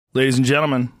Ladies and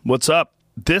gentlemen, what's up?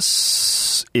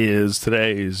 This is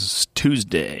today's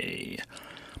Tuesday,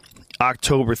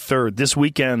 October 3rd. This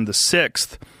weekend, the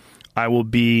 6th, I will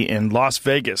be in Las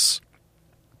Vegas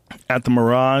at the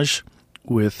Mirage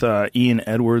with Ian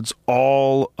Edwards.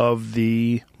 All of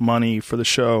the money for the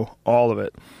show, all of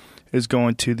it, is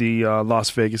going to the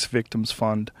Las Vegas Victims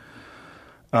Fund.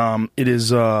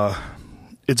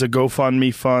 It's a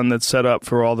GoFundMe fund that's set up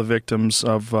for all the victims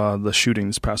of the shooting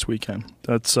this past weekend.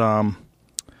 That's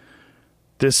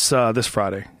this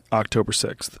Friday, October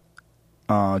 6th.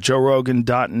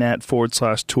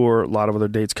 JoeRogan.net/tour. A lot of other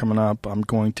dates coming up. I'm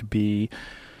going to be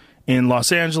in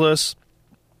Los Angeles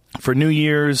for New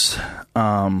Year's.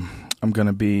 I'm going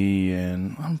to be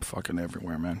I'm fucking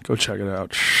everywhere, man. Go check it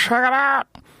out. Check it out.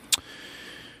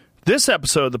 This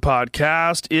episode of the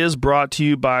podcast is brought to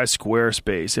you by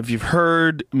Squarespace. If you've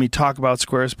heard me talk about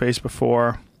Squarespace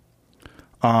before,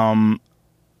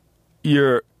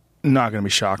 you're not going to be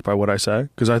shocked by what I say,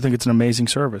 because I think it's an amazing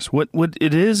service. What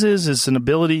it is it's an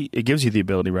ability, it gives you the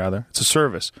ability, rather. It's a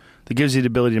service that gives you the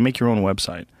ability to make your own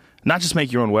website. Not just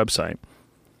make your own website,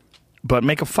 but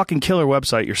make a fucking killer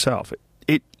website yourself.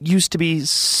 It used to be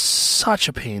such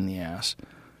a pain in the ass,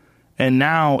 and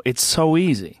now it's so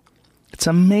easy. It's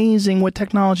amazing what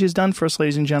technology has done for us,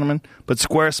 ladies and gentlemen, but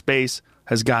Squarespace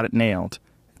has got it nailed.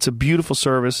 It's a beautiful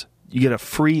service. You get a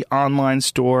free online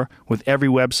store with every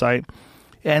website,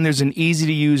 and there's an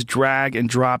easy-to-use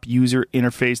drag-and-drop user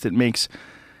interface that makes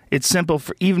it simple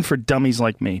even for dummies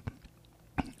like me.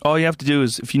 All you have to do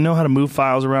is, if you know how to move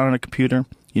files around on a computer,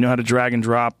 you know how to drag and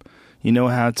drop, you know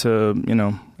how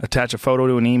to, attach a photo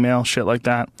to an email, shit like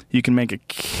that, you can make a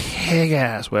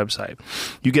kick-ass website.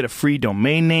 You get a free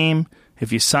domain name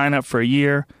if you sign up for a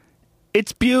year.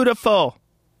 It's beautiful.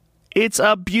 It's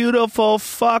a beautiful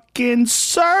fucking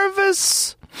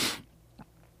service.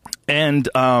 And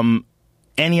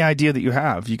any idea that you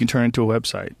have, you can turn into a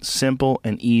website. Simple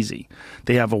and easy.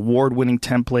 They have award-winning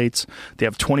templates. They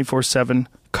have 24/7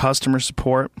 customer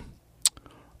support.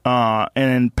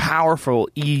 And powerful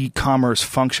e-commerce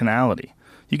functionality.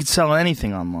 You can sell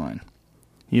anything online.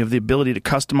 You have the ability to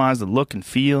customize the look and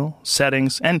feel,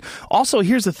 settings. And also,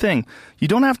 here's the thing. You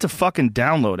don't have to fucking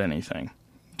download anything.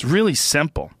 It's really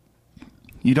simple.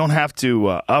 You don't have to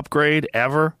upgrade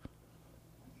ever.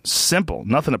 Simple.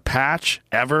 Nothing to patch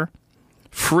ever.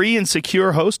 Free and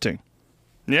secure hosting.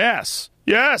 Yes.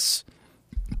 Yes.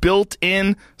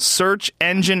 Built-in search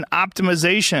engine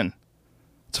optimization.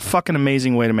 It's a fucking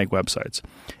amazing way to make websites.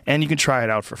 And you can try it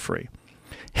out for free.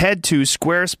 Head to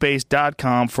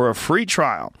squarespace.com for a free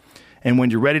trial. And when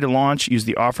you're ready to launch, use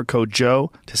the offer code Joe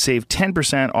to save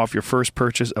 10% off your first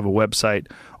purchase of a website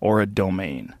or a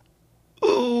domain.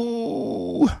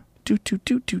 Ooh.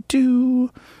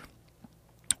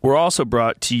 We're also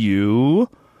brought to you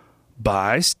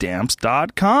by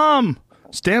Stamps.com.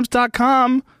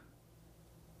 Stamps.com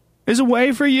is a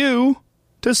way for you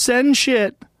to send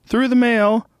shit through the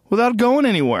mail without going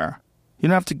anywhere. You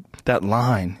don't have to... That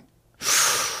line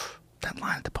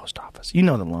at the post office. You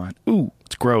know the line. Ooh,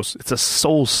 it's gross. It's a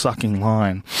soul-sucking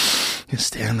line. You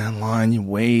stand in that line, you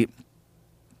wait.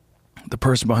 The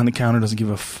person behind the counter doesn't give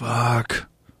a fuck.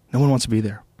 No one wants to be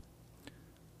there.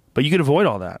 But you could avoid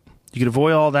all that. You can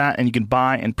avoid all that, and you can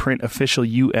buy and print official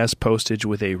U.S. postage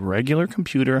with a regular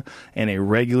computer and a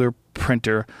regular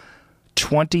printer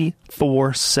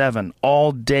 24/7,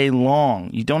 all day long.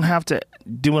 You don't have to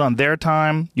do it on their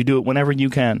time. You do it whenever you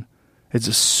can. It's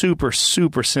a super,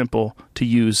 super simple to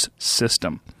use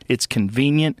system. It's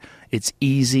convenient, it's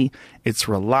easy, it's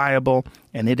reliable,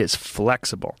 and it is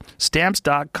flexible.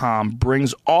 Stamps.com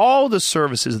brings all the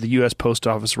services of the U.S. Post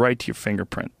Office right to your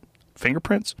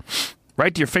fingerprints?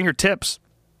 Right to your fingertips.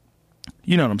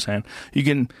 You know what I'm saying. You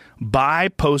can buy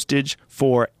postage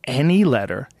for any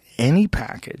letter, any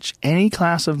package, any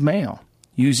class of mail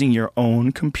using your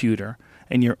own computer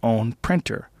and your own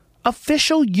printer.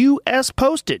 Official U.S.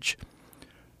 postage.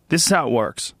 This is how it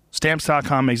works.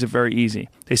 Stamps.com makes it very easy.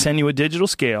 They send you a digital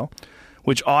scale,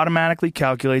 which automatically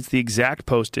calculates the exact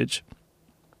postage.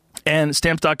 And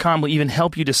Stamps.com will even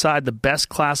help you decide the best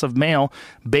class of mail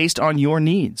based on your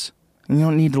needs. And you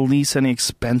don't need to lease any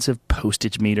expensive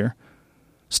postage meter.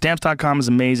 Stamps.com is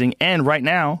amazing, and right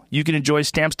now, you can enjoy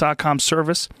Stamps.com's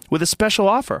service with a special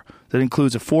offer that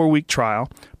includes a 4-week trial,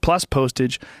 plus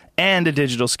postage, and a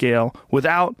digital scale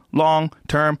without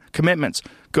long-term commitments.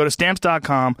 Go to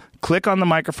Stamps.com, click on the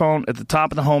microphone at the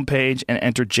top of the homepage, and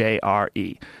enter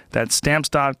JRE. That's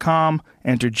Stamps.com,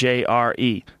 enter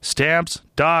JRE.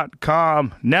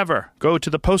 Stamps.com. Never go to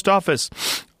the post office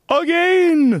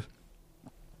again.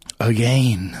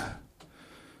 Again.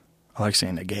 I like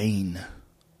saying again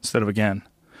instead of again.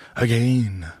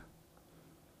 Again.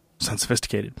 Sounds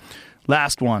sophisticated.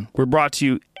 Last one. We're brought to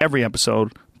you every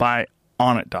episode by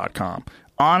Onnit.com.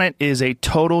 Onnit is a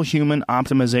total human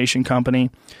optimization company.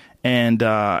 And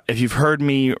if you've heard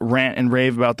me rant and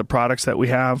rave about the products that we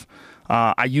have,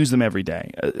 I use them every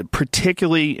day.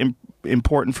 Particularly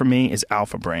important for me is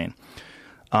Alpha Brain.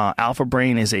 Alpha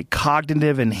Brain is a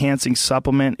cognitive enhancing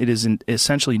supplement. It is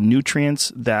essentially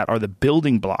nutrients that are the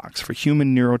building blocks for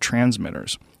human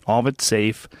neurotransmitters. All of it's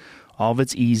safe. All of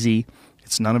it's easy.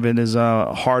 None of it is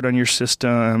hard on your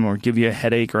system or give you a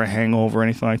headache or a hangover or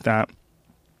anything like that.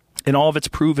 And all of it's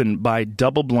proven by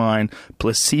double-blind,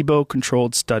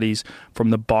 placebo-controlled studies from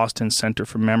the Boston Center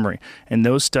for Memory. And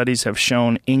those studies have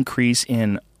shown increase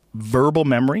in verbal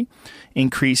memory,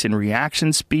 increase in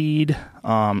reaction speed,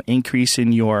 increase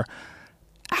in your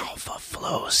alpha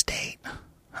flow state.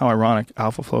 How ironic,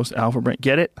 alpha flow, alpha brain.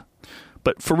 Get it?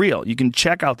 But for real, you can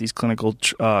check out these clinical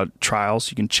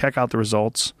trials. You can check out the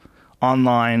results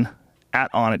online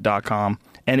at Onnit.com.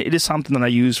 And it is something that I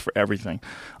use for everything.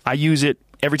 I use it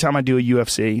every time I do a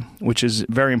UFC, which is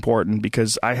very important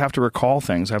because I have to recall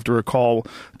things. I have to recall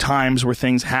times where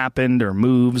things happened or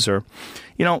moves or,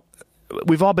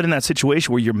 we've all been in that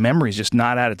situation where your memory is just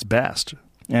not at its best.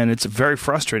 And it's very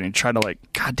frustrating to try to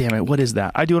God damn it, what is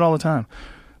that? I do it all the time.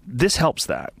 This helps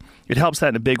that. It helps that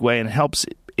in a big way, and it helps.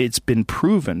 It's been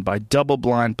proven by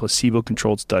double-blind,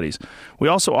 placebo-controlled studies. We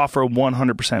also offer a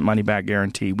 100% money-back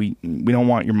guarantee. We don't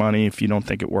want your money if you don't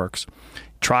think it works.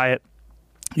 Try it.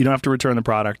 You don't have to return the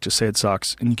product. Just say it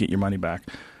sucks, and you get your money back.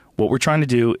 What we're trying to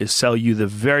do is sell you the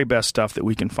very best stuff that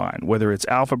we can find, whether it's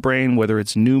Alpha Brain, whether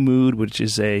it's New Mood, which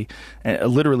is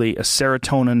literally a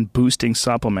serotonin-boosting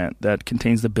supplement that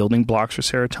contains the building blocks for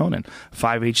serotonin,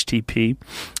 5-HTP,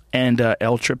 and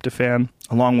L-tryptophan,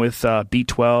 along with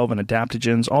B12 and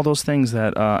adaptogens, all those things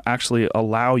that actually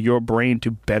allow your brain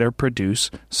to better produce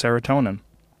serotonin.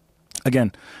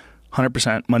 Again,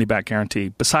 100% money-back guarantee.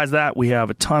 Besides that, we have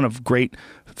a ton of great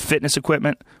fitness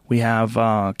equipment. We have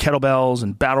kettlebells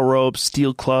and battle ropes,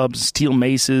 steel clubs, steel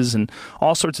maces, and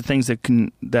all sorts of things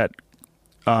that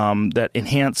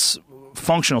enhance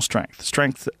functional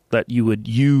strength that you would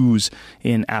use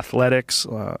in athletics,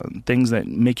 things that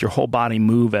make your whole body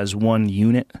move as one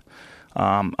unit.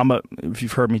 If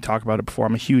you've heard me talk about it before,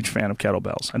 I'm a huge fan of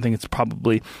kettlebells. I think it's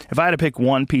probably, if I had to pick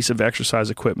one piece of exercise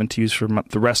equipment to use for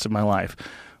the rest of my life,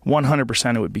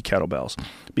 100% it would be kettlebells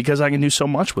because I can do so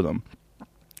much with them.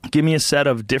 Give me a set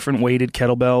of different weighted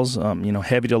kettlebells,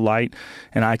 heavy to light,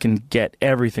 and I can get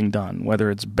everything done, whether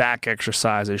it's back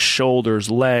exercises, shoulders,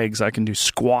 legs. I can do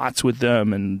squats with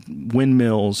them and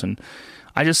windmills, and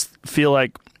I just feel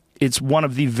like it's one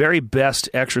of the very best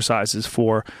exercises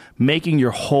for making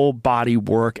your whole body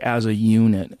work as a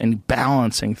unit and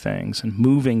balancing things and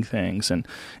moving things, and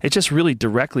it just really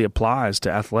directly applies to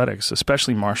athletics,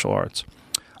 especially martial arts.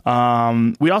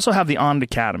 We also have the Onnit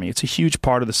Academy. It's a huge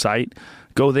part of the site.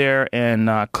 Go there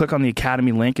and click on the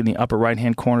Academy link in the upper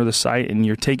right-hand corner of the site, and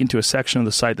you're taken to a section of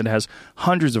the site that has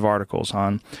hundreds of articles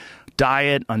on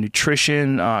diet, on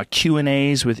nutrition,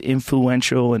 Q&As with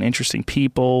influential and interesting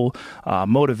people,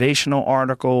 motivational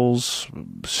articles.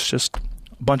 It's just a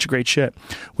bunch of great shit.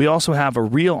 We also have a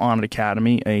real Onnit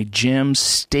Academy, a gym,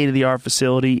 state-of-the-art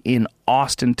facility in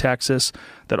Austin, Texas,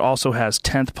 that also has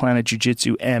 10th Planet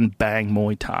Jiu-Jitsu and Bang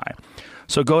Muay Thai.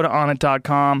 So go to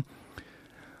Onnit.com.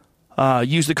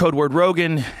 Use the code word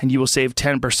Rogan, and you will save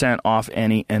 10% off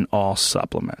any and all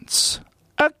supplements.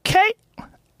 Okay?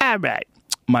 All right.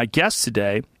 My guest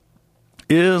today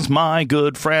is my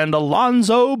good friend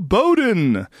Alonzo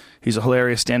Bodden. He's a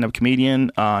hilarious stand-up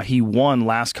comedian. He won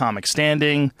Last Comic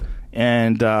Standing,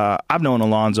 and I've known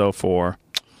Alonzo for,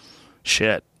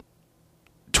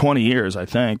 20 years, I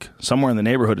think. Somewhere in the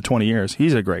neighborhood of 20 years.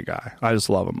 He's a great guy. I just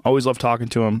love him. Always love talking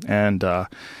to him, and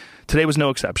today was no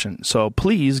exception. So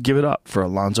please give it up for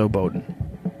Alonzo Bodden.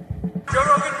 Joe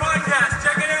Rogan Podcast,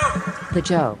 check it out. The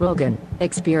Joe Rogan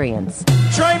Experience.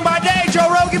 Train by day, Joe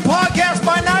Rogan Podcast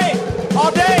by night,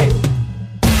 all day.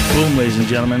 Boom, ladies and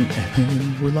gentlemen.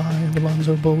 And we're live,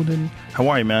 Alonzo Bodden. How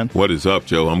are you, man? What is up,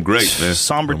 Joe? I'm great, man.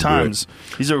 Somber times.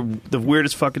 Good. These are the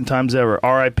weirdest fucking times ever.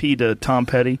 R.I.P. to Tom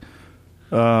Petty.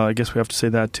 I guess we have to say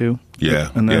that, too.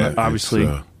 Yeah. And then, obviously...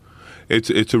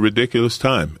 It's a ridiculous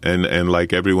time, and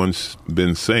like everyone's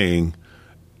been saying,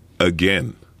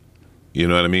 again, you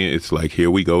know what I mean? It's like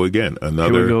here we go again,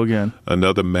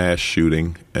 another mass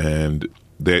shooting, and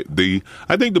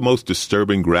I think the most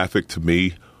disturbing graphic to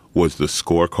me was the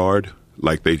scorecard.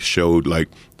 Like they showed, like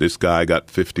this guy got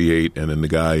 58, and then the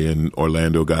guy in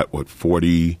Orlando got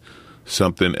 40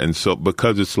 something, and so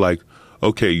because it's like.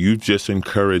 Okay, you just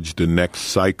encouraged the next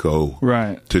psycho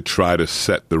right. to try to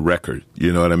set the record.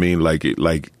 You know what I mean? Like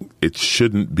it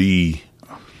shouldn't be.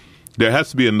 There has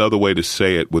to be another way to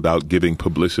say it without giving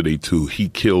publicity to he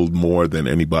killed more than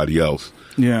anybody else.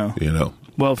 Yeah. You know.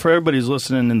 Well, for everybody who's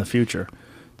listening in the future,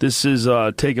 this is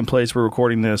taking place. We're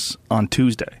recording this on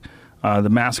Tuesday. The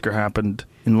massacre happened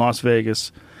in Las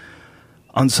Vegas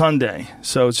on Sunday,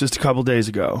 so it's just a couple days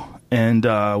ago. And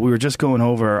we were just going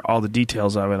over all the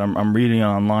details of it. I'm reading it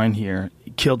online here.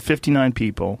 He killed 59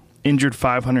 people, injured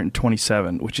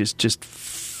 527, which is just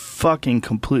fucking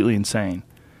completely insane.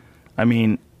 I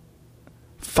mean,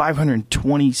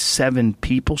 527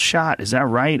 people shot. Is that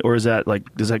right? Or is that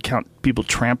does that count people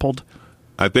trampled?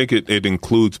 I think it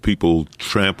includes people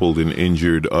trampled and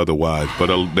injured otherwise.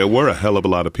 But there were a hell of a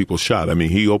lot of people shot. I mean,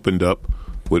 he opened up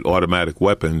with automatic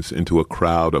weapons into a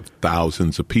crowd of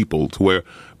thousands of people to where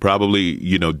probably,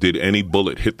 did any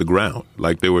bullet hit the ground?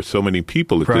 Like there were so many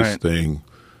people at this thing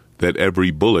that every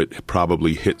bullet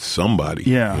probably hit somebody.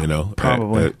 Yeah,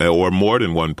 probably. Or more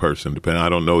than one person, depending. I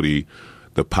don't know the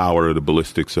power of the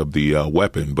ballistics of the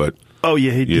weapon, but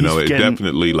it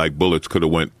definitely bullets could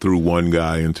have went through one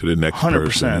guy into the next 100%,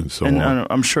 person, and so on.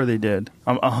 I'm sure they did.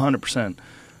 100%.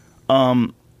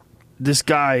 This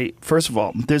guy, first of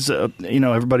all, there's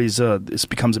everybody's. This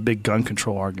becomes a big gun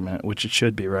control argument, which it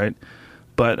should be, right?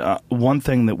 But one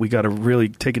thing that we got to really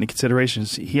take into consideration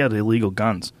is he had illegal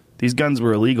guns. These guns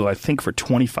were illegal, I think, for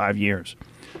 25 years.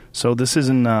 So this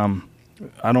isn't.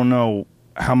 I don't know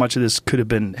how much of this could have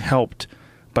been helped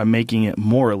by making it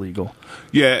more illegal.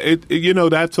 Yeah,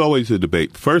 that's always a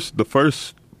debate. The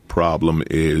first problem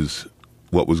is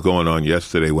what was going on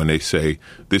yesterday when they say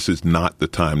this is not the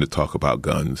time to talk about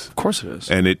guns. Of course it is.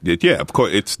 And of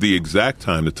course, it's the exact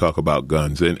time to talk about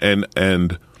guns.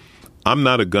 And I'm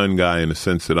not a gun guy in the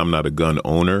sense that I'm not a gun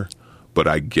owner, but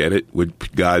I get it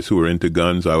with guys who are into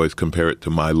guns. I always compare it to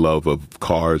my love of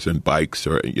cars and bikes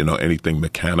or, anything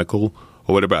mechanical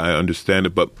or whatever. I understand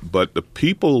it. But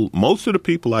most of the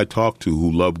people I talk to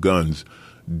who love guns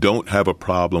don't have a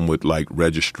problem with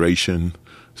registration,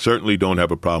 certainly don't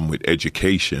have a problem with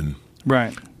education.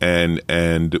 Right.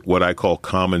 And what I call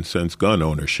common sense gun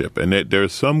ownership. And there are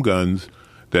some guns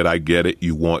that I get it,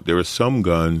 you want. There are some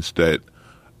guns that,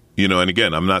 and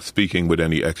again, I'm not speaking with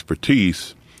any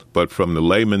expertise, but from the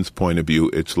layman's point of view,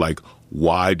 it's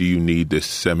why do you need this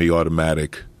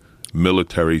semi-automatic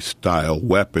military-style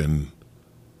weapon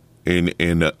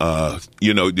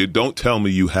don't tell me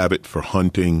you have it for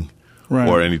hunting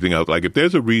or anything else. If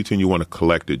there's a reason you want to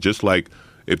collect it, just like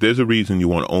if there's a reason you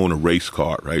want to own a race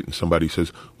car, right? And somebody says,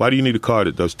 why do you need a car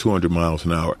that does 200 miles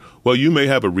an hour? Well, you may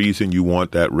have a reason you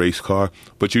want that race car,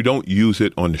 but you don't use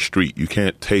it on the street. You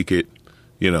can't take it,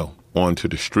 onto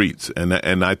the streets. And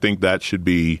I think that should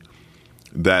be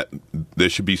that there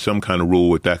should be some kind of rule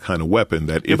with that kind of weapon.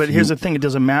 But here's the thing: it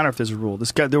doesn't matter if there's a rule.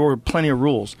 There were plenty of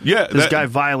rules. Yeah, this guy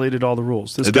violated all the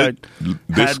rules. This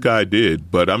guy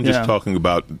did. But I'm just talking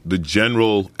about the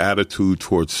general attitude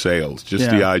towards sales. Just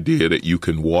the idea that you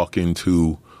can walk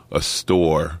into a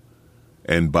store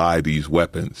and buy these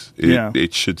weapons.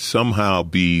 It should somehow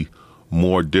be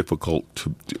more difficult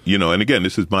to, and again,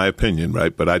 this is my opinion,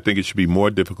 right? But I think it should be more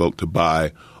difficult to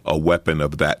buy a weapon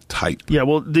of that type. Yeah,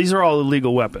 well, these are all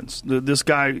illegal weapons. This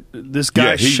guy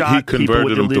shot he converted people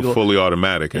with them to fully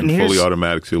automatic, and fully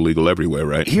automatic's illegal everywhere,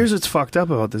 right? Here's what's fucked up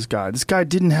about this guy. This guy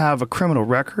didn't have a criminal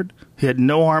record. He had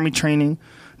no army training,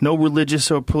 no religious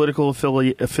or political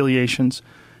affiliations.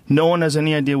 No one has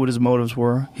any idea what his motives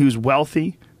were. He was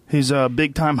wealthy. He's a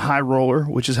big-time high roller,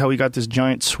 which is how he got this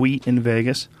giant suite in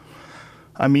Vegas.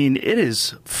 I mean, it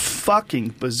is fucking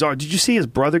bizarre. Did you see his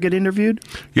brother get interviewed?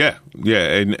 Yeah,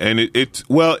 and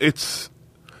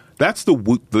that's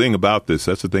the thing about this.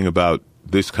 That's the thing about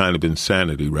this kind of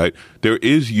insanity, right? There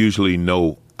is usually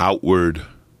no outward,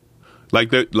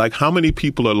 like how many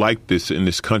people are like this in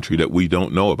this country that we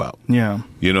don't know about? Yeah,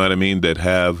 you know what I mean? That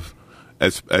have,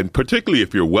 and particularly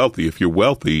if you're wealthy. If you're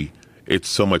wealthy, it's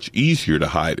so much easier to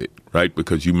hide it, right?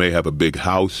 Because you may have a big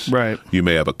house, right? You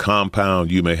may have a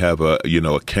compound, you may have a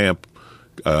camp,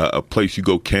 a place you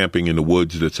go camping in the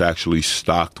woods that's actually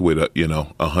stocked with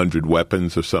 100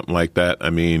 weapons or something like that. I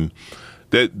mean,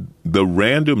 that the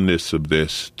randomness of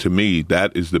this, to me,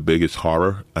 that is the biggest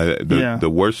horror.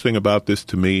 The worst thing about this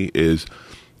to me is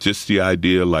just the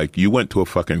idea, you went to a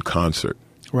fucking concert,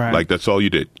 right? That's all you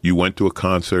did. You went to a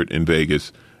concert in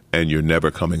Vegas, and you're never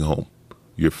coming home.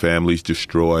 Your family's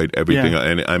destroyed, everything. Yeah.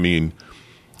 And I mean,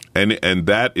 and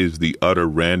that is the utter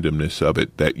randomness of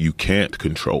it that you can't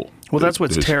control. Well, that's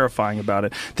what's terrifying about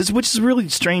it. Which is really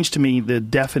strange to me, the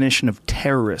definition of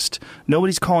terrorist.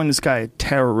 Nobody's calling this guy a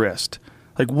terrorist.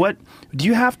 Like, what do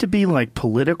you have to be like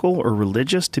political or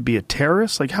religious to be a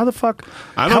terrorist? Like, how the fuck?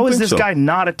 How is this guy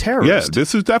not a terrorist? Yeah,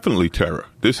 this is definitely terror.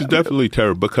 This is definitely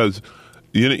terror because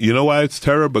you know why it's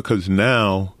terror? Because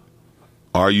now,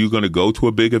 are you going to go to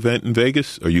a big event in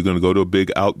Vegas? Are you going to go to a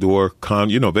big outdoor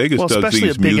Vegas does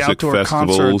these music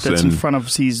festivals that's in front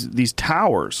of these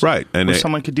towers, right? And where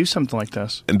someone could do something like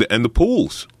this. And the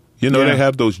pools. They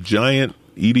have those giant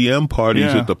EDM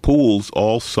parties at the pools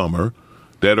all summer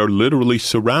that are literally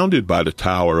surrounded by the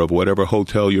tower of whatever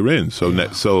hotel you're in. So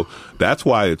so that's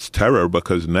why it's terror,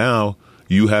 because now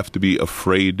you have to be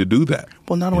afraid to do that.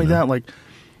 Well, not only that, like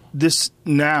this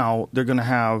now they're going to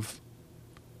have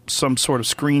some sort of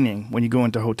screening when you go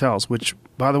into hotels, which,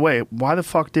 by the way, why the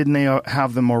fuck didn't they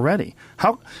have them already?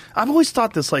 I've always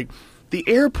thought this, like, the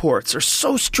airports are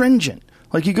so stringent.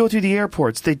 Like, you go through the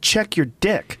airports, they check your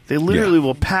dick. They literally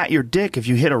will pat your dick if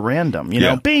you hit a random. You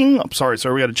know, bing, I'm sorry,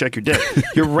 sir, we got to check your dick.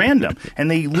 You're random.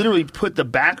 And they literally put the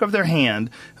back of their hand,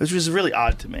 which was really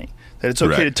odd to me, that it's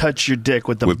okay to touch your dick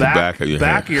with the back of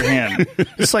your hand.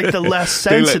 It's like the less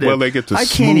sensitive. They get to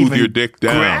smooth your dick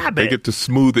down. They get to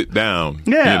smooth it down.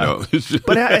 Yeah.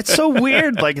 But it's so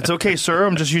weird. Like, it's okay, sir,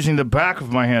 I'm just using the back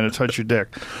of my hand to touch your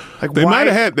dick. Like, they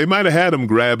might have had him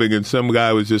grabbing, and some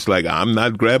guy was just like, I'm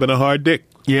not grabbing a hard dick.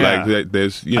 Yeah. Like,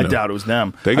 there's, I doubt it was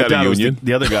them. They got a union.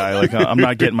 The other guy, like, I'm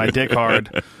not getting my dick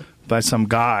hard by some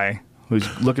guy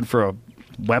who's looking for a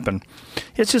weapon.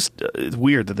 It's just it's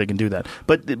weird that they can do that.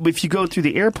 But if you go through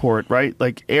the airport, right,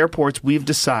 like airports, we've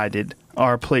decided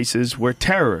are places where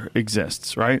terror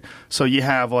exists, right? So you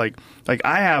have like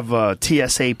I have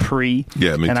TSA pre, me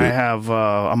and too. I have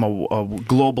I'm a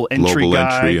global entry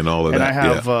guy, and all of that, and I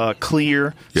have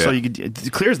clear. Yeah. So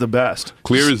Clear's the best.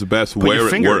 Clear is the best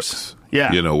where it works.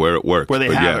 Yeah. Where it works. Where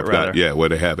they have it, rather. Yeah, where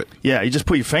they have it. Yeah, you just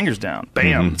put your fingers down.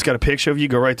 Bam. It's got a picture of you,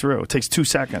 go right through. It takes 2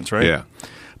 seconds, right? Yeah.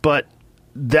 But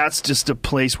that's just a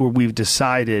place where we've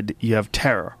decided you have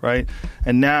terror, right?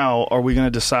 And now, are we going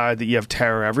to decide that you have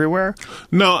terror everywhere?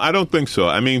 No, I don't think so.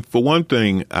 I mean, for one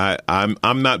thing,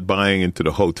 I'm not buying into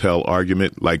the hotel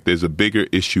argument. Like, there's a bigger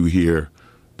issue here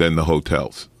than the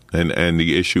hotels. And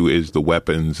the issue is the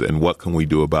weapons and what can we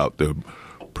do about the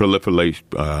proliferation.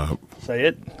 Say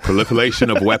it. Proliferation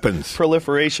of weapons.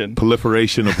 Proliferation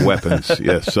of weapons.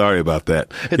 Yes, sorry about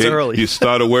that. It's early. You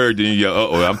start a word and you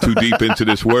go, I'm too deep into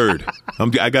this word.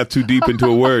 I got too deep into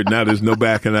a word. Now there's no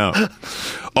backing out.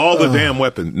 All the damn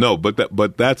weapons. No,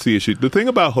 but that's the issue. The thing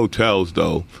about hotels,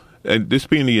 though, and this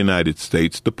being the United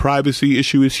States, the privacy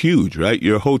issue is huge, right?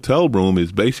 Your hotel room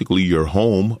is basically your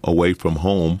home away from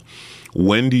home.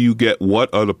 When do you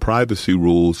what are the privacy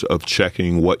rules of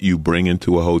checking what you bring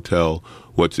into a hotel,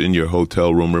 what's in your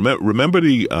hotel room? Remember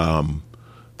the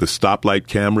stoplight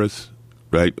cameras,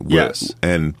 right? Yes.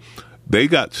 And they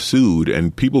got sued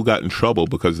and people got in trouble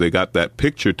because they got that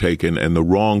picture taken and the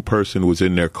wrong person was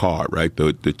in their car, right?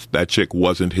 That chick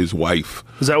wasn't his wife.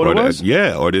 Is that what it was?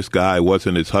 Yeah, or this guy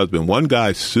wasn't his husband. One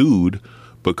guy sued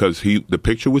because the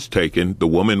picture was taken, the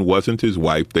woman wasn't his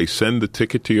wife. They send the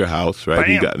ticket to your house, right? Bam.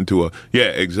 He got into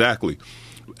exactly.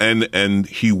 And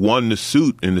he won the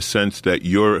suit in the sense that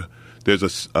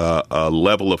there's a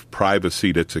level of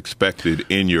privacy that's expected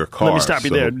in your car. Let me stop you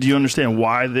there. Do you understand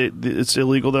why it's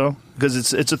illegal, though?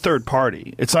 Because it's a third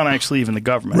party. It's not actually even the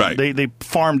government. Right. They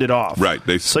farmed it off. Right.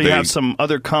 You have some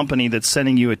other company that's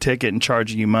sending you a ticket and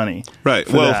charging you money. Right.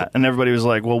 For that. And everybody was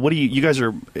like, well, what do you guys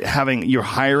you're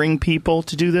hiring people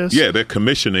to do this? Yeah, they're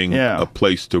commissioning a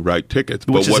place to write tickets.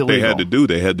 But what they had to do,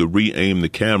 they had to re-aim the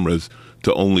cameras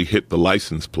to only hit the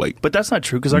license plate. But that's not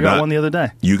true because I got one the other day.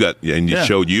 You got, and you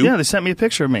showed you? Yeah, they sent me a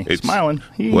picture of me smiling.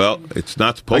 Well, it's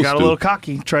not supposed to. I got a little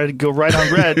cocky, tried to go right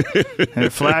on red, and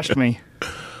it flashed me.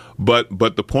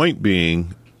 But the point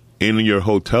being, in your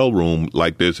hotel room,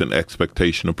 like there's an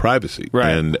expectation of privacy.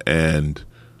 Right. And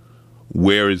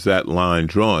where is that line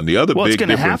drawn? The other big it's going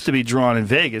to difference, have to be drawn in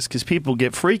Vegas because people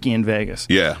get freaky in Vegas.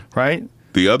 Yeah. Right?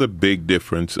 The other big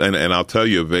difference, and I'll tell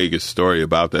you a Vegas story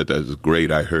about that is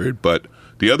great, I heard, but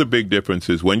the other big difference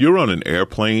is when you're on an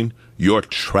airplane, you're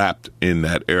trapped in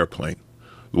that airplane.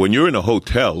 When you're in a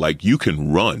hotel, like, you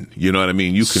can run. You know what I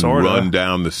mean? You can run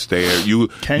down the stairs.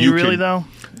 Can you really, though?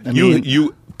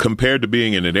 You compared to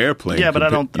being in an airplane. Yeah, but I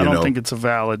don't think it's a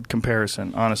valid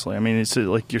comparison, honestly. I mean, it's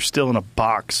like you're still in a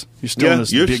box. You're still in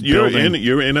this big building.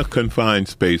 You're in a confined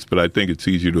space, but I think it's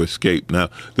easier to escape. Now,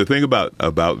 the thing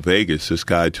about Vegas, this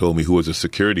guy told me, who was a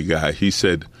security guy, he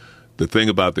said the thing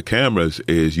about the cameras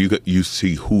is you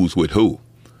see who's with who.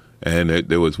 And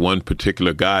there was one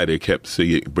particular guy they kept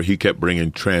seeing. He kept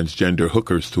bringing transgender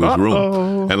hookers to his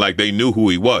room, and like they knew who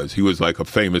he was. He was like a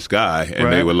famous guy,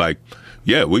 and they were like,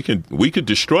 Yeah, we could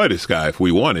destroy this guy if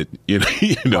we wanted.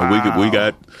 Wow. we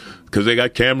got, because they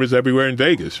got cameras everywhere in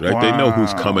Vegas, right? Wow. They know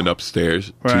who's coming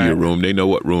upstairs to your room. They know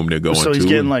what room they're going to. So he's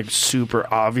getting like super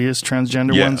obvious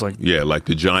transgender ones, like like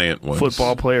the giant ones.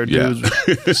 Football player dudes,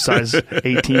 size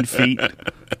 18 feet.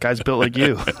 Guys built like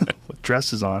you, with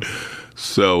dresses on.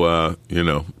 So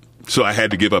so I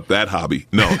had to give up that hobby.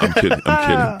 No, I'm kidding.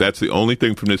 That's the only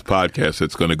thing from this podcast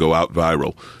that's going to go out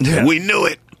viral. Yeah. We knew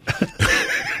it.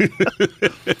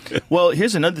 Well,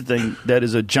 here's another thing that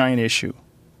is a giant issue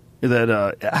that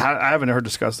I haven't heard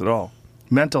discussed at all.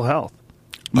 Mental health.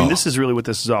 I mean, this is really what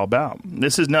this is all about.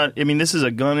 This is not. I mean, this is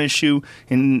a gun issue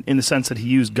in the sense that he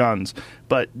used guns.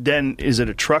 But then, is it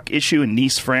a truck issue in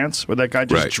Nice, France, where that guy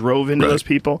just drove into those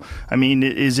people? I mean,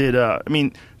 is it? I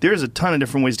mean, there's a ton of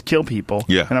different ways to kill people.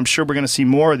 Yeah. And I'm sure we're going to see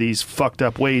more of these fucked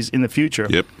up ways in the future.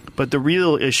 Yep. But the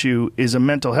real issue is a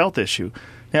mental health issue.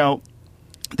 Now,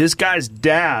 this guy's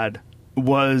dad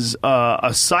was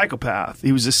a psychopath.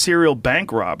 He was a serial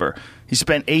bank robber. He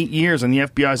spent 8 years on the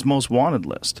FBI's most wanted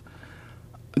list.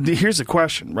 Here's the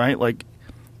question, right? Like,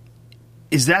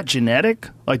 is that genetic?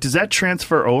 Like, does that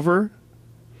transfer over?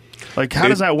 Like, how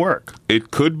does that work?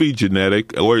 It could be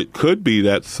genetic, or it could be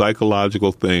that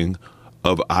psychological thing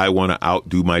of I want to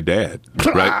outdo my dad,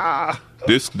 right?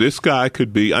 This guy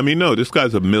could be. I mean, no, this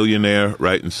guy's a millionaire,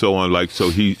 right, and so on. Like, so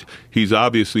he's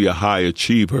obviously a high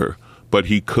achiever, but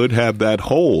he could have that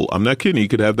hole. I'm not kidding. He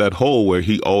could have that hole where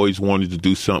he always wanted to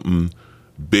do something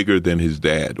bigger than his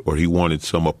dad, or he wanted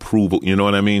some approval. You know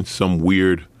what I mean? Some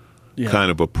weird kind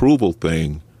of approval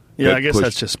thing. Yeah, I guess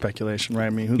that's just speculation, right?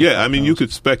 I mean, you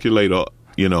could speculate,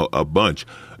 a bunch.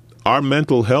 Our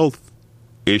mental health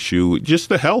issue, just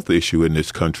the health issue in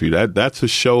this country, that's a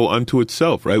show unto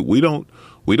itself, right? We don't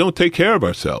take care of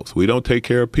ourselves. We don't take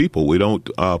care of people. We don't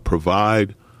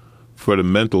provide for the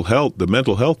mental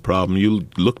health problem. You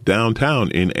look downtown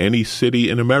in any city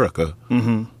in America,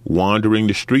 wandering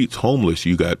the streets, homeless.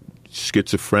 You got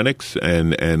schizophrenics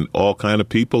and all kind of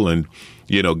people, and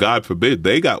God forbid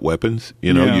they got weapons.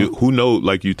 Who know?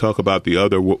 Like you talk about the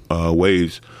other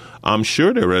ways. I'm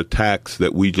sure there are attacks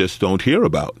that we just don't hear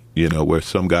about. Where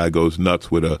some guy goes nuts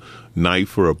with a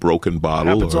knife or a broken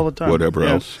bottle happens or all the time. whatever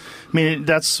else. I mean,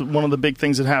 that's one of the big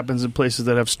things that happens in places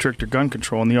that have stricter gun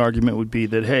control. And the argument would be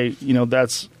that, hey,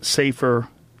 that's safer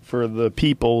for the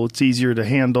people. It's easier to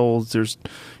handle. There's,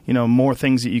 more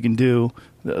things that you can do.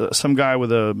 Some guy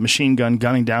with a machine gun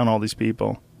gunning down all these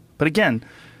people. But again,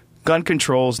 gun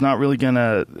control is not really going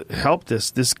to help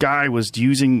this. This guy was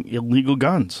using illegal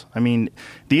guns. I mean,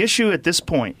 the issue at this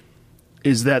point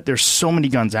is that there's so many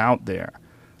guns out there.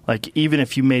 Like, even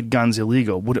if you made guns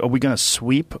illegal, are we going to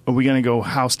sweep? Are we going to go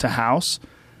house to house?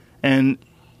 And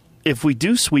if we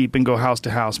do sweep and go house to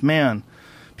house, man,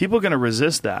 people are going to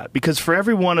resist that. Because for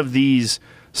every one of these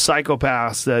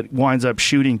psychopaths that winds up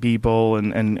shooting people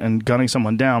and gunning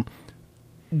someone down,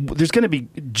 there's going to be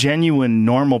genuine,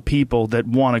 normal people that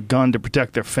want a gun to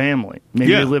protect their family.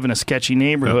 Maybe they live in a sketchy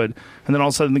neighborhood, and then all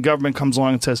of a sudden the government comes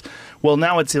along and says, well,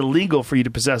 now it's illegal for you to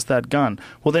possess that gun.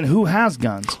 Well, then who has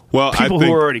guns? Well, people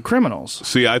who are already criminals.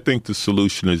 See, I think the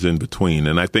solution is in between,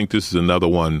 and I think this is another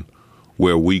one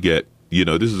where we get,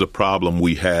 this is a problem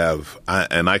we have,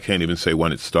 and I can't even say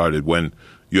when it started, when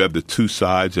you have the two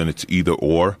sides and it's either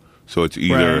or. So it's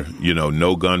either,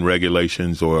 no gun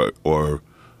regulations or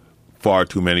far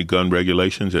too many gun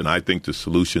regulations, and I think the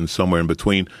solution's somewhere in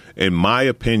between. In my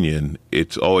opinion,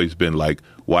 it's always been like,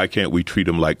 why can't we treat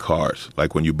them like cars?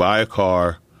 Like when you buy a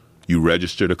car, you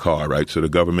register the car, right? So the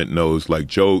government knows, like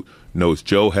Joe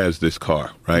has this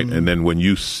car, right? And then when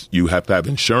you have to have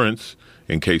insurance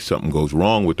in case something goes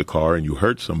wrong with the car and you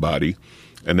hurt somebody,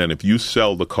 and then if you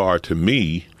sell the car to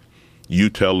me, you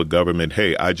tell the government,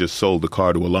 hey, I just sold the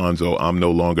car to Alonzo. I'm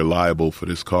no longer liable for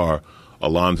this car.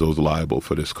 Alonzo's liable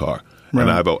for this car. Right.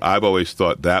 And I've always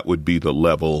thought that would be the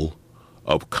level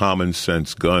of common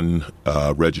sense gun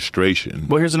registration.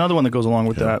 Well, here's another one that goes along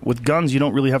with that. With guns, you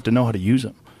don't really have to know how to use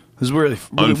them. This is really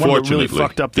one of the really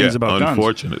fucked up things about guns.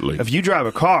 Unfortunately. If you drive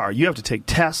a car, you have to take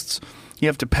tests. You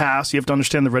have to pass. You have to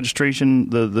understand the registration,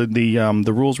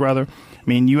 the rules rather. I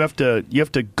mean, you have to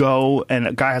go, and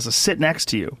a guy has to sit next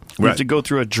to you. You have to go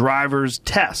through a driver's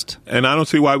test. And I don't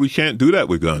see why we can't do that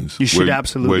with guns. You should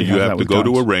absolutely. Where you have to go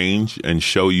guns. to a range and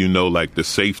show like the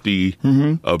safety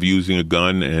of using a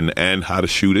gun and how to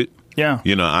shoot it. Yeah.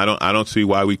 I don't see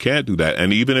why we can't do that.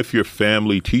 And even if your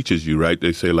family teaches you, right?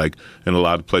 They say, like, in a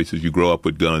lot of places you grow up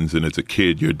with guns, and as a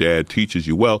kid your dad teaches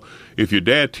you. Well, if your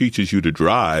dad teaches you to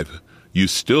drive, you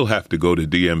still have to go to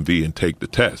DMV and take the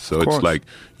test. So it's like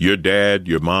your dad,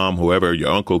 your mom, whoever, your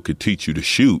uncle could teach you to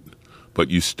shoot, but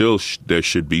you still there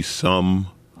should be some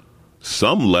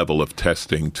some level of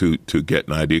testing to get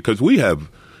an idea. Because we have,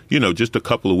 just a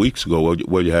couple of weeks ago,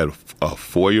 where you had a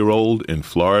 4-year-old in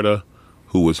Florida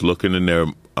who was looking in their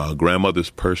grandmother's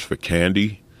purse for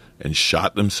candy and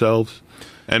shot themselves.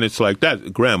 And it's like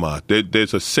that, Grandma,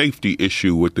 there's a safety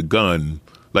issue with the gun.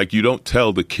 Like, you don't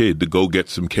tell the kid to go get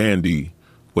some candy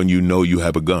when you know you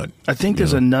have a gun. I think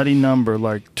there's a nutty number,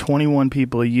 like 21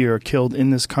 people a year are killed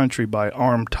in this country by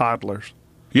armed toddlers.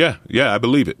 Yeah, I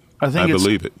believe it. I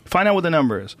believe it. Find out what the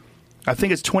number is. I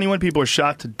think it's 21 people are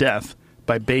shot to death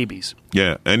by babies.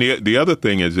 Yeah, and the other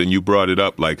thing is, and you brought it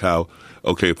up, like how,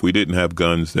 okay, if we didn't have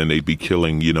guns, then they'd be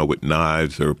killing, with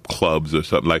knives or clubs or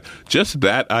something. Like, just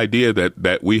that idea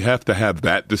that we have to have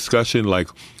that discussion, like,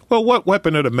 well, what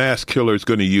weapon are the mass killers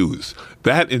going to use?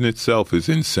 That in itself is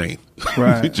insane.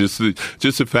 Right. just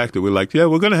the fact that we're like, yeah,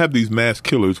 we're going to have these mass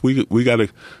killers. We got to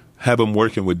have them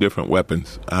working with different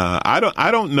weapons. I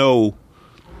don't know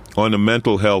on the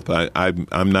mental health.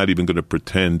 I'm not even going to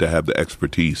pretend to have the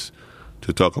expertise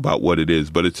to talk about what it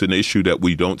is, but it's an issue that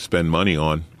we don't spend money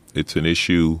on. It's an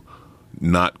issue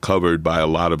not covered by a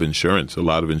lot of insurance. A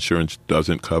lot of insurance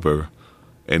doesn't cover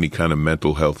any kind of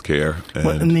mental health care.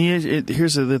 And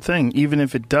here's the thing. Even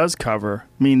if it does cover,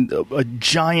 I mean, a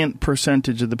giant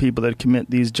percentage of the people that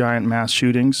commit these giant mass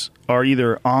shootings are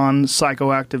either on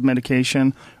psychoactive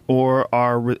medication or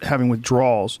are having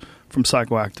withdrawals from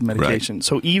psychoactive medication. Right.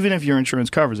 So even if your insurance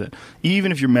covers it,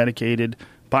 even if you're medicated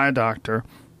by a doctor,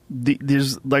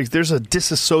 there's a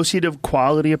dissociative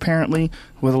quality apparently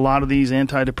with a lot of these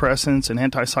antidepressants and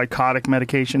antipsychotic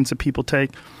medications that people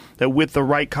take, that with the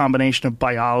right combination of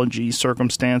biology,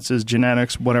 circumstances,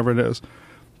 genetics, whatever it is,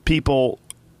 people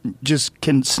just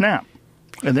can snap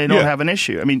and they don't have an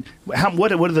issue. I mean,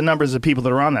 what are the numbers of people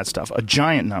that are on that stuff? A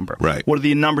giant number. Right. What are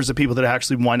the numbers of people that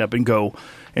actually wind up and go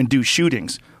and do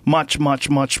shootings? Much, much,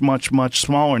 much, much, much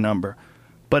smaller number.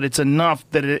 But it's enough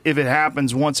that if it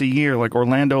happens once a year, like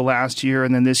Orlando last year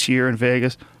and then this year in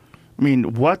Vegas, I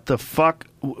mean, what the fuck?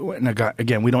 And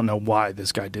again, we don't know why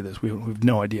this guy did this. We have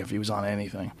no idea if he was on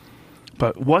anything.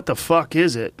 But what the fuck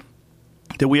is it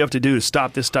that we have to do to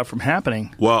stop this stuff from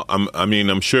happening? Well,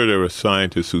 I'm sure there are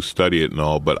scientists who study it and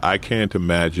all, but I can't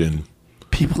imagine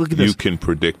you can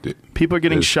predict it. People are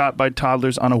getting shot by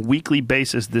toddlers on a weekly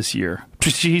basis this year.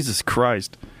 Jesus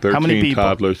Christ. 13 How many people?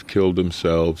 Toddlers killed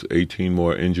themselves, 18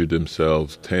 more injured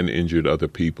themselves, 10 injured other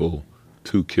people,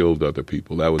 2 killed other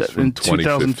people. That was from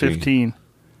 2015.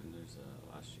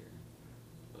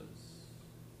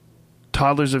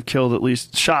 Toddlers have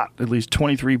shot at least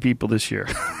 23 people this year.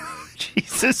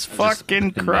 Jesus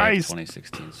fucking Christ.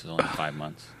 2016, so only 5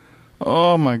 months.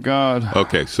 Oh my God.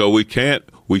 Okay, so we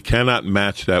cannot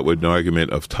match that with an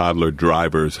argument of toddler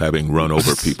drivers having run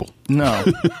over people. No.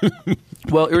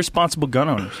 Well, irresponsible gun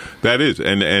owners. That is,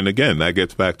 and again, that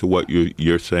gets back to what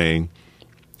you're saying,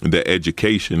 the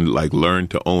education, like learn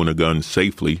to own a gun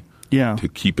safely. Yeah. To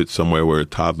keep it somewhere where a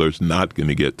toddler's not going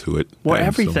to get to it. Well,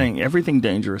 everything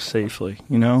dangerous safely,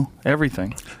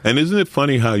 everything. And isn't it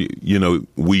funny how,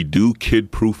 we do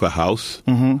kid-proof a house?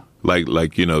 Mm-hmm. Like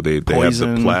they have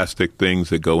the plastic things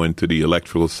that go into the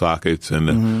electrical sockets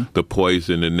and the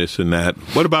poison and this and that.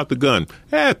 What about the gun?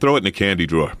 Throw it in the candy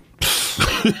drawer.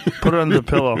 Put it under the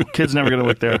pillow. Kid's never going to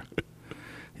look there.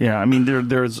 Yeah, I mean,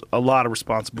 there's a lot of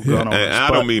responsible gun owners. And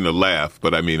I don't mean to laugh,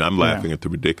 but I mean, I'm laughing at the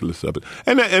ridiculous of it.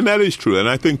 And that is true. And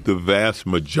I think the vast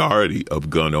majority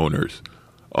of gun owners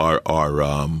are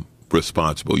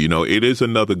responsible. It is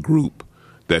another group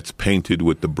that's painted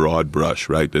with the broad brush,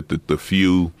 right? That the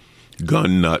few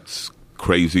gun nuts,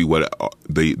 crazy,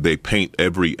 they paint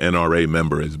every NRA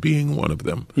member as being one of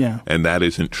them. Yeah. And that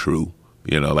isn't true.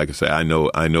 Like I say, I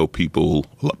know people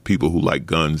who like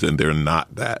guns and they're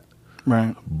not that.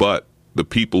 Right. But the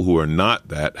people who are not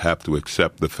that have to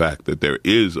accept the fact that there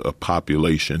is a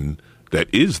population that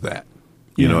is that.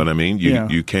 You know what I mean?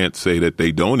 You can't say that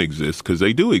they don't exist because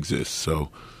they do exist. So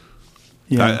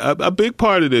a big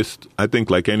part of this, I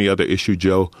think, like any other issue,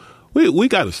 Joe, we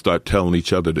got to start telling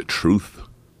each other the truth.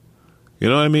 You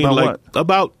know what I mean?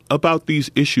 About these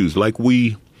issues. Like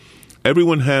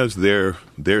everyone has their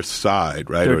side,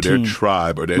 right? Or their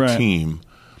tribe or their team.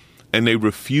 And they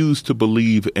refuse to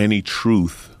believe any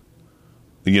truth,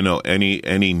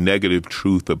 any negative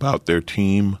truth about their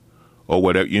team or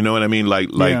whatever. You know what I mean?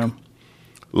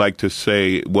 Like to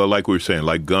say, well, like we were saying,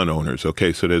 like gun owners.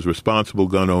 Okay, so there's responsible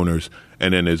gun owners,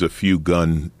 and then there's a few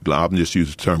I'll just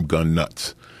use the term gun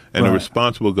nuts. And the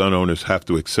responsible gun owners have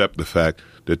to accept the fact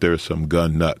that there are some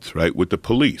gun nuts, right? With the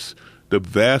police, the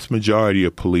vast majority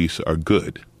of police are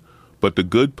good. But the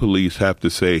good police have to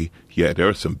say, yeah, there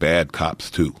are some bad cops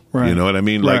too. Right. You know what I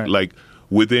mean? Like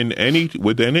within any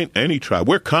tribe,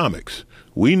 we're comics.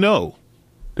 we know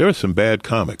there are some bad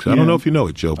comics. I don't know if you know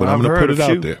it, Joe, but I'm going to put it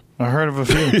out there. I heard of a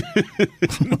few.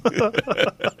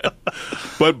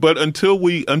 But until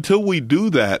we do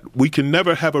that, we can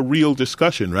never have a real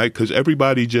discussion, right? Because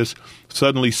everybody just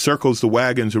suddenly circles the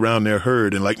wagons around their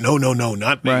herd and like, no,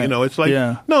 not me. Right. You know, it's like,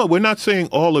 no, we're not saying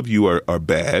all of you are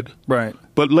bad. Right.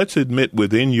 But let's admit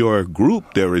within your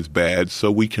group there is bad,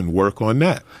 so we can work on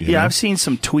that. You know? I've seen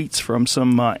some tweets from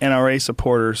some NRA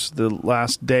supporters the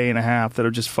last day and a half that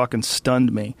have just fucking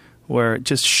stunned me. Where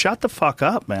just shut the fuck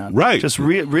up, man. Right. Just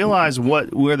realize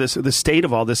where the state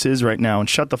of all this is right now, and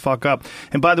shut the fuck up.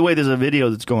 And by the way, there's a video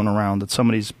that's going around that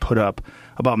somebody's put up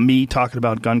about me talking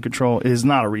about gun control. It is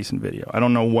not a recent video. I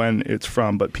don't know when it's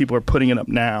from, but people are putting it up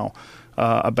now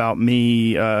about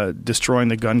me destroying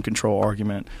the gun control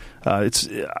argument.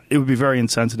 It would be very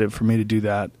insensitive for me to do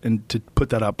that and to put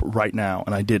that up right now,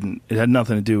 and I didn't. It had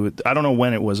nothing to do with. I don't know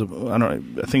when it was. I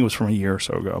think it was from a year or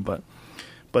so ago,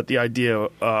 But the idea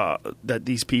that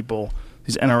these people,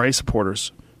 these NRA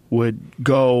supporters, would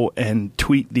go and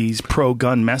tweet these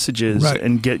pro-gun messages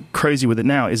and get crazy with it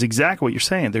now is exactly what you're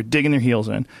saying. They're digging their heels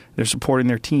in. They're supporting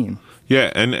their team.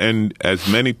 Yeah, and as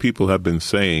many people have been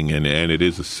saying, and it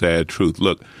is a sad truth.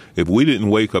 Look, if we didn't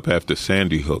wake up after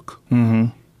Sandy Hook,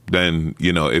 then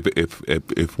you know,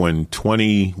 if when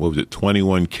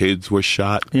 21 kids were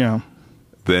shot,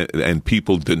 and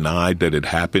people denied that it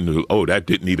happened. Oh, that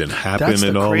didn't even happen. That's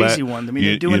and the all crazy that. one. I mean,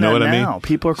 they're doing that now.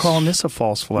 People are calling this a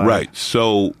false flag. Right.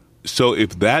 So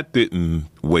if that didn't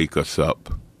wake us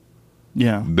up,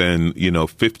 then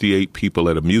 58 people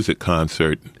at a music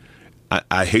concert.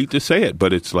 I hate to say it,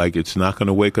 but it's like it's not going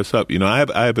to wake us up. You know, I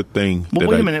have a thing. Well,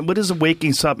 wait a minute. What does waking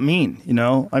us up mean? You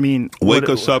know, I mean, wake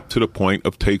us up to the point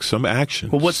of take some action.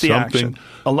 Well, what's the action?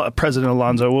 President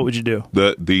Alonzo, what would you do?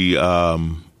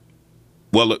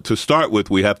 Well, to start with,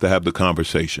 we have to have the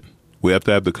conversation. We have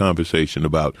to have the conversation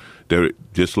about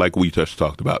just like we just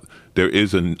talked about. There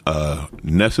is it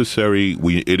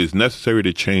is necessary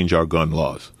to change our gun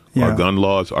laws. Yeah. Our gun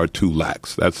laws are too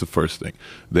lax. That's the first thing.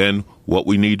 Then what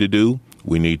we need to do,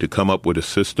 we need to come up with a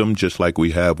system just like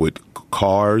we have with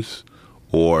cars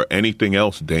or anything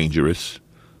else dangerous,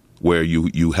 where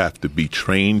you have to be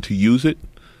trained to use it.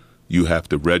 You have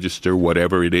to register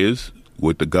whatever it is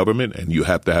with the government, and you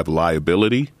have to have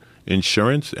liability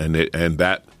insurance, and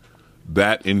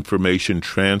that information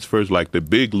transfers. Like the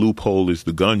big loophole is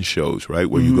the gun shows, right?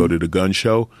 Where you go to the gun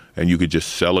show and you could just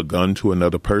sell a gun to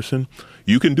another person.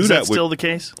 You can do that. Is that still the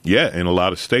case? Yeah, in a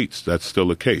lot of states, that's still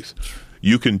the case.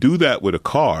 You can do that with a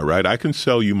car, right? I can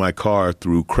sell you my car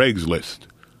through Craigslist,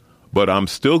 but I'm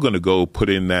still going to go put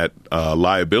in that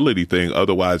liability thing.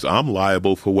 Otherwise, I'm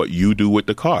liable for what you do with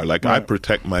the car. Like I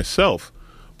protect myself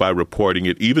by reporting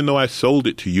it, even though I sold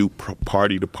it to you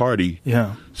party to party.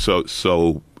 Yeah. So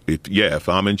if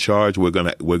I'm in charge, we're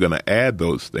gonna add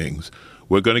those things.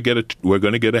 We're gonna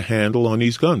get a handle on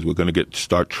these guns. We're gonna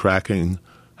start tracking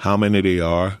how many they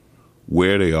are,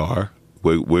 where they are.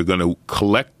 We're gonna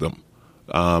collect them.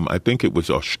 I think it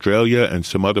was Australia and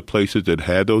some other places that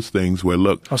had those things where,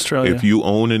 look, Australia, if you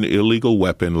own an illegal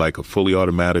weapon, like a fully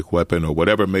automatic weapon or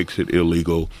whatever makes it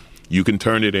illegal, you can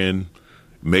turn it in.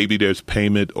 Maybe there's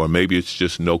payment, or maybe it's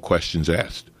just no questions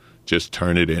asked. Just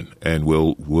turn it in, and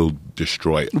we'll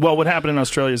destroy it. Well, what happened in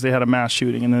Australia is they had a mass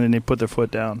shooting, and then they put their foot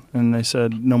down, and they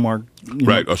said no more.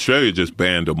 Right, Australia just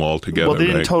banned them altogether. Well, they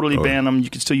didn't totally ban them.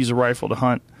 You could still use a rifle to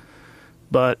hunt,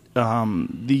 but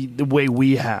the way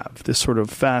we have this sort of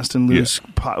fast and loose,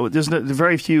 there's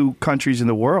very few countries in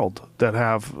the world that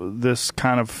have this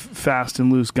kind of fast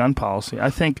and loose gun policy.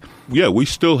 I think. Yeah, we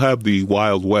still have the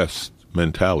Wild West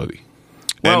mentality.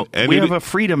 Well, and we have a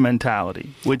freedom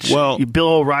mentality, which Bill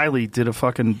O'Reilly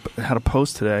had a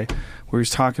post today where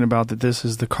he's talking about that this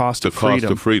is the cost of freedom. The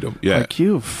cost of freedom, yeah. Like,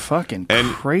 you fucking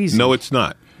crazy. No, it's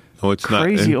not. No, it's not.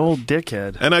 Crazy old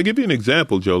dickhead. And I'll give you an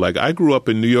example, Joe. Like, I grew up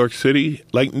in New York City.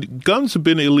 Like, guns have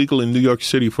been illegal in New York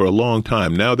City for a long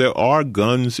time. Now, there are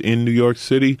guns in New York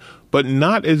City, but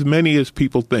not as many as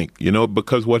people think,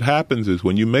 because what happens is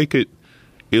when you make it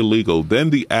illegal, then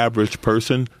the average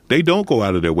person, they don't go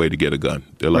out of their way to get a gun.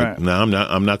 They're like, no,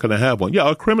 I'm not going to have one. Yeah,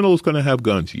 a criminal is going to have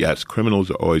guns. Yes, criminals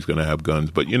are always going to have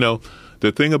guns. But,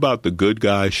 the thing about the good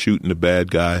guy shooting the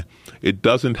bad guy, it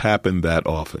doesn't happen that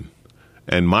often.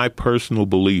 And my personal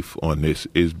belief on this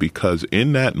is because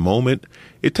in that moment,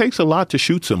 it takes a lot to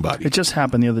shoot somebody. It just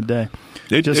happened the other day.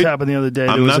 Happened the other day.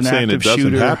 I'm not saying it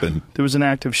doesn't happen. There was an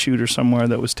active shooter somewhere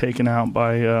that was taken out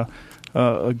by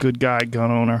a good guy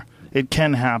gun owner. It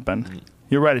can happen.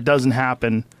 You're right. It doesn't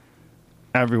happen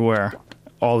everywhere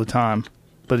all the time,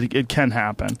 but it can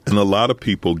happen. And a lot of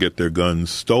people get their guns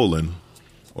stolen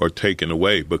or taken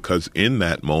away because in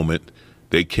that moment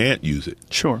they can't use it.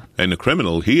 Sure. And the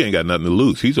criminal, he ain't got nothing to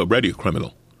lose. He's already a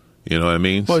criminal. You know what I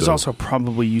mean? Well, he's also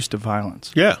probably used to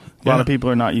violence. Yeah. A lot of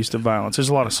people are not used to violence. There's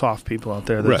a lot of soft people out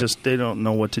there that they don't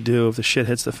know what to do if the shit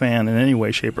hits the fan in any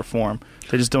way, shape, or form.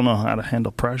 They just don't know how to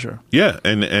handle pressure. Yeah,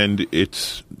 and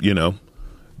it's,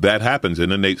 that happens.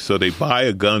 And then they buy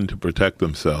a gun to protect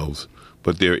themselves,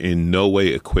 but they're in no way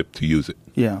equipped to use it.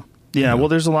 Yeah. Yeah, well,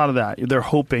 there's a lot of that. They're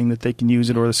hoping that they can use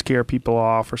it or to scare people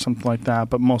off or something like that,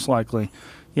 but most likely,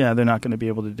 they're not going to be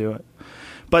able to do it.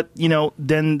 But,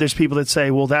 then there's people that say,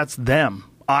 well, that's them.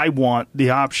 I want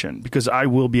the option because I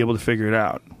will be able to figure it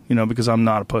out, because I'm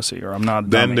not a pussy or I'm not a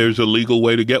dummy. Then there's a legal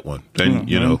way to get one. Then,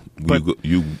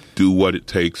 you do what it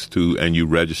takes to, and you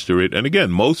register it. And again,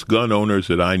 most gun owners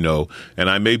that I know, and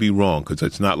I may be wrong because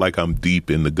it's not like I'm deep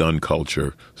in the gun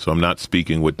culture, so I'm not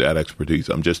speaking with that expertise.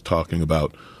 I'm just talking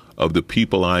about of the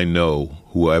people I know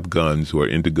who have guns, who are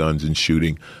into guns and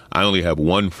shooting. I only have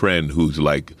one friend who's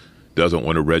like, doesn't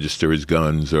want to register his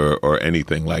guns or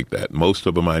anything like that. Most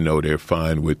of them I know they're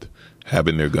fine with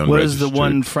having their gun registered. What is the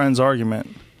one friend's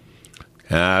argument?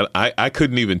 I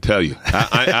couldn't even tell you.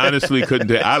 I honestly couldn't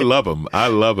tell you. I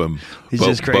love him. He's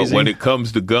just crazy. But when it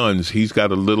comes to guns, he's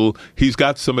got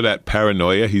some of that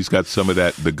paranoia. He's got some of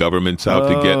that, the government's out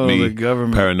to get me. The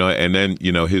government. Paranoia. And then,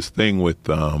 his thing with,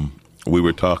 we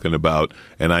were talking about,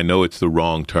 and I know it's the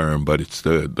wrong term, but it's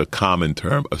the common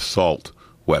term, assault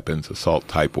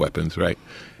type weapons, right?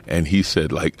 And he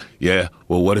said, well,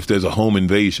 what if there's a home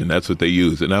invasion? That's what they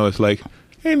use. And I was like,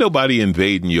 ain't nobody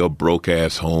invading your broke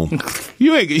ass home.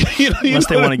 You ain't, unless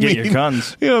they want to get your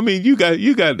guns. You know what I mean?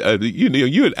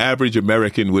 You're an average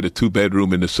American with a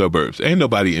 2-bedroom in the suburbs. Ain't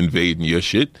nobody invading your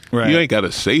shit. Right. You ain't got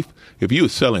a safe. If you were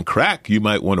selling crack, you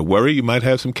might want to worry. You might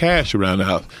have some cash around the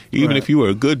house. Even if you were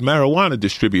a good marijuana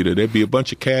distributor, there'd be a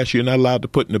bunch of cash you're not allowed to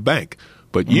put in the bank.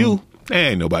 But you,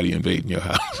 ain't nobody invading your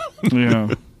house.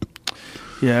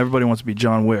 Yeah, everybody wants to be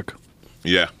John Wick.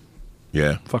 Yeah.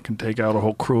 Fucking take out a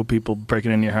whole crew of people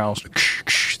breaking into your house,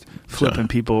 flipping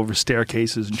people over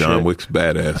staircases and John shit. Wick's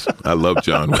badass. I love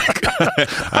John Wick.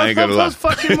 I ain't gonna lie. Those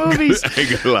fucking movies. I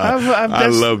ain't gonna lie. I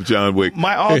love John Wick.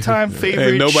 My all-time favorite.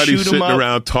 And nobody's shoot 'em sitting up.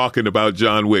 around talking about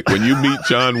John Wick. When you meet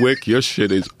John Wick, your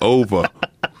shit is over.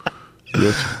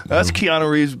 That's Keanu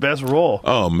Reeves' best role.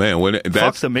 Oh man,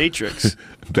 Fuck the Matrix.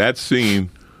 That scene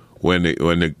when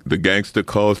the gangster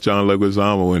calls John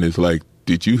Leguizamo and is like,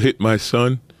 "Did you hit my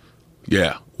son?"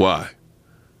 Yeah. Why?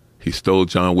 He stole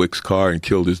John Wick's car and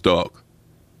killed his dog.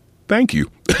 Thank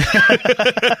you.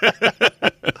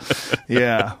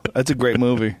 Yeah, that's a great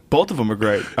movie. Both of them are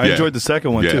great. I enjoyed the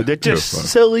second one too. They're just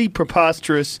silly,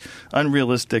 preposterous,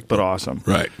 unrealistic, but awesome.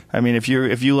 Right. I mean, if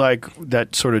you like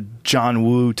that sort of John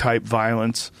Woo type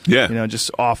violence, just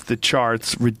off the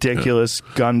charts, ridiculous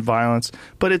gun violence,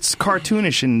 but it's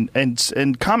cartoonish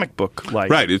and comic book like.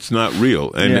 Right. It's not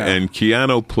real, and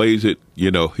Keanu plays it.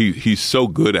 He's so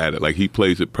good at it. Like he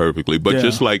plays it perfectly. But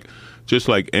just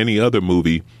like any other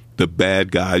movie, the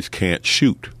bad guys can't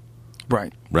shoot.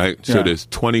 Right. Right? So there's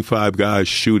 25 guys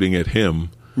shooting at him.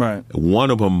 Right. One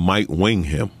of them might wing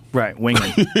him. Right, wing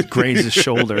him. Graze his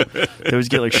shoulder. They always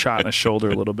get shot in the shoulder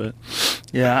a little bit.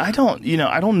 Yeah, I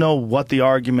don't know what the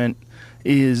argument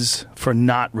is for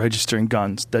not registering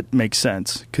guns that makes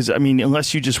sense. Because,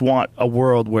 unless you just want a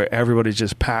world where everybody's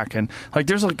just packing.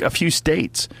 There's a few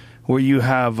states where you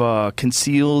have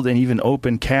concealed and even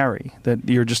open carry that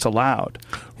you're just allowed.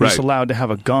 You're just allowed to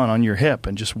have a gun on your hip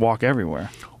and just walk everywhere.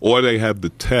 Or they have the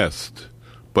test,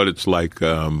 but it's like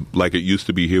it used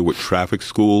to be here with traffic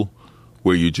school,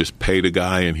 where you just pay the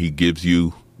guy and he gives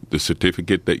you the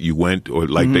certificate that you went. Or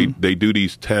they do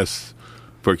these tests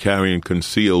for carrying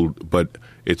concealed, but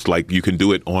it's like you can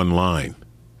do it online.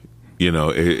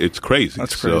 It's crazy.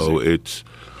 That's crazy. So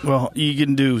well, you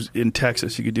can do in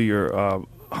Texas. You could do your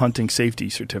hunting safety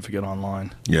certificate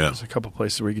online. Yeah. There's a couple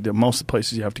places where you can do. Most of the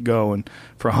places you have to go, and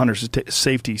for a hunter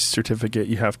safety certificate,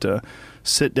 you have to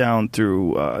sit down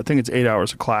through. I think it's 8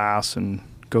 hours of class and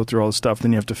go through all the stuff.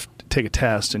 Then you have to take a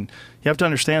test, and you have to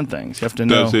understand things. You have to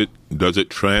know. Does it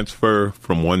transfer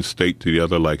from one state to the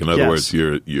other? Like in other words,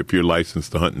 if you're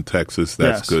licensed to hunt in Texas,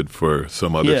 that's good for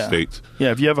some other states.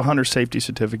 Yeah, if you have a hunter safety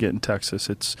certificate in Texas,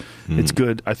 it's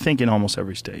good. I think in almost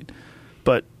every state.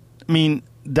 But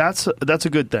that's a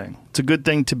good thing. It's a good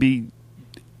thing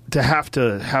to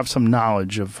have some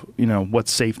knowledge of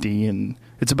what's safety, and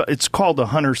it's called a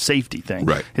hunter safety thing.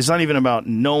 Right. It's not even about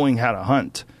knowing how to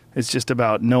hunt. It's just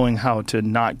about knowing how to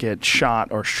not get shot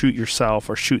or shoot yourself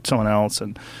or shoot someone else,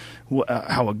 and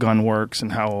how a gun works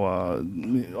and how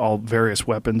all various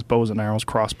weapons, bows and arrows,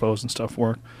 crossbows and stuff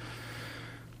work.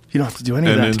 You don't have to do any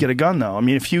of that to get a gun, though. I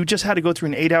mean, if you just had to go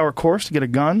through an 8-hour course to get a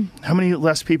gun, how many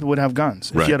less people would have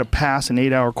guns? If you had to pass an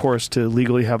 8-hour course to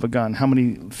legally have a gun, how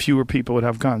many fewer people would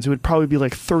have guns? It would probably be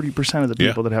like 30% of the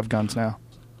people that have guns now.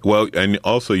 Well, and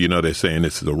also, they're saying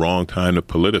this is the wrong time to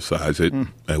politicize it,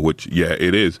 which,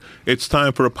 it is. It's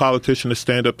time for a politician to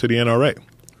stand up to the NRA.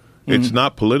 It's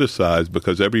not politicized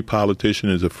because every politician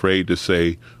is afraid to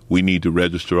say we need to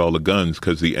register all the guns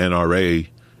because the NRA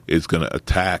is going to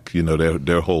attack,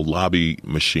 their whole lobby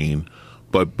machine.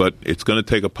 But it's going to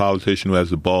take a politician who has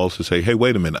the balls to say, hey,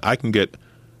 wait a minute, I can get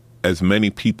as many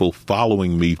people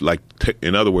following me,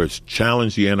 in other words,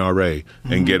 challenge the NRA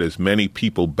and get as many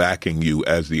people backing you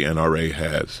as the NRA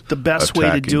has. The best way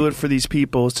to do it for these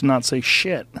people is to not say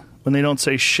shit. When they don't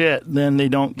say shit, then they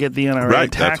don't get the NRA attacking them.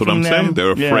 Right, that's what I'm saying.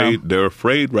 They're afraid. They're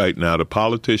afraid right now. The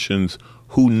politicians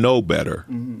who know better,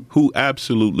 who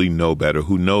absolutely know better,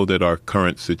 who know that our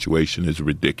current situation is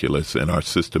ridiculous and our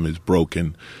system is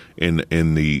broken in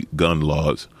the gun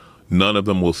laws, none of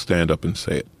them will stand up and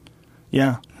say it.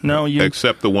 Yeah. No,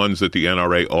 except the ones that the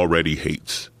NRA already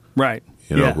hates. Right.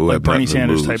 Who like have Bernie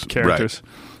Sanders type characters.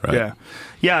 Right. Yeah.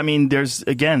 Yeah, I mean, it's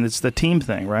the team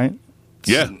thing, right?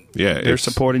 They're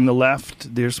supporting the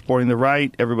left, they're supporting the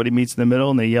right, everybody meets in the middle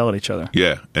and they yell at each other.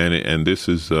 Yeah, and this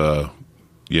is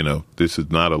this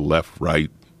is not a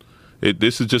left-right.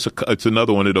 This is just it's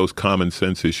another one of those common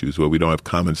sense issues where we don't have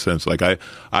common sense. Like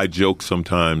I joke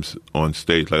sometimes on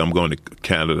stage, like I'm going to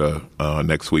Canada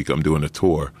next week. I'm doing a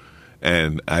tour,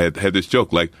 and I had this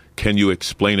joke like, "Can you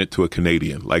explain it to a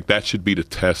Canadian?" Like that should be the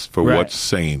test for what's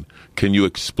sane. Can you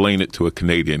explain it to a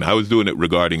Canadian? I was doing it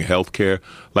regarding healthcare.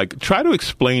 Like try to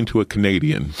explain to a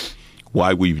Canadian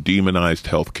why we've demonized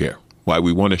healthcare. Why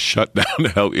we want to shut down the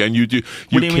health, and you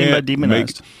what do you mean by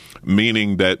demonized?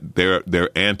 Meaning that they're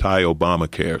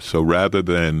anti-Obamacare. So rather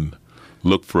than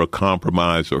look for a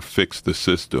compromise or fix the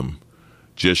system,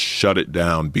 just shut it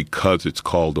down because it's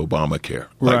called Obamacare.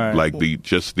 Like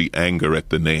the anger at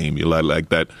the name. You like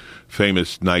that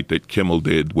famous night that Kimmel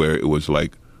did where it was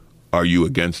like, "Are you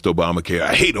against Obamacare?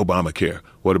 I hate Obamacare.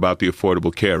 What about the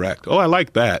Affordable Care Act? Oh, I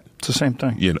like that." It's the same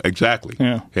thing. Exactly.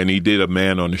 Yeah. And he did a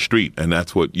man on the street, and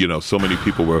that's what, so many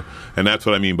people were, and that's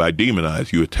what I mean by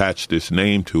demonize. You attach this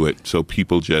name to it, so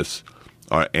people just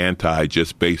are anti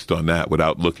just based on that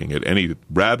without looking at any,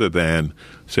 rather than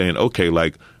saying, okay,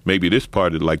 like maybe this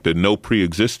part of, like the no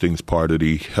pre-existings part of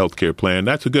the healthcare plan,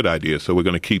 that's a good idea, so we're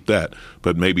going to keep that.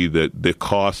 But maybe the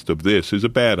cost of this is a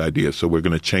bad idea, so we're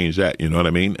going to change that, you know what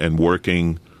I mean? And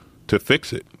working to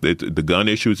fix it. The gun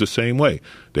issue is the same way.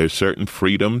 There's certain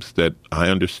freedoms that I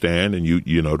understand, and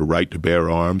the right to bear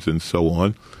arms and so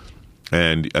on.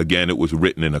 And again, it was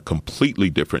written in a completely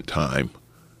different time,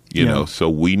 so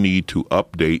we need to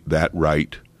update that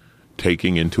right,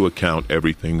 taking into account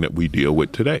everything that we deal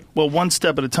with today. Well, one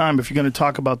step at a time. If you're going to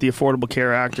talk about the Affordable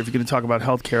Care Act, if you're going to talk about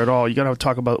health care at all, you got to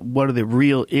talk about what are the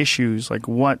real issues, like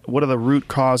what are the root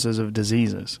causes of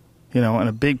diseases. And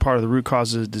a big part of the root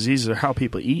causes of diseases are how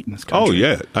people eat in this country. Oh,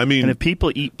 yeah. I mean, and if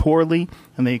people eat poorly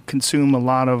and they consume a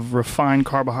lot of refined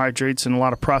carbohydrates and a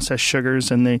lot of processed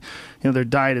sugars, and their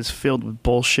diet is filled with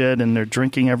bullshit, and they're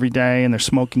drinking every day and they're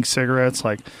smoking cigarettes,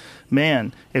 like,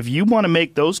 man, if you want to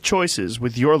make those choices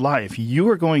with your life, you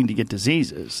are going to get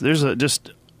diseases.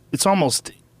 It's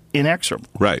almost inexorable.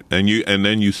 Right. And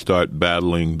then you start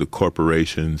battling the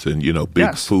corporations and,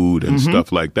 big food and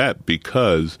stuff like that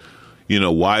because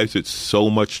why is it so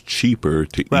much cheaper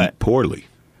to eat poorly?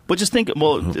 But just think,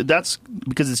 that's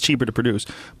because it's cheaper to produce.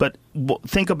 But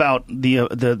think about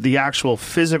the actual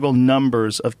physical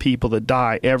numbers of people that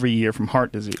die every year from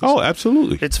heart disease. Oh,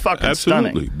 absolutely. It's fucking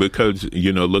stunning. Because,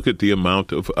 look at the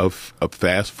amount of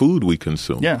fast food we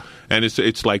consume. Yeah. And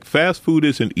it's like fast food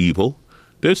isn't evil.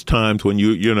 There's times when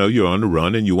you're on the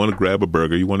run and you want to grab a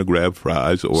burger, you want to grab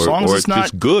fries, or it's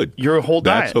just good. Your whole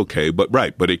diet. That's okay, but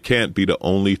it can't be the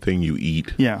only thing you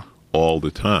eat. All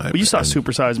the time. Well, you saw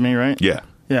Super Size Me, right? Yeah.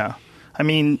 Yeah. I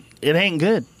mean, it ain't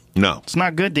good. No. It's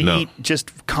not good to eat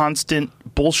just constant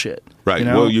bullshit. Right.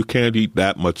 Well, you can't eat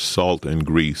that much salt and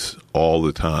grease all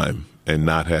the time and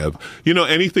not have,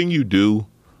 anything you do,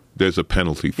 there's a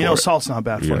penalty for it. Salt's not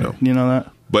bad for you. You know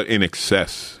that? But in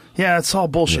excess. Yeah, it's all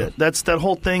bullshit. Yeah. That's that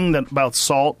whole thing about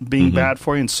salt being bad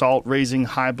for you and salt raising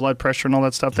high blood pressure and all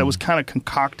that stuff. That was kind of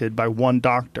concocted by one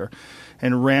doctor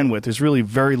and ran with. There's really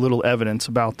very little evidence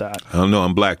about that. I don't know.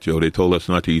 I'm black, Joe. They told us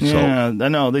not to eat salt. Yeah, I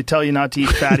know. They tell you not to eat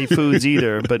fatty foods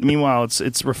either. But meanwhile,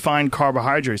 it's refined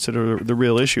carbohydrates that are the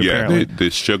real issue, apparently. Yeah,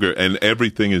 the sugar, and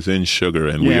everything is in sugar,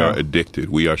 and we are addicted.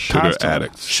 We are sugar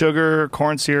addicts. Sugar,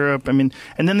 corn syrup. I mean,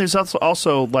 and then there's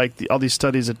also like all these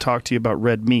studies that talk to you about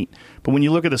red meat. But when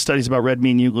you look at the studies about red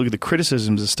meat and you look at the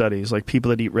criticisms of studies, like people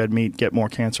that eat red meat get more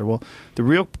cancer. Well, the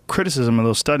real criticism of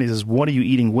those studies is what are you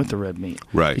eating with the red meat?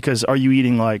 Right. Because are you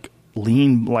eating like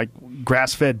lean, like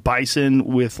grass-fed bison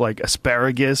with like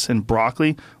asparagus and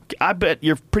broccoli? I bet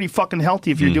you're pretty fucking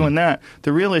healthy if you're doing that.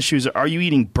 The real issue is, are you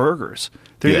eating burgers?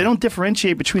 They don't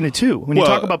differentiate between the two. When you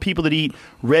talk about people that eat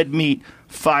red meat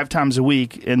 5 times a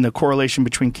week and the correlation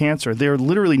between cancer, they're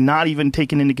literally not even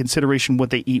taking into consideration what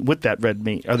they eat with that red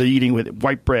meat. Are they eating with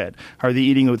white bread? Are they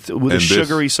eating with a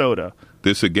sugary soda?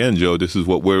 This again, Joe, this is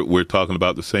what we're talking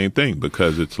about, the same thing,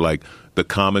 because it's like the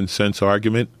common sense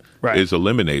argument is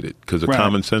eliminated because the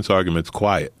common sense argument's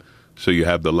quiet. So you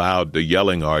have the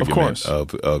yelling argument of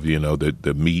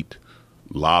the meat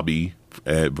lobby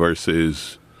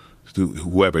versus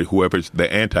whoever's the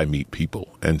anti-meat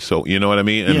people. And so, you know what I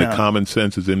mean? And the common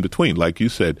sense is in between. Like you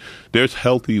said, there's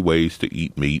healthy ways to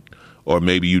eat meat, or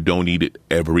maybe you don't eat it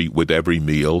with every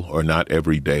meal or not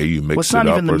every day. You mix it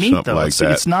up or something like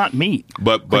that. It's not meat.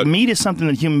 But meat is something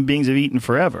that human beings have eaten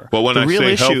forever. But when the I real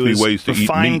say issue healthy is ways to eat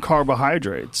refined meat,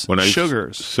 carbohydrates, when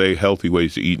sugars. I say healthy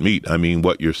ways to eat meat, I mean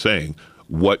what you're saying.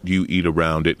 What you eat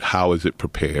around it, how is it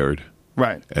prepared,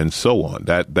 right, and so on.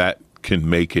 That can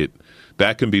make it.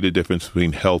 That can be the difference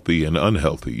between healthy and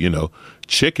unhealthy. You know,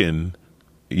 chicken,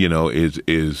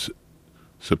 is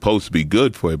supposed to be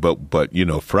good for you, but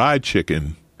fried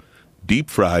chicken, deep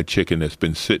fried chicken that's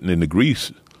been sitting in the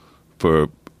grease for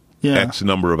X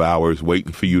number of hours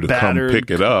waiting for you to battered, come pick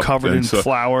it up, covered in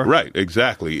flour. Right,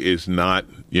 exactly. Is not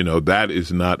that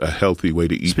is not a healthy way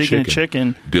to eat. Speaking of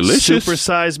chicken, delicious.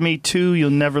 Supersize Me too. You'll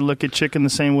never look at chicken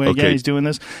the same way again. He's doing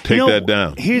this. Take that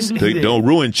down. Don't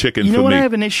ruin chicken. You know for what me. I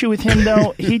have an issue with him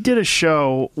though. He did a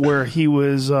show where he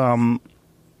was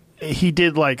he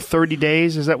did like 30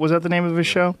 days. Was that the name of his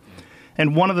show?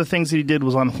 And one of the things that he did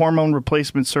was on hormone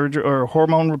replacement surgery or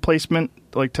hormone replacement,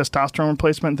 like testosterone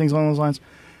replacement and things along those lines.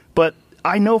 But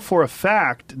I know for a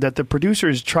fact that the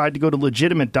producers tried to go to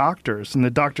legitimate doctors, and the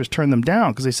doctors turned them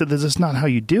down because they said this is not how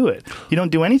you do it. You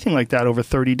don't do anything like that over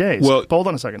 30 days. Well, hold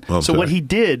on a second. So what he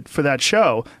did for that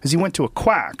show is he went to a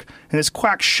quack, and this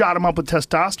quack shot him up with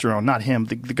testosterone. Not him,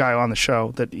 the guy on the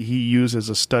show that he used as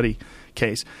a study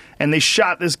case. And they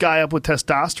shot this guy up with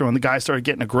testosterone. The guy started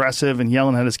getting aggressive and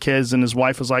yelling at his kids, and his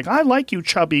wife was like, I like you,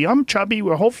 chubby. I'm chubby.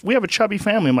 We have a chubby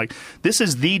family. I'm like, this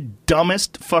is the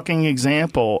dumbest fucking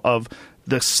example of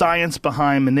the science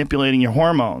behind manipulating your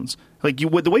hormones. Like,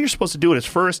 the way you're supposed to do it is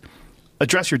first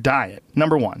address your diet.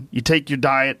 Number one, you take your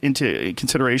diet into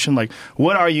consideration. Like,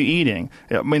 what are you eating?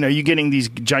 I mean, are you getting these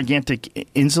gigantic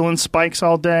insulin spikes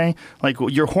all day? Like,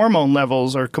 your hormone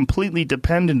levels are completely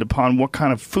dependent upon what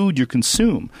kind of food you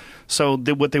consume. So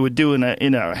what they would do in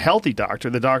a healthy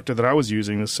doctor, the doctor that I was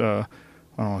using, this I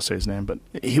don't want to say his name, but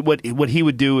what he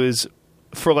would do is,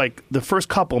 for like the first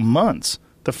couple months,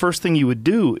 the first thing you would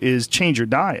do is change your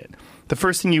diet. The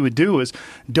first thing you would do is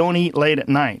don't eat late at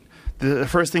night. The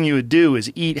first thing you would do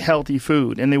is eat healthy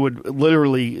food, and they would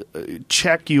literally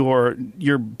check your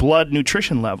blood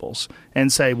nutrition levels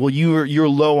and say, well, you're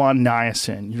low on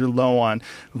niacin, you're low on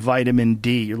vitamin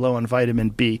D, you're low on vitamin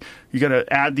B. You're going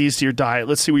to add these to your diet.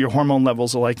 Let's see what your hormone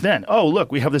levels are like then. Oh,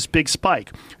 look, we have this big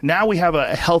spike. Now we have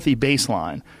a healthy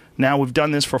baseline. Now we've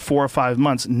done this for 4 or 5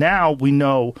 months. Now we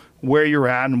know where you're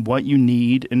at and what you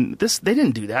need. And they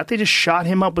didn't do that. They just shot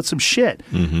him up with some shit.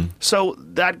 Mm-hmm. So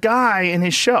that guy in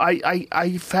his show,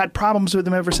 I've had problems with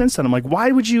him ever since then. I'm like,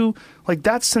 why would you, like,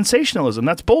 that's sensationalism.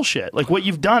 That's bullshit. Like, what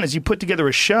you've done is you put together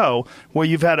a show where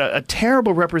you've had a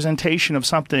terrible representation of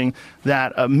something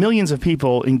that millions of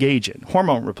people engage in,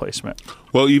 hormone replacement.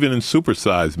 Well, even in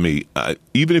Supersize Me,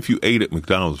 even if you ate at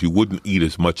McDonald's, you wouldn't eat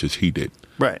as much as he did.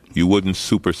 Right. You wouldn't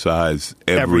supersize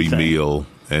every meal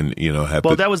and, have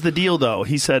Well, that was the deal, though.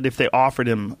 He said if they offered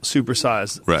him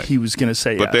supersize, he was going to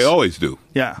say yes. But they always do.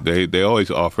 Yeah. They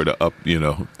always offer to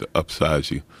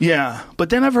upsize you. Yeah. But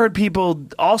then I've heard people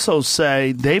also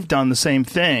say they've done the same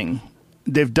thing.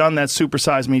 They've done that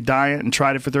Supersize Me diet and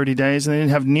tried it for 30 days, and they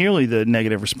didn't have nearly the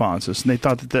negative responses. And they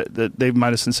thought that they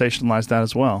might have sensationalized that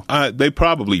as well. They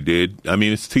probably did. I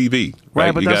mean, it's TV.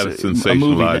 Right, but you got to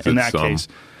sensationalize in that case.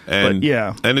 And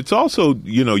and it's also,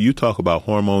 you talk about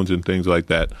hormones and things like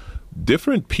that.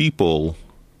 Different people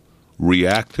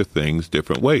react to things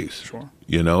different ways. Sure.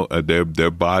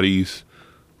 Their bodies,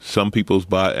 some people's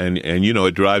body, and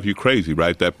it drives you crazy,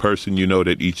 right? That person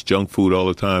that eats junk food all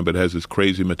the time but has this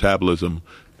crazy metabolism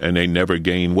and they never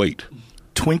gain weight.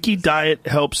 Twinkie diet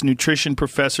helps nutrition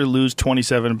professor lose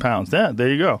 27 pounds. Yeah, there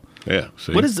you go. Yeah.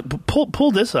 See? What is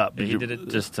pull this up? He did it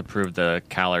just to prove the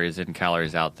calories in,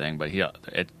 calories out thing, but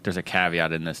there's a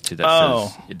caveat in this too that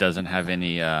says it doesn't have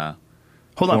any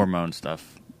hormone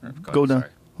stuff. Go down.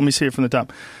 Let me see it from the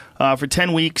top. For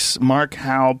 10 weeks, Mark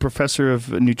Howe, professor of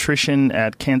nutrition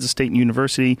at Kansas State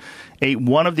University, ate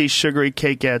one of these sugary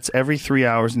cakeettes every 3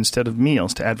 hours instead of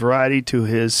meals. To add variety to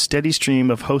his steady stream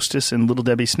of Hostess and Little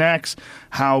Debbie snacks,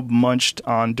 Howe munched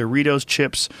on Doritos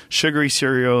chips, sugary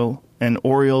cereal, and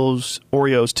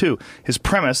Oreos too. His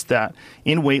premise that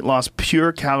in weight loss,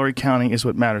 pure calorie counting is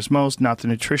what matters most, not the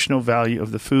nutritional value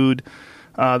of the food.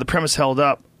 The premise held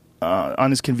up. On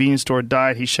his convenience store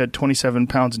diet, he shed 27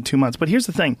 pounds in 2 months. But here's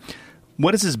the thing.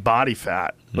 What is his body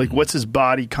fat? Like, what's his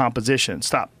body composition?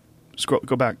 Stop.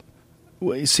 Go back.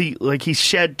 See, like, he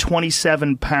shed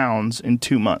 27 pounds in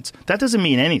 2 months. That doesn't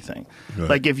mean anything. Right.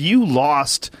 Like, if you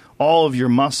lost all of your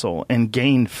muscle and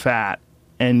gained fat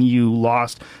and you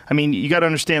lost... I mean, you got to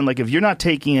understand, like, if you're not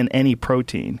taking in any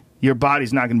protein, your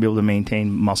body's not going to be able to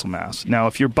maintain muscle mass. Now,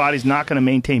 if your body's not going to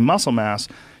maintain muscle mass,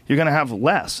 you're going to have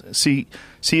less. See,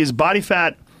 his body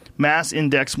fat mass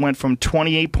index went from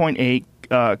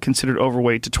 28.8, considered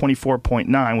overweight, to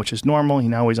 24.9, which is normal. He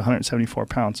now weighs 174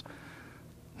 pounds.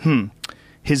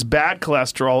 His bad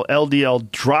cholesterol,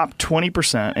 LDL, dropped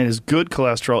 20%, and his good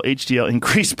cholesterol, HDL,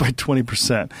 increased by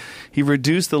 20%. He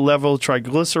reduced the level of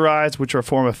triglycerides, which are a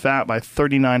form of fat, by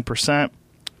 39%.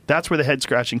 That's where the head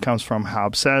scratching comes from,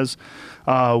 Hobbs says.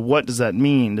 What does that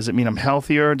mean? Does it mean I'm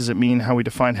healthier? Does it mean how we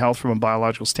define health from a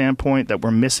biological standpoint, that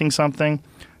we're missing something?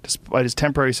 Despite his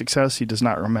temporary success, he does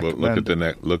not recommend. Look at the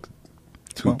neck. Look,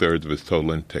 2/3 of his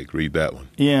total intake. Read that one.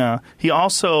 Yeah. He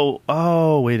also,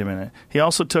 wait a minute. He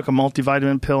also took a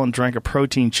multivitamin pill and drank a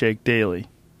protein shake daily.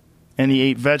 And he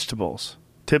ate vegetables,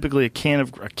 typically a can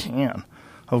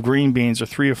of green beans or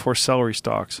 3 or 4 celery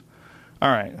stalks.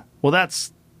 All right. Well,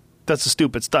 that's a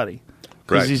stupid study.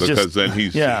 Right, because then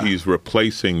he's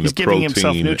replacing the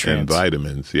protein and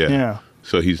vitamins. Yeah.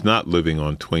 So he's not living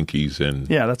on Twinkies and...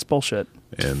 Yeah, that's bullshit.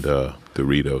 And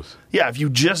Doritos. Yeah, if you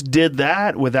just did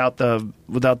that without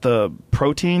the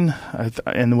protein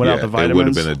and without the vitamins... it would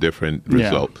have been a different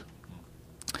result.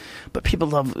 But people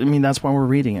love... I mean, that's why we're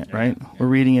reading it, right? We're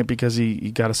reading it because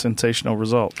he got a sensational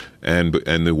result. And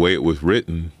the way it was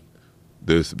written...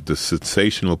 The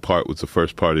sensational part was the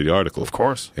first part of the article. Of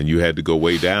course. And you had to go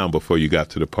way down before you got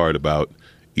to the part about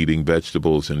eating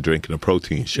vegetables and drinking a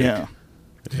protein shake. Yeah.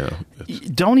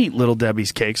 Don't eat Little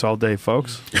Debbie's cakes all day,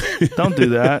 folks. Don't do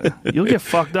that. You'll get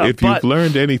fucked up. If you've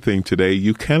learned anything today,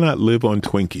 you cannot live on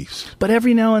Twinkies. But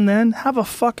every now and then, have a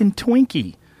fucking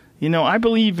Twinkie. You know, I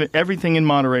believe everything in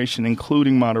moderation,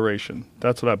 including moderation.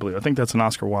 That's what I believe. I think that's an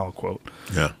Oscar Wilde quote.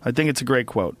 Yeah. I think it's a great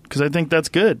quote because I think that's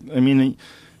good. I mean...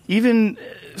 Even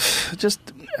just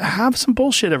have some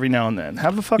bullshit every now and then.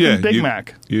 Have a fucking Big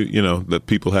Mac. You know, that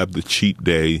people have the cheat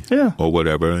day or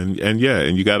whatever. And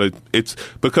you got to, it's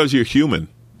because you're human.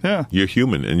 Yeah. You're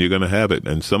human and you're going to have it.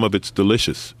 And some of it's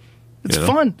delicious. It's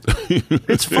fun.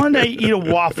 It's fun to eat a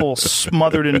waffle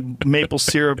smothered in maple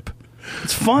syrup.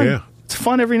 It's fun. Yeah. It's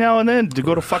fun every now and then to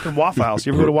go to fucking Waffle House.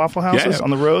 You ever go to Waffle Houses on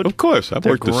the road? Of course. I've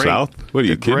worked the South. What are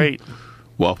you kidding? Great.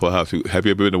 Waffle House. Have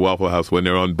you ever been to Waffle House when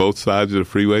they're on both sides of the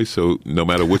freeway? So no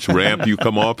matter which ramp you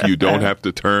come off, you don't have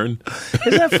to turn.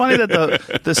 Isn't that funny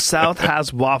that the South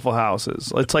has Waffle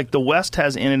Houses? It's like the West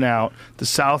has In-N-Out, the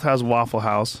South has Waffle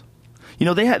House. You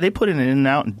know, they put in an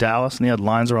In-N-Out in Dallas, and they had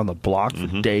lines around the block for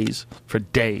days. For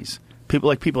days. People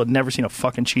had never seen a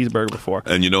fucking cheeseburger before.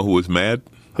 And you know who was mad?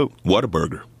 Who?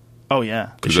 Whataburger. Oh, yeah.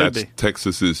 Because that's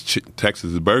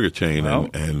Texas's burger chain. Well,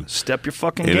 and step your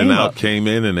fucking game up. In-N-Out came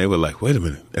in, and they were like, wait a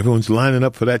minute. Everyone's lining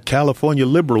up for that California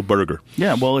liberal burger.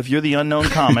 Yeah, well, if you're the unknown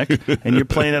comic and you're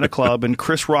playing at a club and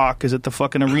Chris Rock is at the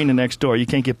fucking arena next door, you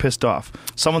can't get pissed off.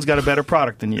 Someone's got a better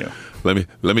product than you. Let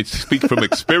me speak from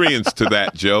experience to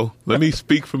that, Joe. Let me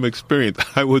speak from experience.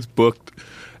 I was booked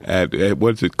at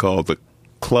what's it called? The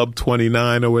Club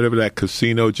 29 or whatever, that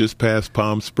casino just past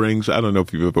Palm Springs. I don't know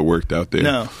if you've ever worked out there.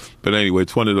 No. But anyway,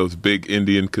 it's one of those big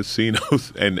Indian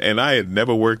casinos, and I had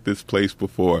never worked this place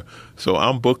before. So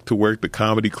I'm booked to work the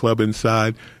comedy club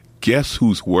inside. Guess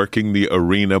who's working the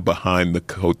arena behind the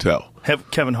hotel?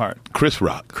 Kevin Hart. Chris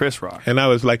Rock. And I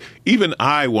was like, even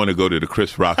I want to go to the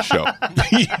Chris Rock show.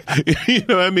 You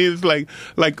know what I mean? It's like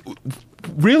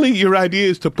really, your idea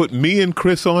is to put me and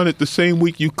Chris on it the same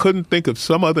week? You couldn't think of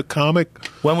some other comic?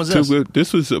 When was this?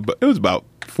 It was about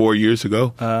 4 years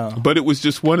ago. Oh. But it was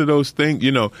just one of those things,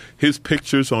 you know, his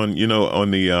pictures on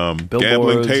the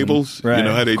gambling tables, you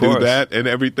know how they do that and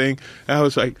everything. And I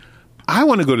was like, I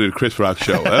want to go to the Chris Rock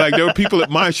show. Like, there were people at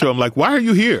my show. I'm like, why are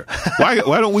you here? Why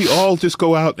don't we all just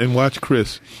go out and watch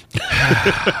Chris?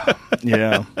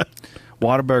 Yeah.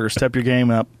 Whataburger, step your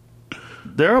game up.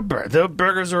 Their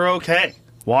burgers are okay.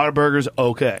 Whataburger's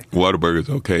okay. Whataburger's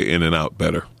okay. In-N-Out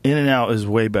better. In-N-Out is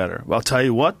way better. I'll tell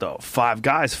you what, though. Five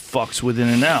Guys fucks with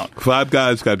In-N-Out. Five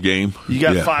Guys got game. You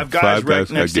got Five Guys right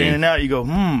next to In-N-Out. You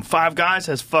go, Five Guys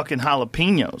has fucking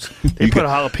jalapenos. They put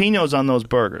jalapenos on those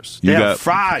burgers. They have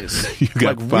fries. You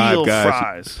got like Five real Guys.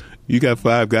 Fries. You got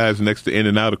Five Guys next to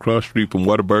In-N-Out across the street from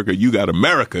Whataburger. You got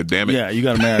America, damn it. Yeah, you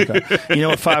got America. You know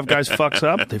what Five Guys fucks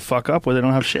up? They fuck up where they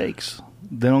don't have shakes.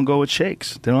 They don't go with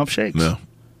shakes. They don't have shakes. No.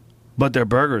 But their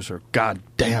burgers are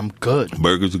goddamn good.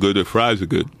 Burgers are good. Their fries are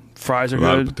good. Fries are good. A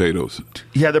lot of potatoes.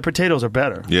 Yeah, their potatoes are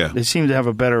better. Yeah. They seem to have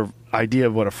a better idea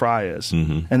of what a fry is.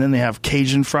 And then they have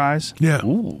Cajun fries. Yeah.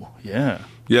 Ooh, yeah.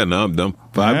 Yeah, no, I'm done.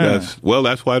 Five Guys. Well,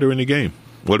 that's why they're in the game.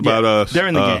 What about they're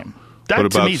in the game. That, what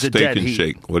about to me, is a dead Steak and heat.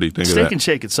 Shake? What do you think of that? Steak and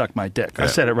Shake could suck my dick. I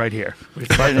said it right here.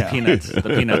 Right now.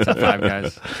 The peanuts at Five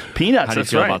Guys. Peanuts, How do you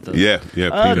that's feel right. about those? Yeah,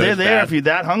 peanuts. They're there bad. if you're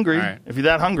that hungry. Right. If you're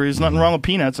that hungry, there's nothing wrong with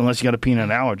peanuts unless you got a peanut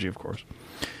allergy, of course.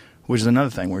 Which is another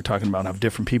thing we're talking about, how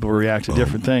different people react to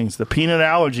different things. The peanut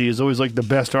allergy is always like the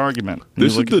best argument.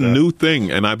 This is the new thing,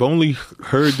 and I've only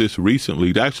heard this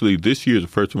recently. Actually, this year is the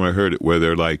first time I heard it, where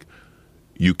they're like,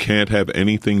 you can't have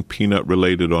anything peanut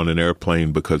related on an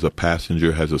airplane because a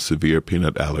passenger has a severe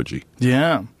peanut allergy.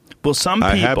 Yeah. Well, some people...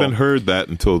 I haven't heard that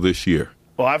until this year.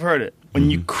 Well, I've heard it.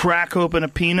 When you crack open a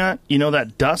peanut, you know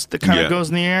that dust that kind of goes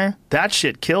in the air? That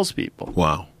shit kills people.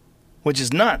 Wow. Which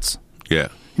is nuts. Yeah.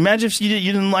 Imagine if you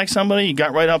didn't like somebody, you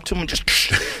got right up to them and just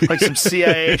like some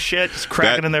CIA shit, just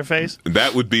crack it in their face.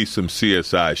 That would be some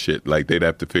CSI shit. Like they'd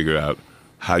have to figure out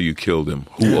how you killed him,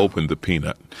 who opened the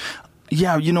peanut.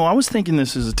 Yeah, I was thinking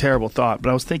this is a terrible thought, but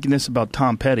I was thinking this about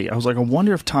Tom Petty. I was like, I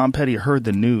wonder if Tom Petty heard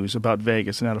the news about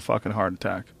Vegas and had a fucking heart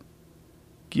attack.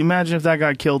 Can you imagine if that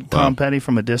guy killed Tom Petty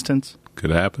from a distance? Could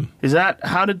happen.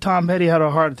 How did Tom Petty have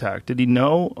a heart attack? Did he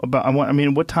know about, I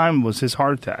mean, what time was his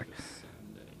heart attack?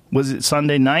 Was it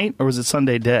Sunday night or was it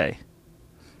Sunday day?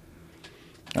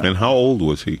 And how old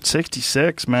was he?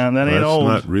 66, man. That ain't old.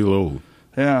 That's not real old.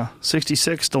 Yeah.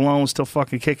 66, Stallone was still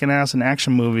fucking kicking ass in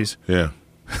action movies. Yeah.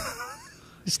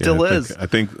 He still is. I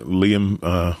think Liam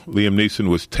Neeson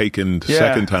was taken the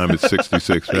second time at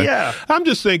 66. Right? Yeah. I'm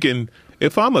just thinking,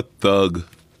 if I'm a thug,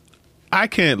 I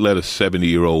can't let a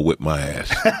 70-year-old whip my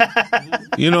ass.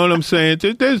 You know what I'm saying?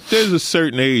 There's a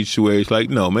certain age to where it's like,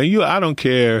 no, man, I don't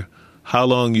care how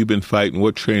long you've been fighting,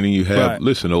 what training you have. Right.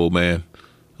 Listen, old man,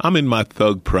 I'm in my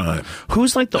thug prime.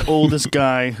 Who's like the oldest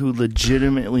guy who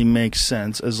legitimately makes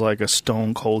sense as like a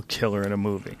stone cold killer in a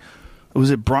movie?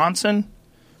 Was it Bronson?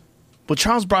 Well,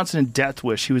 Charles Bronson in Death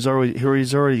Wish, he was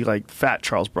already like fat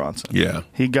Charles Bronson. Yeah.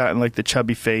 He got like the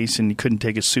chubby face and he couldn't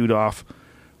take his suit off.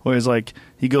 Whereas like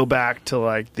you go back to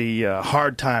like the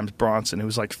Hard Times Bronson, who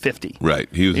was like 50. Right.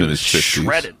 He was in his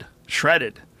 50s.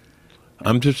 Shredded.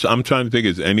 I'm trying to think,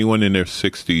 is anyone in their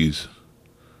 60s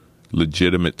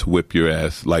legitimate to whip your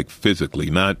ass, like physically,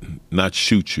 not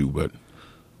shoot you, but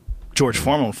George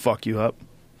Foreman will fuck you up.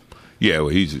 Yeah, well,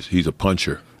 he's a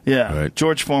puncher. Yeah, right?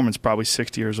 George Foreman's probably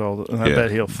 60 years old, and I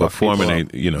bet he'll fuck Foreman people up.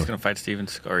 ain't, He's going to fight Steven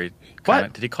Seagal.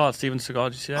 What? Did he call it Steven Seagal?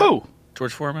 Did you see that? Who?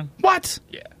 George Foreman? What?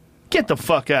 Yeah. Get the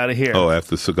fuck out of here. Oh,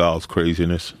 after Seagal's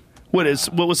craziness? What was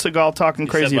Seagal talking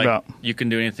crazy about? You can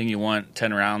do anything you want,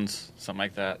 10 rounds, something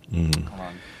like that. Mm-hmm. Hold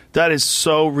on. That is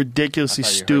so ridiculously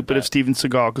stupid of Steven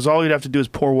Seagal, because all he'd have to do is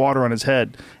pour water on his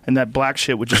head, and that black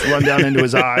shit would just run down into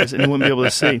his eyes, and he wouldn't be able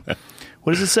to see.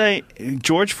 What does it say?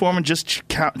 George Foreman just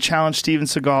challenged Steven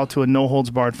Seagal to a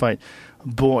no-holds-barred fight.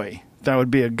 Boy, that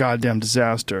would be a goddamn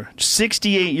disaster.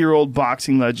 68-year-old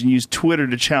boxing legend used Twitter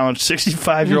to challenge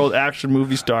 65-year-old action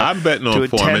movie star I'm betting on to a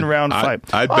Foreman. 10-round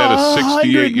fight. I'd bet a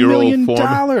 68-year-old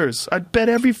Foreman. I'd bet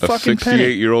every fucking a penny.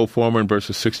 68-year-old Foreman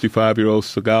versus 65-year-old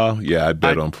Seagal? Yeah, I'd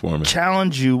bet on Foreman.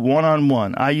 Challenge you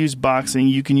one-on-one. I use boxing.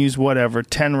 You can use whatever.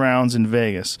 10 rounds in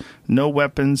Vegas. No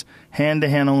weapons.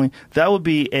 Hand-to-hand only. That would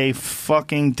be a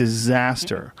fucking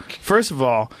disaster. First of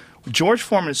all, George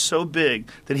Foreman is so big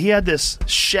that he had this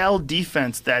shell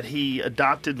defense that he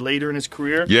adopted later in his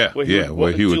career. Yeah,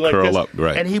 where he would like curl this. up,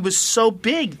 right. And he was so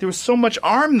big. There was so much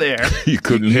arm there. You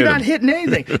couldn't hit him. You're not hitting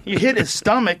anything. You hit his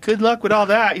stomach. Good luck with all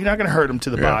that. You're not going to hurt him to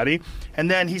the body.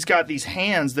 And then he's got these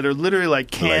hands that are literally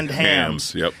like canned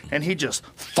hams. Yep. And he just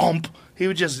thump. He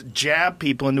would just jab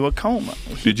people into a coma.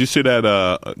 Did you see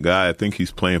that guy? I think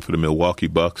he's playing for the Milwaukee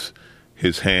Bucks.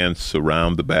 His hands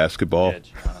surround the basketball.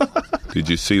 Did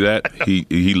you see that?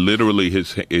 He literally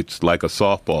it's like a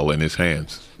softball in his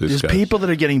hands. There's people that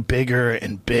are getting bigger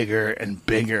and bigger and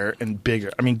bigger and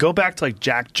bigger. I mean, go back to like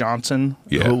Jack Johnson,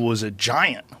 who was a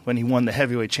giant when he won the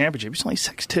heavyweight championship. He's only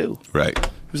 6'2". Right.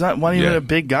 He was not even a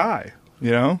big guy.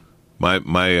 You know. My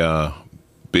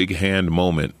big hand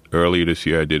moment. Earlier this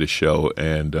year, I did a show,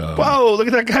 and whoa! Look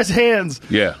at that guy's hands.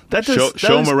 Yeah,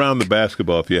 show him around the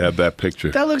basketball if you have that picture.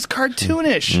 That looks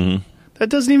cartoonish. That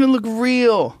doesn't even look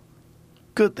real.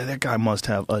 Good. That guy must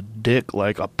have a dick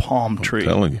like a palm tree. I'm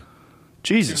telling you.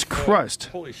 Jesus Christ!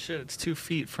 Holy shit! It's 2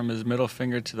 feet from his middle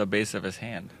finger to the base of his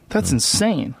hand. That's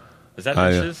insane. Is that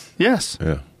inches? Yes.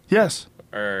 Yeah. Yes.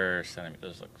 Or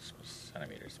centimeters? Look,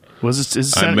 centimeters. Maybe. Was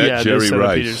it? I met Jerry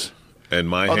Rice. And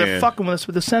my hand, they're fucking with us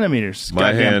with the centimeters.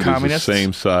 My Goddamn hand communists. is the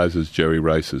same size as Jerry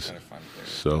Rice's.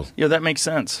 So yeah, that makes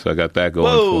sense. So I got that going.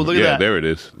 Whoa, for me. look at that. There it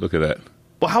is. Look at that.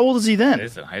 Well, how old is he then?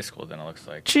 He's in high school. Then it looks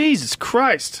like. Jesus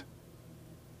Christ!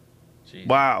 Jeez.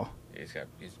 Wow. He's a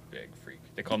big freak.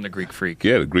 They call him the Greek freak.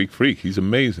 Yeah, the Greek freak. He's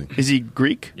amazing. Is he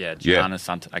Greek? Yeah,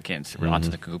 Giannis I can't say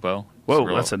Antetokounmpo.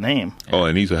 Whoa, that's a name. Yeah. Oh,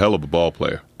 and he's a hell of a ball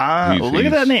player. Look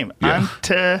at that name.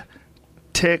 Yeah.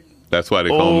 That's why they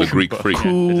call him the Greek freak. How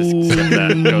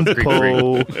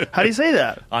do you say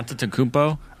that?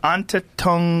 Antetokounmpo.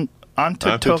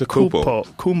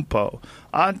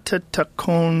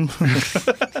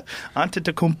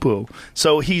 Antetokounmpo.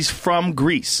 So he's from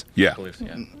Greece. Yeah.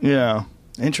 Yeah.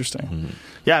 Interesting.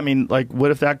 Yeah, I mean, like,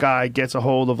 what if that guy gets a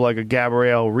hold of, like, a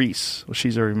Gabrielle Reese? Well,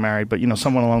 she's already married, but,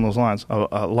 someone along those lines,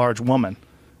 a large woman.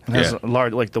 And has a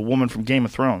large, like the woman from Game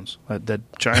of Thrones, that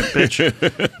giant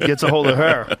bitch, gets a hold of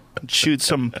her, shoots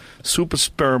some super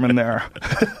sperm in there,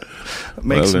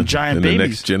 makes some giant babies. The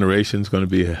next generation's going to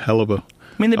be a hell of a... I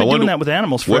mean, they've been doing that with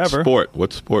animals forever.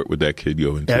 What sport would that kid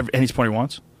go into? Any sport he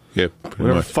wants. Yeah,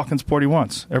 whatever much. Fucking sport he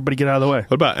wants. Everybody get out of the way.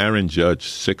 What about Aaron Judge,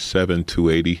 6'7",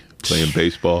 280, playing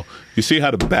baseball? You see how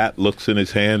the bat looks in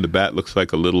his hand? The bat looks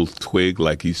like a little twig,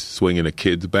 like he's swinging a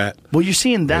kid's bat. Well, you're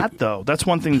seeing that, though. That's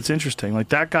one thing that's interesting. Like,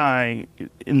 that guy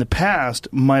in the past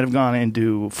might have gone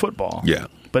into football. Yeah.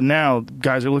 But now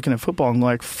guys are looking at football and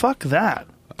like, fuck that.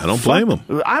 I don't blame him.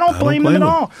 I don't blame him at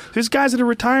all. There's guys that are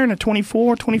retiring at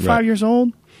 24, 25 years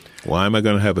old. Why am I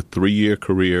going to have a 3-year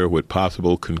career with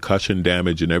possible concussion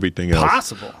damage and everything else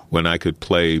when I could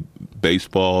play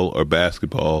baseball or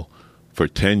basketball for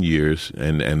 10 years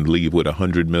and leave with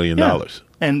 $100 million?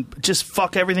 And just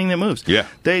fuck everything that moves. Yeah.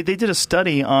 They did a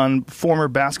study on former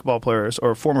basketball players,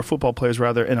 or former football players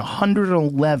rather, and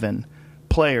 111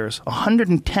 players,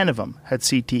 110 of them had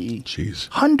CTE. Jeez.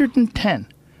 110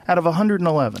 out of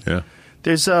 111. Yeah.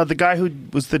 There's the guy who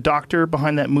was the doctor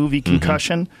behind that movie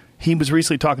Concussion. He was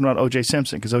recently talking about O.J.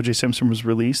 Simpson because O.J. Simpson was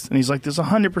released, and he's like, there's a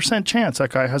 100% chance that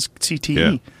guy has CTE.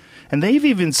 Yeah. And they've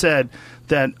even said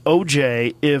that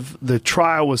O.J., if the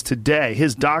trial was today,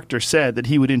 his doctor said that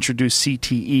he would introduce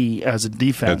CTE as a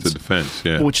defense. As a defense,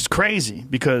 yeah. Which is crazy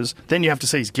because then you have to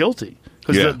say he's guilty.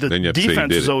 Because the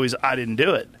defense is always, I didn't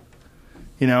do it.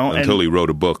 Until he wrote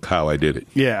a book, How I Did It.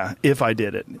 Yeah, If I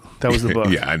Did It. That was the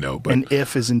book. Yeah, I know. But and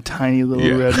if is in tiny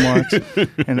little red marks.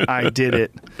 And I did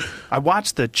it. I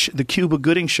watched the Cuba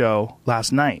Gooding show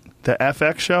last night. The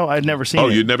FX show. I'd never seen it. Oh,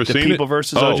 you'd never seen it? The People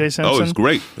versus O.J. Simpson. Oh, it's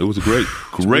great. It was a great.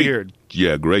 Weird.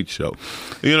 Yeah, great show.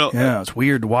 Yeah, it's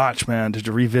weird to watch, man.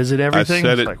 To revisit everything. I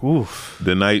said it's like, oof.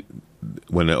 The night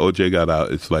when the O.J. got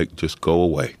out, it's like, just go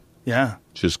away. Yeah.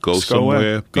 Just go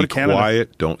somewhere. Be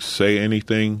quiet. Don't say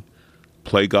anything.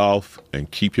 Play golf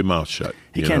and keep your mouth shut.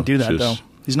 He can't do that, though.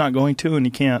 He's not going to, and he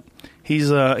can't.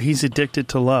 He's addicted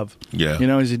to love. Yeah.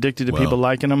 He's addicted to people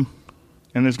liking him.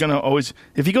 And there's going to always...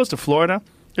 If he goes to Florida,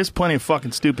 there's plenty of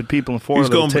fucking stupid people in Florida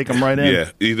that'll take him right in.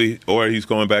 Yeah, or he's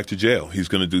going back to jail. He's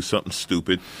going to do something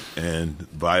stupid and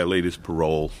violate his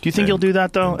parole. Do you think he'll do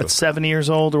that, though, at 70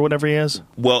 years old or whatever he is?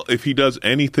 Well, if he does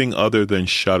anything other than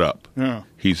shut up,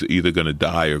 he's either going to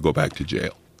die or go back to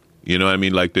jail. You know what I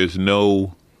mean? Like, there's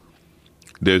no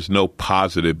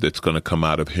positive that's going to come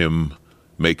out of him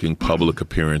making public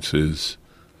appearances,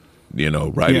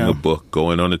 writing a book,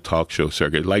 going on a talk show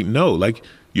circuit. Like, no, like,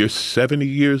 you're 70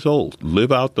 years old.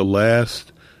 Live out the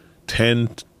last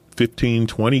 10, 15,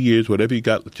 20 years, whatever you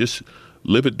got. Just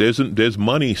live it. There's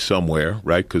money somewhere,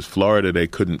 right? Because Florida, they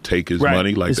couldn't take his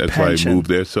money. Like, that's pension. Why he moved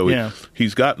there. So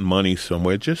he's got money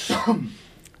somewhere.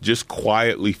 Just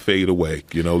quietly fade away.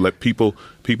 Let people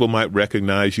might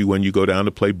recognize you when you go down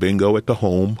to play bingo at the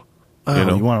home.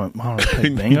 Oh, you want to play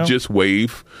bingo? Just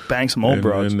wave, bang some old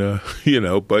bros.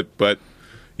 But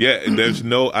yeah,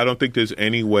 I don't think there's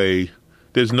any way.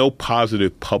 There's no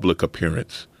positive public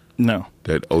appearance. No,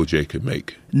 that OJ could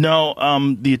make. No,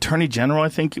 the Attorney General, I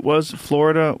think it was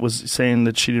Florida, was saying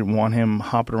that she didn't want him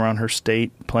hopping around her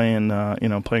state playing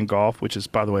golf. Which is,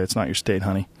 by the way, it's not your state,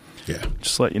 honey. Yeah,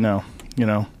 just let you know.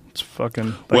 It's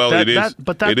fucking. It is.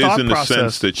 But that it is thought in process, the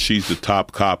sense that she's the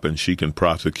top cop and she can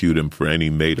prosecute him for any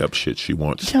made up shit she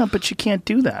wants. Yeah, but you can't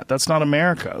do that. That's not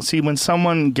America. See, when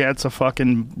someone gets a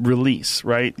fucking release,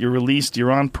 right? You're released.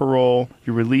 You're on parole.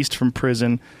 You're released from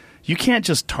prison. You can't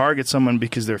just target someone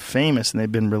because they're famous and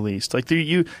they've been released. Like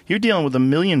you're dealing with 1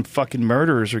 million fucking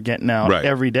murderers are getting out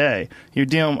every day. You're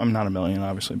dealing. I'm not 1 million,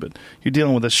 obviously, but you're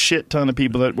dealing with a shit ton of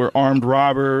people that were armed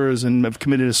robbers and have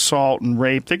committed assault and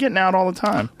rape. They're getting out all the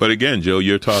time. But again, Joe,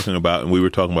 you're talking about, and we were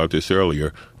talking about this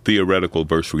earlier, theoretical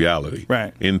versus reality.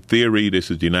 Right. In theory, this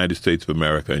is the United States of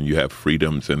America, and you have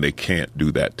freedoms, and they can't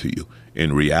do that to you.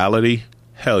 In reality,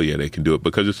 hell yeah, they can do it,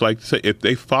 because it's like, say, if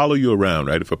they follow you around,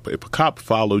 right? If a cop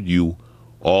followed you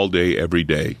all day, every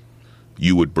day,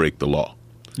 you would break the law.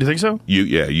 You think so?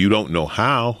 You don't know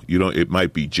how. It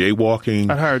might be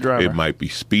jaywalking. I'd hire a driver. It might be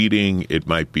speeding. It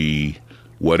might be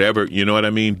whatever. You know what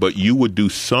I mean? But you would do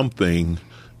something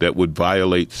that would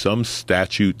violate some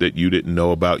statute that you didn't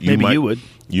know about. You would.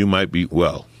 You might be,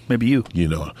 well. Maybe you. You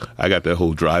know, I got that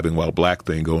whole driving while black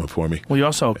thing going for me. Well, you're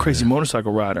also a crazy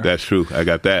motorcycle rider. That's true. I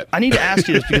got that. I need to ask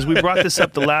you this because we brought this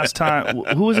up the last time.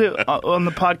 Who was it on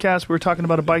the podcast? We were talking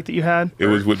about a bike that you had? It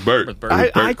was with Bert.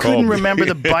 I couldn't remember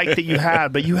the bike that you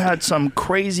had, but you had some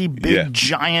crazy big,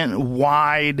 giant,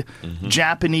 wide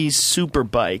Japanese super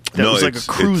bike that was like a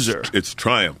cruiser. It's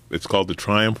Triumph. It's called the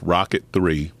Triumph Rocket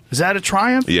 3. Is that a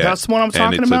Triumph? Yeah. That's the one I'm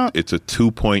talking about? It's a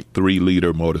 2.3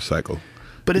 liter motorcycle.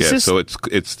 But it's just, so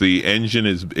it's the engine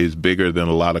is bigger than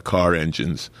a lot of car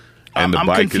engines, and the I'm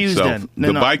bike confused itself.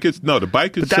 then. The bike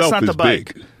but itself that's not is the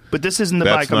bike. big. But this isn't the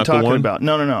That's bike I'm not the talking one? about.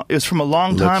 No. It was from a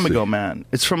long time ago, man.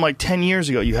 It's from like 10 years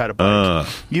ago you had a bike.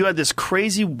 You had this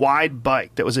crazy wide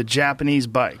bike that was a Japanese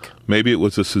bike. Maybe it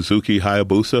was a Suzuki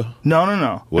Hayabusa?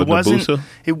 No.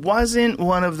 It wasn't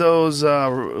one of those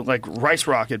like rice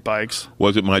rocket bikes.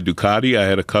 Was it my Ducati? I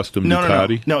had a custom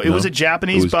Ducati. No, it was a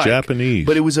Japanese bike. It was Japanese.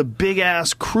 But it was a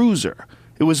big-ass cruiser.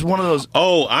 It was one of those.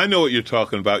 Oh, I know what you're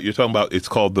talking about. You're talking about, it's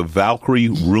called the Valkyrie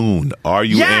Rune.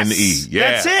 R-U-N-E. Yes,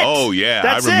 yeah. That's it. Oh, yeah.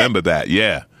 That's I remember that.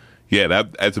 Yeah. Yeah,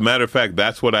 that, as a matter of fact,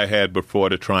 that's what I had before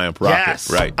the Triumph Rocket.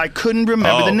 Yes. Right. I couldn't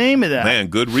remember the name of that. Man,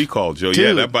 good recall, Joe. Dude.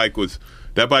 Yeah, that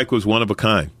bike was one of a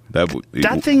kind.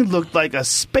 That thing looked like a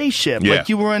spaceship, like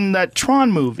you were in that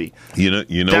Tron movie. You know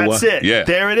that's what? It. Yeah.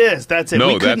 There it is. That's it.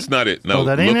 No, that's not it. No,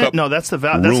 that ain't look it? up No, that's the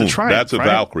Rune. That's a Triumph. That's a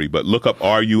Valkyrie, but look up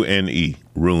R-U-N-E,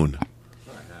 Rune.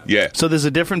 Yeah. So there's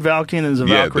a different Valkyrie and there's a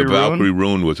Valkyrie Rune? Yeah, the Valkyrie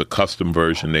Rune was a custom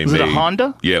version they made. Was it a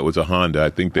Honda? Yeah, it was a Honda. I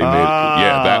think they made it.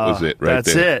 Yeah, that was it right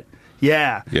that's there. It.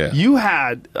 Yeah. You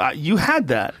had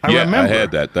that. I remember. I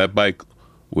had that. That bike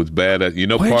was bad. Where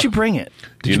did you bring it?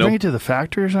 Did you bring it to the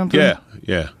factory or something?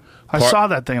 Yeah. I saw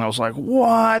that thing and I was like,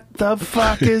 what the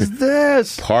fuck is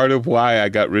this? Part of why I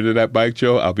got rid of that bike,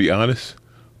 Joe, I'll be honest,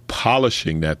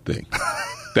 polishing that thing.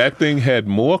 That thing had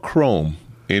more chrome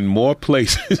in more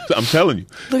places. I'm telling you.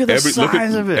 Look at the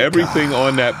size of it. Everything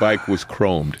on that bike was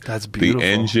chromed. That's beautiful. The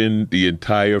engine, the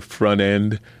entire front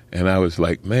end. And I was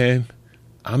like, man,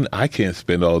 I can't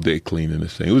spend all day cleaning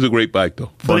this thing. It was a great bike,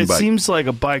 though. Fun bike. Seems like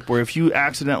a bike where if you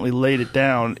accidentally laid it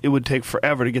down, it would take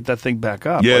forever to get that thing back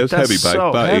up. Yeah, like, it's a heavy bike.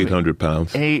 About heavy. 800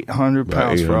 pounds. 800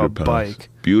 pounds for a bike.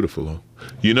 Beautiful.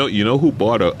 You know who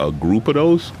bought a group of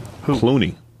those? Who?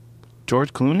 Clooney.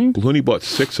 George Clooney? Clooney bought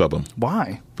 6 of them.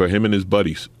 Why? For him and his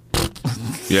buddies.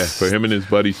 Yeah, for him and his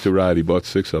buddies to ride. He bought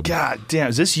 6 of them. God damn.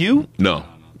 Is this you? No.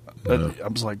 I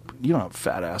was like, you don't have a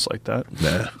fat ass like that.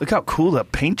 Nah. Look how cool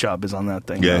that paint job is on that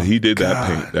thing. Yeah, though. he did that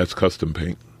paint. That's custom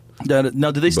paint. Now,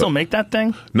 do they still make that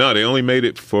thing? No, they only made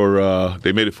it for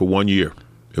 1 year.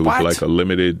 It was What? like a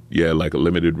limited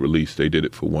release. They did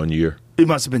it for 1 year. It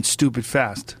must have been stupid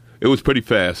fast. It was pretty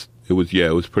fast. It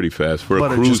was pretty fast. For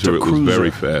But a just cruiser, a it was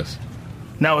very fast.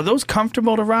 Now, are those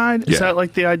comfortable to ride? Is that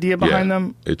like the idea behind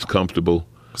them? It's comfortable.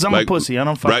 Because I'm a pussy. I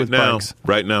don't fuck with bikes.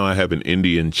 Right now, I have an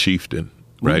Indian Chieftain,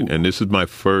 right? Ooh. And this is my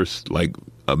first, like,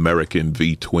 American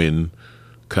V-twin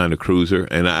kind of cruiser.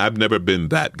 And I've never been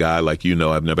that guy. Like,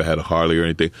 I've never had a Harley or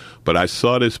anything. But I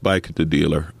saw this bike at the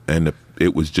dealer, and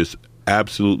it was just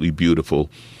absolutely beautiful.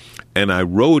 And I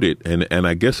rode it, and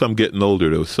I guess I'm getting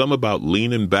older. There was something about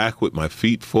leaning back with my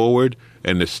feet forward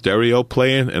and the stereo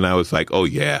playing, and I was like, oh,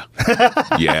 yeah.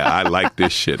 Yeah, I like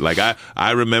this shit. Like,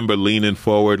 I remember leaning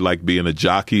forward, like being a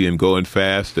jockey and going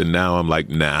fast, and now I'm like,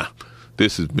 nah,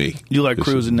 this is me. You like this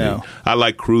cruising now? I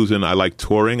like cruising. I like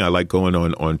touring. I like going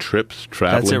on trips,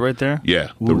 traveling. That's it right there?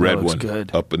 Yeah, Ooh, the red one.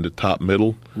 Good. Up in the top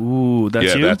middle. Ooh,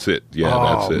 that's you? Yeah, that's it. Yeah,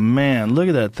 that's it. Oh, man, look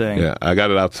at that thing. Yeah, I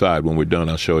got it outside. When we're done,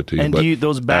 I'll show it to you. And do you,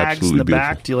 those bags in the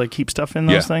back, do you like keep stuff in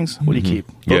those things? What do you keep?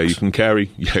 Books? Yeah, you can carry.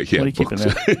 Yeah. What do you keep in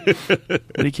there?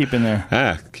 What do you keep in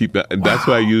there? Keep that. That's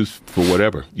what I use for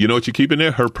whatever. You know what you keep in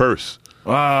there? Her purse.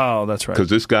 Wow, that's right. Because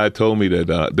this guy told me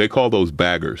that they call those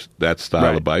baggers, that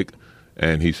style of bike.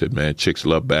 And he said, man, chicks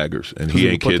love baggers. And he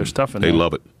ain't kidding. Their stuff in they there.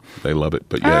 love it. They love it.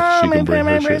 But yeah, she can bring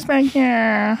her shit. Back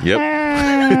here.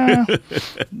 Yep.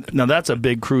 Now that's a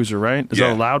big cruiser, right? Is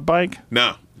that a loud bike?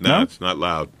 No, it's not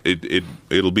loud.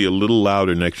 It'll be a little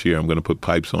louder next year. I'm going to put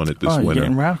pipes on it this winter. You're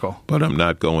getting radical. But I'm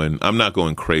not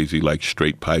going crazy like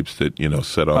straight pipes that,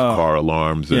 set off car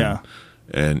alarms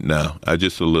and no, I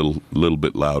just a little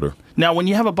bit louder. Now, when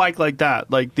you have a bike like that,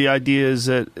 like the idea is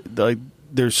that like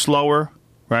they're slower,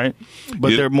 right? But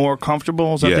they're more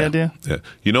comfortable. Is that the idea? Yeah.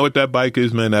 You know what that bike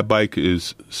is, man? That bike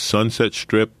is Sunset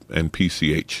Strip and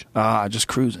PCH. Just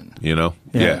cruising. Yeah.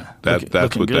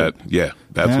 That's what good.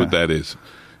 That's what that is.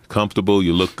 Comfortable,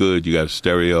 you look good, you got a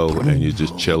stereo, and you're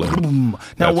just chilling.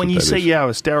 Now, when you say you have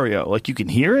a stereo, like you can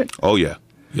hear it? Oh, yeah.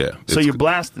 Yeah. So you're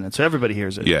blasting it, so everybody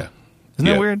hears it. Yeah. Isn't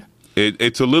that weird?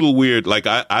 It's a little weird. Like,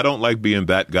 I don't like being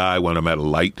that guy when I'm at a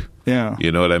light. Yeah.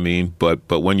 You know what I mean? But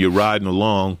when you're riding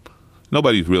along,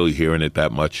 nobody's really hearing it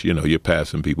that much. You're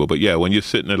passing people. But, yeah, when you're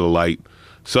sitting at a light,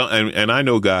 and I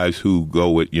know guys who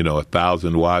go with,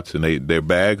 1,000 watts, and their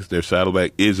bags, their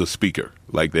saddlebag is a speaker.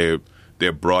 Like, they're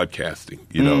broadcasting.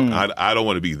 I don't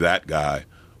want to be that guy.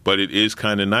 But it is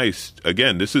kind of nice.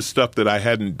 Again, this is stuff that I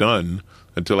hadn't done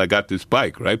until I got this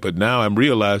bike, right? But now I'm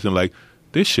realizing, like,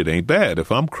 this shit ain't bad. If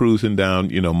I'm cruising down,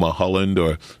 Mulholland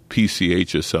or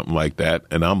PCH or something like that,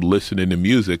 and I'm listening to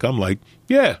music, I'm like,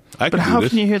 yeah, I can do this. But how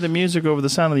can you hear the music over the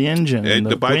sound of the engine? And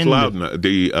the bike's loud enough.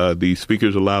 The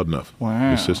speakers are loud enough.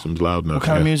 Wow. The system's loud enough. What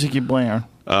kind of music you playing?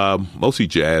 Mostly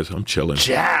jazz. I'm chilling.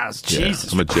 Jazz,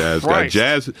 Jesus. I'm a jazz guy.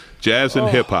 Jazz and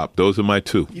hip hop. Those are my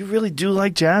two. You really do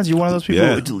like jazz? You're one of those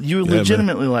people. You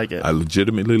legitimately like it. I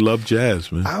legitimately love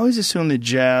jazz, man. I always assume that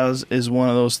jazz is one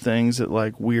of those things that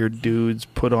like weird dudes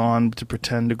put on to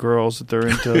pretend to girls that they're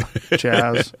into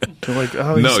jazz. They're like,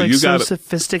 he's so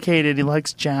sophisticated. He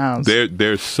likes jazz.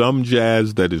 There's some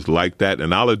jazz that is like that,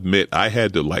 and I'll admit I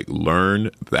had to like learn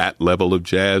that level of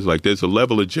jazz. Like there's a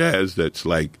level of jazz that's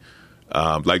like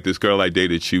this girl I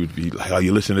dated, she would be like, "Oh,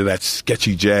 you listen to that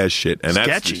sketchy jazz shit," and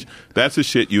that's the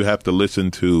shit you have to listen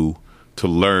to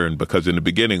learn, because in the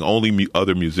beginning only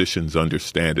other musicians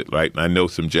understand it, right? And I know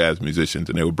some jazz musicians,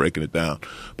 and they were breaking it down.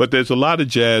 But there's a lot of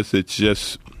jazz that's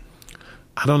just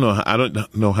I don't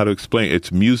know how to explain.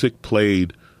 It's music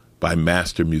played by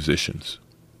master musicians,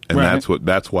 and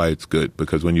that's why it's good.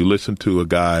 Because when you listen to a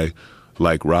guy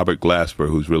like Robert Glasper,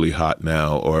 who's really hot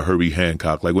now, or Herbie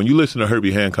Hancock. Like when you listen to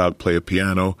Herbie Hancock play a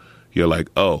piano, you're like,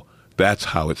 oh, that's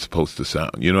how it's supposed to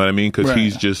sound. You know what I mean? Because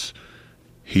he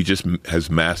just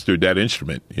has mastered that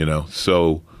instrument.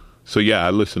 So yeah, I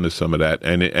listen to some of that,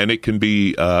 and it can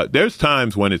be. There's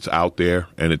times when it's out there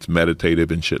and it's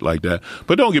meditative and shit like that.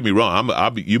 But don't get me wrong.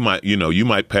 You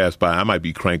might pass by. I might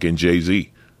be cranking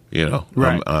Jay-Z.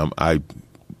 Right. I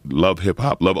love hip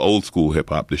hop, love old school hip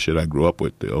hop, the shit I grew up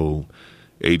with, the old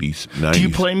 80s, 90s. Do you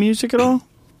play music at all?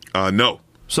 No.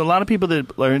 So a lot of people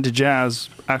that are into jazz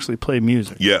actually play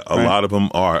music. Yeah, a lot of them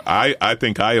are. I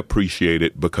think I appreciate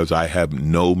it because I have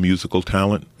no musical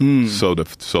talent.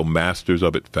 So masters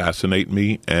of it fascinate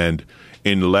me. And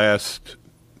in the last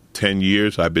 10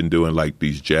 years, I've been doing like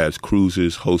these jazz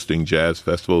cruises, hosting jazz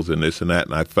festivals and this and that.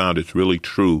 And I found it's really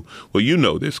true. Well, you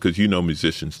know this because you know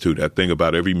musicians too. That thing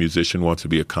about every musician wants to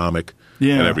be a comic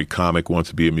and every comic wants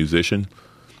to be a musician.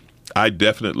 I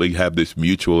definitely have this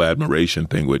mutual admiration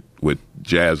thing with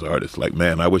jazz artists. Like,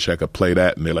 man, I wish I could play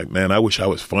that. And they're like, man, I wish I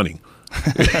was funny.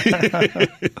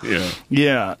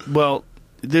 Yeah. Well,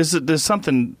 there's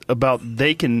something about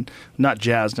they can, not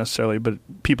jazz necessarily, but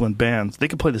people in bands, they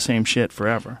can play the same shit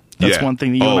forever. That's one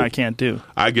thing that you and I can't do.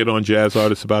 I get on jazz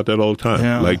artists about that all the time.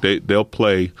 Yeah. Like they'll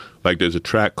play, like there's a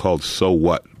track called So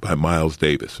What by Miles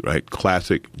Davis, right?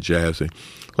 Classic jazz.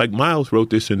 Like Miles wrote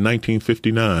this in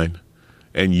 1959,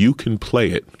 and you can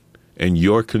play it, and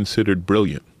you're considered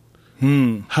brilliant.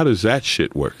 How does that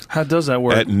shit work? How does that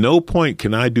work? At no point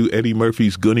can I do Eddie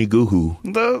Murphy's Gunny Goo Hoo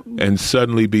and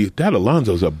suddenly be, that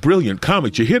Alonzo's a brilliant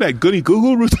comic. You hear that Gunny Goo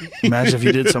Hoo routine? Imagine if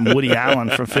you did some Woody Allen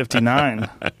from 59.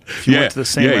 If you went to the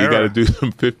same era. You got to do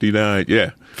some 59.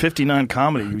 Yeah. 59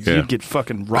 comedy, you'd get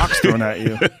fucking rocks thrown at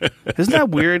you. Isn't that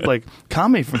weird? Like,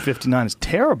 comedy from 59 is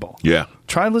terrible. Yeah.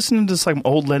 Try listening to some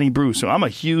old Lenny Bruce. So I'm a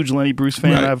huge Lenny Bruce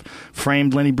fan. Right. I have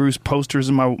framed Lenny Bruce posters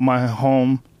in my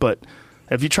home. But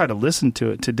if you try to listen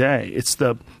to it today, it's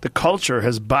the culture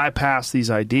has bypassed these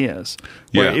ideas.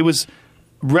 Where it was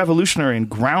revolutionary and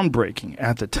groundbreaking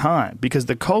at the time because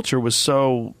the culture was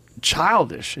so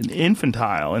childish and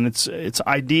infantile, and its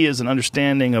ideas and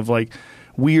understanding of like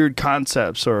weird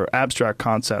concepts or abstract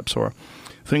concepts or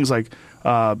things like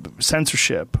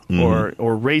censorship or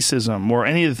racism or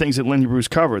any of the things that Lenny Bruce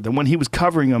covered. Then when he was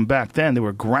covering them back then, they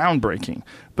were groundbreaking.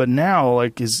 But now,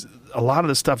 like, a lot of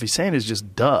the stuff he's saying is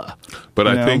just duh. But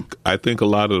I think a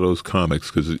lot of those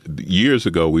comics, because years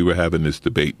ago we were having this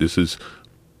debate. This is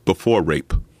before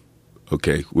rape.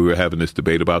 Okay, we were having this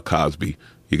debate about Cosby.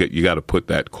 You got to put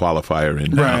that qualifier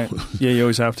in now. Right. Yeah, you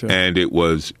always have to. And it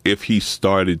was, if he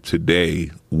started today,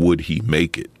 would he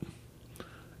make it?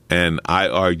 And I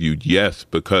argued yes,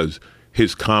 because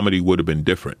his comedy would have been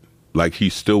different. Like, he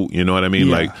still, you know what I mean?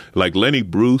 Yeah. Like Lenny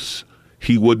Bruce,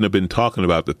 he wouldn't have been talking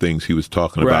about the things he was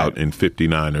talking about in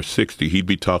 59 or 60. He'd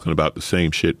be talking about the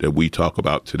same shit that we talk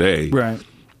about today. Right.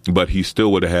 But he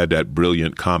still would have had that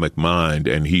brilliant comic mind,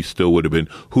 and he still would have been,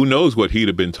 who knows what he'd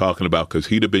have been talking about, because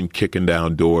he'd have been kicking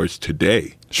down doors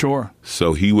today. Sure.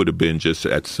 So he would have been just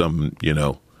at some,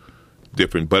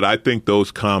 different. But I think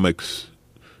those comics,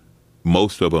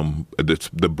 most of them,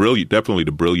 definitely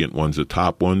the brilliant ones, the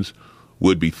top ones,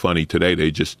 would be funny today.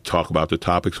 They just talk about the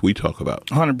topics we talk about.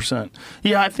 100%.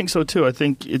 Yeah, I think so too. I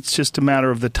think it's just a matter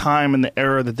of the time and the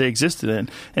era that they existed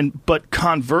in. But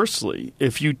conversely,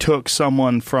 if you took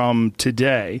someone from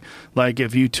today, like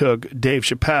if you took Dave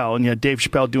Chappelle and you had Dave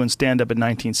Chappelle doing stand-up in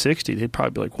 1960, they'd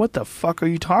probably be like, what the fuck are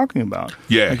you talking about?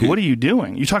 Yeah. Like, what are you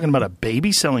doing? You're talking about a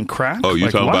baby selling crack? Oh, you're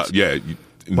like, talking what? about, yeah.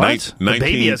 What? The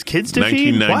baby has kids to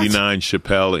feed? 1999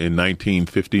 Chappelle in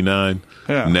 1959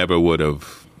 never would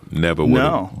have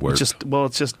worked.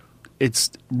 It's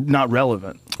not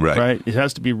relevant. Right. It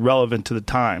has to be relevant to the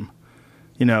time.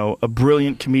 A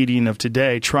brilliant comedian of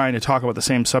today trying to talk about the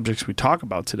same subjects we talk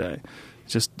about today.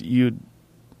 Just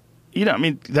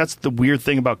that's the weird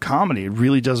thing about comedy. It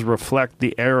really does reflect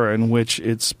the era in which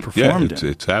it's performed in.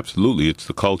 It's absolutely, it's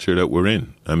the culture that we're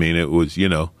in. I mean, it was,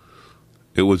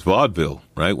 it was vaudeville,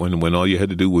 right? When all you had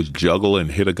to do was juggle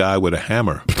and hit a guy with a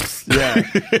hammer. Yeah,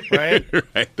 right?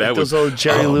 Right. That was old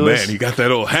Jerry Lewis. Man, he got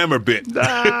that old hammer bit.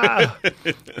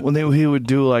 When he would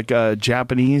do like a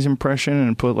Japanese impression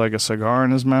and put like a cigar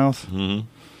in his mouth.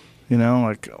 Mm-hmm.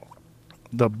 Like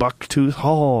the buck tooth.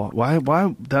 Oh, why?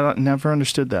 That I never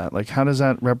understood that. Like, how does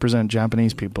that represent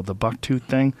Japanese people? The buck tooth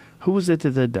thing. Who was it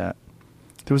that did that?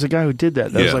 There was a guy who did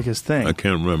that. That was like his thing. I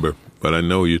can't remember, but I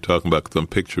know what you're talking about because I'm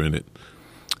picturing it.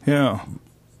 Yeah.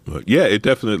 Yeah, it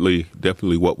definitely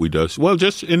what we do. Well,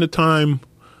 just in the time,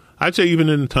 I'd say even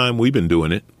in the time we've been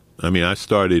doing it. I mean, I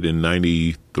started in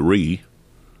 93,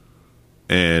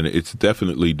 and it's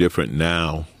definitely different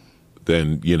now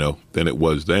than it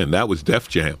was then. That was Def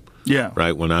Jam. Yeah.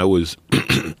 Right? When I was,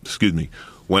 excuse me,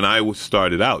 when I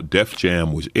started out, Def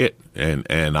Jam was it.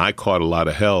 And I caught a lot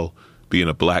of hell being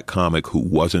a black comic who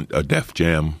wasn't a Def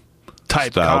Jam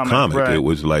type style comic. Right. It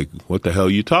was like, what the hell are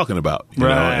you talking about?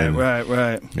 Right.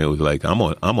 It was like, I'm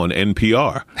on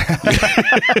NPR.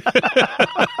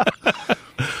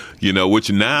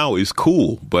 Which now is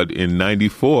cool, but in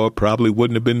 '94 probably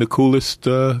wouldn't have been the coolest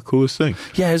thing.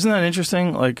 Yeah, isn't that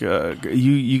interesting? Like,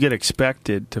 you get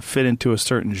expected to fit into a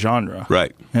certain genre,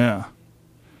 right? Yeah,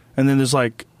 and then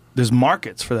there's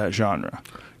markets for that genre.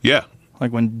 Yeah.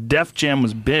 Like when Def Jam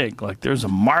was big, like there's a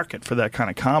market for that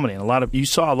kind of comedy, and you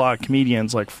saw a lot of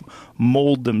comedians like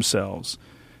mold themselves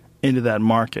into that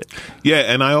market. Yeah,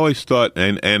 and I always thought,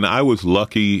 and I was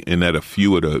lucky in that a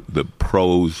few of the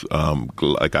pros,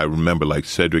 like I remember, like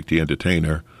Cedric the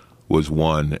Entertainer was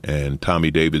one, and Tommy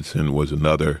Davidson was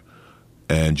another,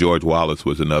 and George Wallace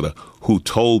was another, who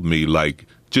told me like,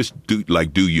 just do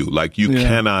you, like you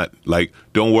cannot, like,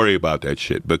 don't worry about that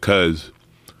shit, because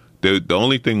the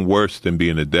only thing worse than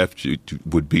being a Def Jam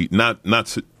would be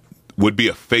would be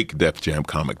a fake Def Jam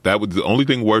comic. That was the only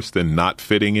thing worse than not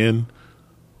fitting in.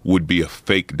 Would be a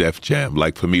fake Def Jam.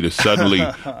 Like for me to suddenly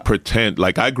pretend,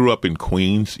 like I grew up in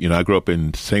Queens, I grew up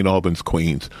in St. Albans,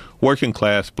 Queens, working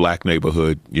class black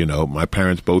neighborhood. My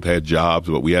parents both had jobs,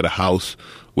 but we had a house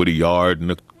with a yard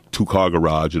and a 2-car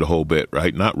garage and the whole bit,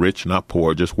 right? Not rich, not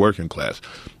poor, just working class.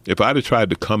 If I'd have tried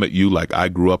to come at you like I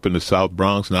grew up in the South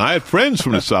Bronx, now I had friends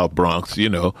from the South Bronx,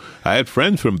 I had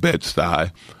friends from Bed-Stuy,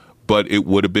 but it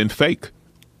would have been fake.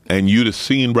 and you'd have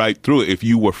seen right through it. If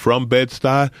you were from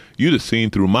Bed-Stuy, you'd have seen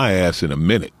through my ass in a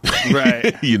minute.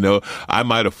 Right. You know, I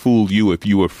might have fooled you if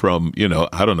you were from, you know,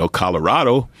 I don't know,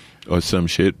 Colorado or some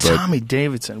shit. But Tommy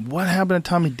Davidson. What happened to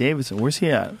Tommy Davidson? Where's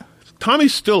he at?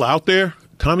 Tommy's still out there.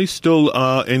 Tommy's still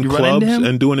in clubs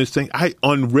and doing his thing.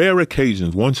 On rare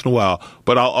occasions, once in a while,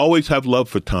 but I'll always have love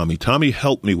for Tommy. Tommy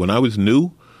helped me when I was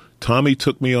new. Tommy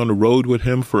took me on the road with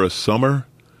him for a summer,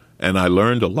 and I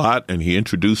learned a lot, and he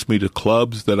introduced me to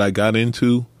clubs that I got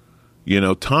into. You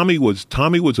know, Tommy was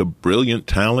a brilliant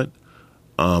talent.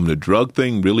 The drug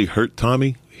thing really hurt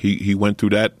Tommy. He went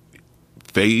through that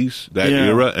phase, that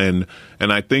era, and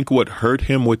I think what hurt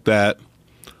him with that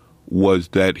was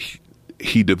that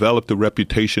he developed a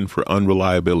reputation for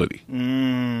unreliability,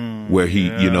 where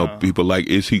you know, people like,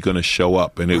 is he going to show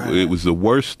up? And it was the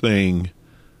worst thing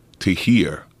to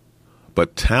hear.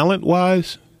 But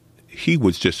talent-wise, he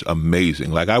was just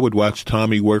amazing. Like, I would watch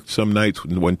Tommy work some nights.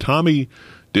 When Tommy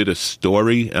did a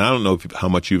story, and I don't know how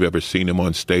much you've ever seen him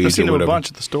on stage. I've seen him a bunch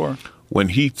at the store. When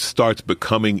he starts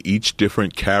becoming each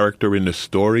different character in the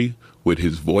story with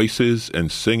his voices and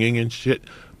singing and shit,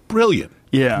 brilliant.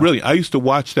 Yeah. Brilliant. I used to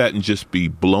watch that and just be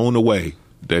blown away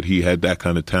that he had that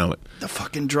kind of talent. The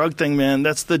fucking drug thing, man.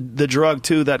 That's the drug,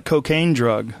 too, that cocaine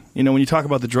drug. You know, when you talk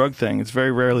about the drug thing, it's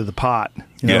very rarely the pot.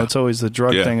 You know, it's always the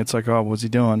drug thing. It's like, oh, what's he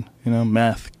doing? You know,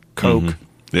 meth, coke.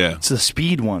 Mm-hmm. Yeah. It's the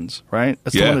speed ones, right?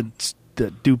 That's the one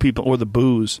that do people, or the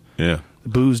booze. Yeah. The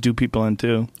booze do people in,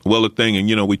 too. Well, the thing, and,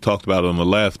 you know, we talked about it on the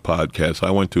last podcast, I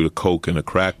went through the coke and the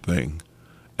crack thing.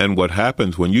 And what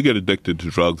happens when you get addicted to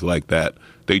drugs like that,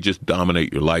 they just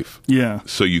dominate your life. Yeah.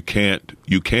 So you can't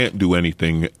do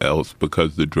anything else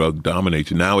because the drug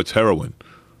dominates you. Now it's heroin.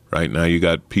 Right now you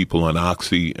got people on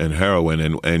oxy and heroin,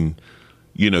 and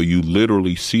you know, you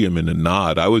literally see them in the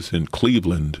nod. I was in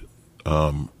Cleveland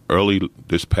early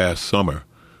this past summer,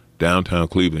 downtown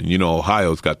Cleveland. You know,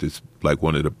 Ohio's got this, like,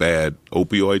 one of the bad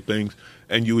opioid things,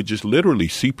 and you would just literally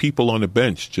see people on the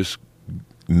bench just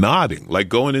nodding, like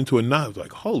going into a nod.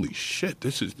 Like, holy shit,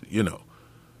 this is, you know,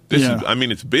 this is, I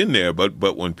mean, it's been there,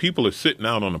 but when people are sitting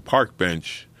out on a park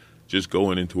bench just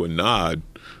going into a nod,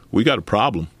 we got a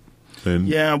problem. And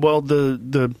yeah, well,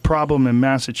 the problem in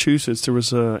Massachusetts, there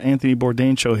was a Anthony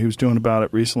Bourdain show he was doing about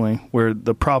it recently, where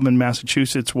the problem in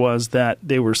Massachusetts was that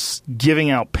they were giving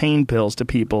out pain pills to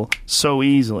people so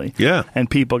easily. Yeah. And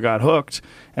people got hooked,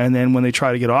 and then when they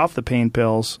try to get off the pain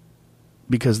pills,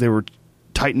 because they were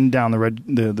tighten down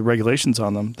the regulations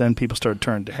on them, then people started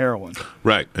turning to heroin.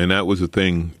 Right, and that was the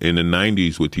thing in the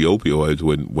 90s with the opioids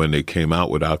when they came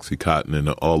out with Oxycontin and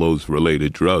all those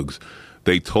related drugs.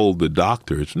 They told the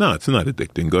doctors, no, it's not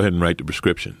addicting. Go ahead and write the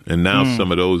prescription. And now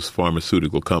some of those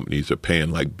pharmaceutical companies are paying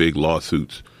like big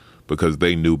lawsuits because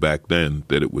they knew back then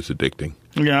that it was addicting.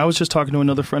 Yeah, I was just talking to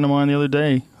another friend of mine the other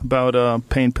day about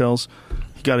pain pills.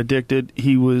 He got addicted.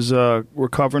 He was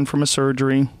recovering from a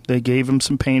surgery. They gave him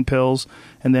some pain pills,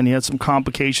 and then he had some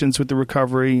complications with the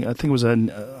recovery. I think it was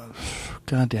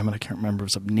God damn it, I can't remember. It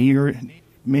was a knee, or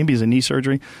maybe it was a knee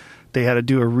surgery. They had to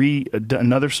do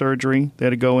another surgery. They had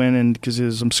to go in, and because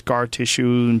there's some scar tissue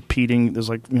and impeding. There's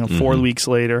like 4 weeks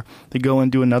later, they go in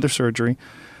and do another surgery.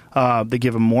 They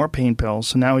give him more pain pills.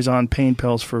 So now he's on pain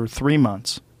pills for 3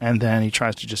 months. And then he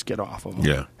tries to just get off of them.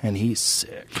 Yeah. And he's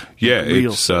sick. Yeah,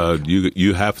 it's sick.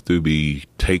 You have to be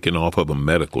taken off of them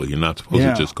medically. You're not supposed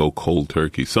to just go cold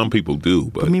turkey. Some people do.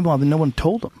 But meanwhile, no one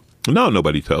told him. No,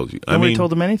 nobody tells you. Nobody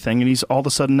told him anything, and he's all of a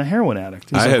sudden a heroin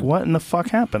addict. He's like, what in the fuck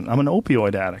happened? I'm an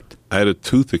opioid addict. I had a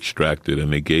tooth extracted,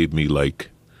 and they gave me like,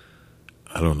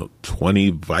 I don't know,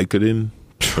 20 Vicodin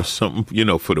or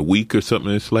something, for the week or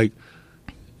something. It's like,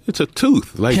 it's a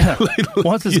tooth. Like,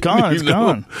 once it's gone, it's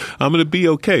gone. I'm going to be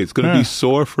okay. It's going to be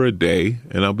sore for a day,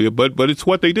 and I'll be. But it's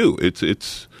what they do.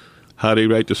 It's how they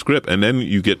write the script, and then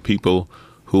you get people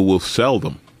who will sell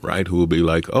them, right? Who will be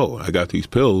like, "Oh, I got these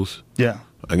pills. Yeah,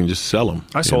 I can just sell them."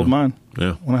 I sold mine.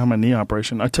 Yeah, when I had my knee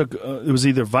operation, I took it was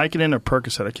either Vicodin or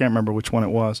Percocet. I can't remember which one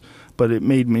it was, but it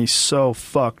made me so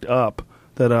fucked up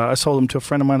that I sold them to a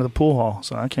friend of mine at the pool hall.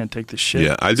 So I can't take this shit.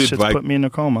 Yeah, I did. Shit's put me in a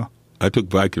coma. I took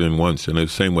Vicodin once, and in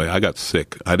the same way, I got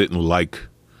sick. I didn't like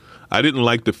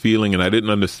the feeling, and I didn't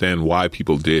understand why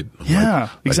people did. I'm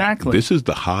exactly. This is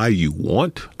the high you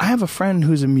want? I have a friend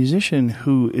who's a musician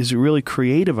who is really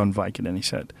creative on Vicodin, he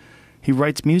said. He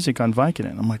writes music on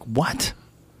Vicodin. I'm like, what?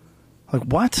 Like,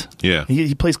 what? Yeah.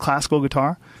 He plays classical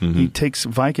guitar. Mm-hmm. He takes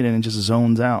Vicodin and just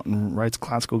zones out and writes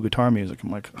classical guitar music. I'm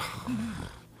like,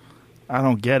 I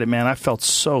don't get it, man. I felt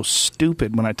so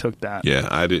stupid when I took that. Yeah,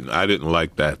 I didn't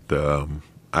like that.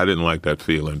 I didn't like that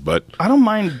feeling, but I don't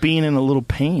mind being in a little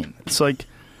pain. It's like,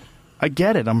 I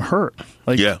get it. I'm hurt.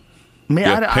 Like,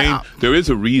 pain. There is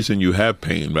a reason you have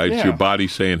pain, right? Yeah. It's your body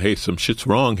saying, "Hey, some shit's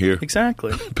wrong here.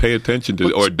 Exactly. Pay attention to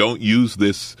it, or don't use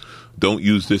this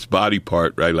body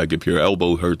part, right? Like if your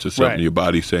elbow hurts or something, your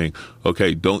body's saying,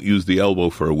 "Okay, don't use the elbow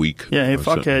for a week." Yeah, hey,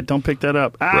 fuckhead, don't pick that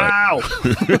up. Ow!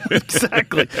 Right.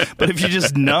 Exactly. But if you're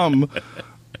just numb,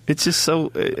 it's just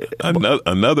so.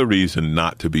 Another reason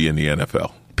not to be in the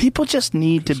NFL. People just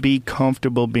need to be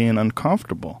comfortable being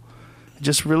uncomfortable.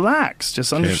 Just relax.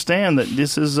 Just understand that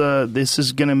this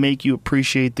is going to make you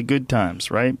appreciate the good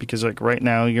times, right? Because like right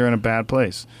now you're in a bad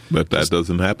place. But that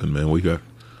doesn't happen, man. We got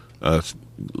a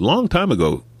long time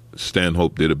ago.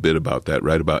 Stanhope did a bit about that,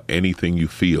 right? About anything you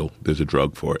feel, there's a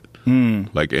drug for it.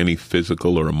 Like any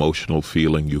physical or emotional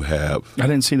feeling you have. I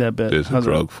didn't see that bit. There's a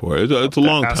drug for it. It's a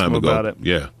long time ago. About it.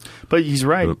 Yeah, but he's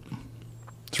right.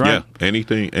 That's right. Yeah,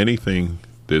 anything.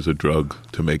 There's a drug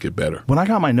to make it better. When I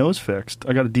got my nose fixed,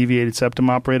 I got a deviated septum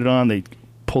operated on. They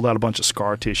pulled out a bunch of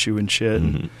scar tissue and shit.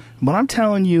 Mm-hmm. But I'm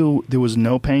telling you, there was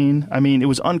no pain. I mean, it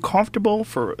was uncomfortable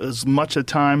for as much of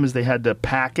the time as they had to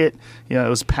pack it. You know, it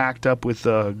was packed up with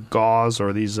gauze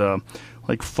or these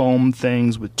like foam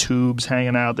things with tubes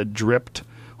hanging out that dripped,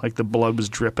 like the blood was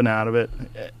dripping out of it.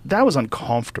 That was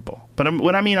uncomfortable. But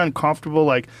when I mean uncomfortable,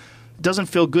 like, it doesn't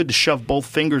feel good to shove both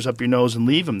fingers up your nose and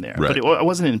leave them there. Right. But I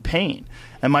wasn't in pain.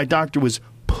 And my doctor was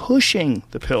pushing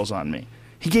the pills on me.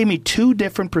 He gave me 2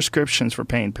 different prescriptions for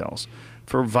pain pills,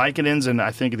 for Vicodins, and I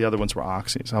think the other ones were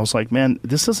Oxys. I was like, man,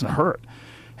 this doesn't hurt.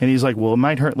 And he's like, well, it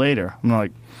might hurt later. I'm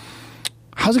like,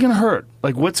 how's it going to hurt?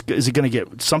 Like, is it going to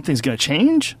get, something's going to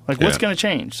change? Like, what's going to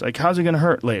change? Like, how's it going to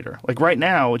hurt later? Like, right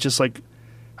now, it's just like,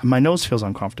 my nose feels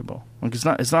uncomfortable. Like,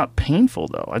 it's not painful,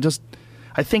 though.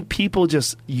 I think people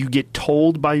you get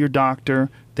told by your doctor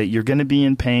that you're going to be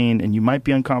in pain and you might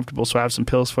be uncomfortable, so I have some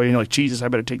pills for you. And you're like, Jesus, I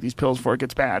better take these pills before it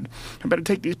gets bad. I better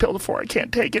take these pills before I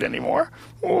can't take it anymore.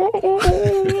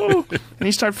 And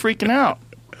you start freaking out.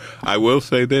 I will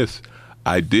say this.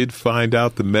 I did find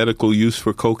out the medical use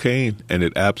for cocaine, and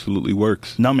it absolutely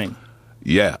works. Numbing.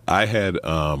 Yeah. I had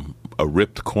a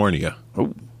ripped cornea.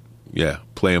 Oh. Yeah.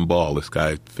 Playing ball. This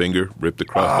guy, finger ripped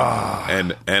across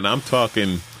it. And I'm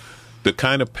talking the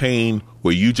kind of pain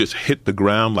where you just hit the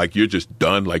ground like you're just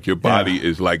done, like your body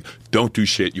is like, don't do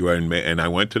shit, you are in man. And I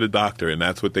went to the doctor, and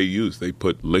that's what they used. They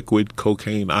put liquid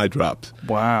cocaine eye drops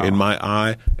in my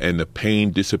eye, and the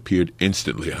pain disappeared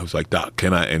instantly. I was like, Doc,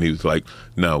 can I? And he was like,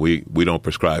 no, we don't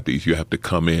prescribe these. You have to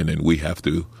come in, and we have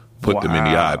to put them in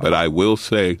the eye. But I will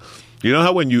say, you know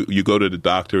how when you go to the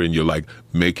doctor and you're like,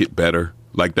 make it better?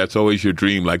 Like, that's always your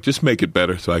dream. Like, just make it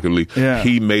better so I can leave. Yeah.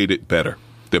 He made it better.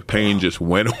 The pain just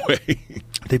went away.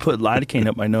 They put lidocaine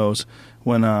up my nose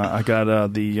when I got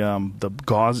the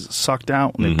gauze sucked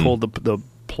out, and they pulled the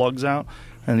plugs out,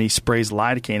 and he sprays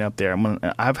lidocaine up there.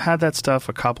 I've had that stuff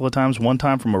a couple of times. One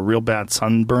time from a real bad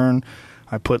sunburn,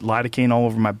 I put lidocaine all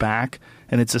over my back,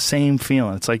 and it's the same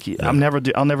feeling. It's like I'll never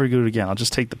do it again. I'll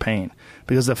just take the pain,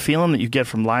 because the feeling that you get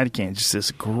from lidocaine is just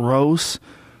this gross,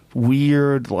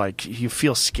 weird, like you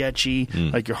feel sketchy,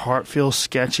 like your heart feels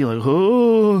sketchy, like,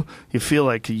 oh, you feel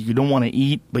like you don't want to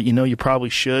eat, but you know you probably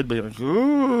should, but you're like,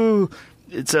 oh.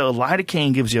 It's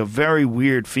lidocaine gives you a very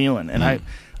weird feeling. And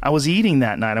I was eating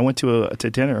that night. I went to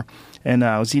dinner, and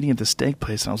I was eating at the steak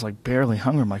place, and I was like barely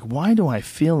hungry. I'm like, why do I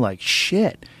feel like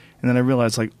shit? And then I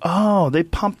realized, like, oh, they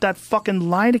pumped that fucking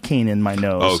lidocaine in my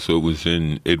nose. Oh, so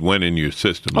it went in your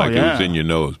system. Like, it was in your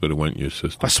nose, but it went in your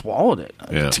system. I swallowed it.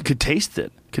 Yeah. Could taste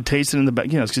it. Could taste it in the back.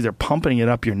 You know, it's because they're pumping it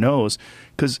up your nose.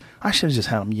 Because I should have just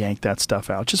had them yank that stuff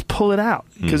out. Just pull it out.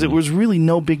 Because it was really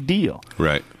no big deal.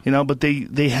 Right. You know, but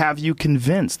they have you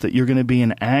convinced that you're going to be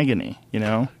in agony, you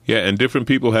know? Yeah, and different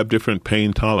people have different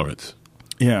pain tolerance.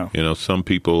 Yeah. You know, some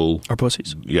people are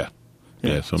pussies. Yeah.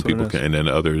 Yeah, some people can, and then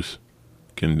others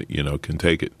can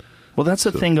take it. Well, that's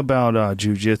the thing about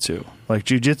jiu-jitsu. Like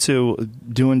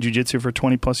doing jiu-jitsu for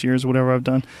 20 plus years or whatever I've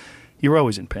done, you're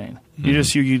always in pain. You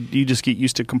just get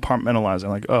used to compartmentalizing.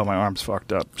 Like, oh, my arm's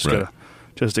fucked up.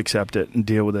 Just accept it and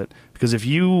deal with it. Because if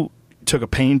you took a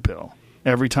pain pill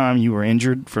every time you were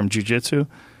injured from jiu-jitsu,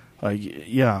 like,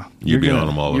 you'd be on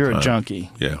them all the time. You're a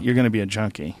junkie. Yeah. You're going to be a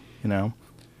junkie, you know?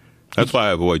 That's why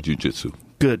I avoid jiu-jitsu.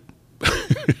 Good.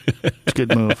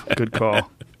 Good move. Good call.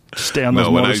 Stay on those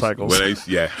motorcycles. When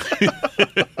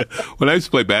I used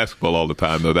to play basketball all the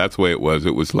time, though, that's the way it was.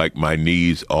 It was like my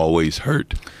knees always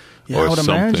hurt. Yeah, or I would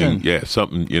something. Imagine. Yeah,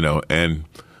 something, you know. And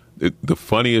the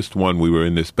funniest one, we were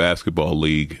in this basketball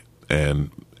league, and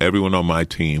everyone on my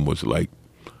team was like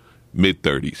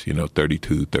mid-30s, you know,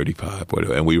 32, 35,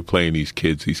 whatever. And we were playing these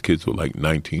kids. These kids were like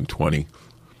 19, 20.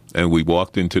 And we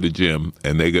walked into the gym,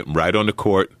 and they got right on the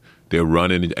court. they're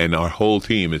running, and our whole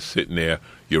team is sitting there.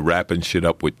 You're wrapping shit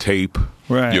up with tape.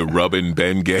 Right. You're rubbing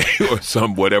Bengay or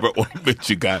some whatever ointment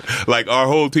you got. Like, our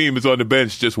whole team is on the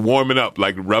bench just warming up,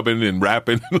 like rubbing and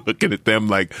wrapping, looking at them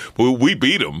like, well, we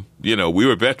beat them. You know, we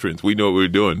were veterans. We know what we were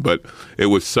doing. But it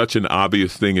was such an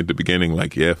obvious thing at the beginning,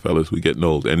 like, yeah, fellas, we're getting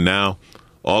old. And now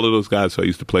all of those guys I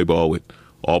used to play ball with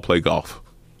all play golf.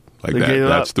 Like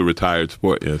that's the retired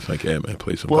sport. Yeah, it's like, yeah, man,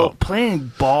 play some golf. Well,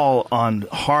 playing ball on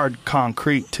hard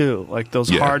concrete, too, like those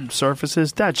hard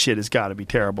surfaces, that shit has got to be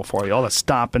terrible for you. All the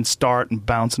stop and start and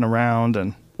bouncing around.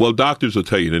 And well, doctors will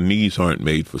tell you the knees aren't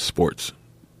made for sports,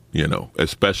 you know,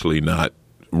 especially not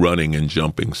running and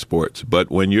jumping sports. But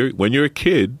when you're a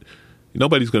kid,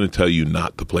 nobody's going to tell you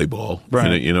not to play ball.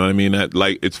 Right. You know what I mean?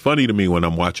 It's funny to me when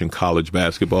I'm watching college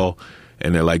basketball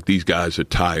and they're like, these guys are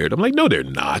tired. I'm like, no, they're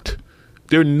not.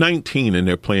 They're 19 and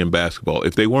they're playing basketball.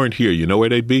 If they weren't here, you know where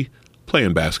they'd be?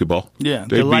 Playing basketball. Yeah,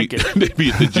 they like it. They'd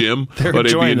be at the gym or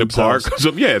they'd be in the park.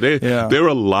 So, yeah, there are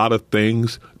a lot of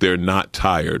things. They're not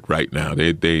tired right now.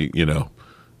 They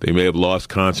may have lost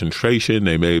concentration.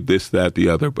 They may have this, that, the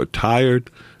other, but tired.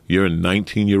 You're a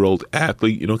 19-year-old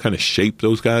athlete. You know what kind of shape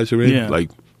those guys are in? Yeah. Like,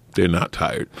 they're not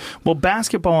tired. Well,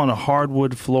 basketball on a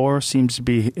hardwood floor seems to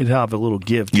be, it have a little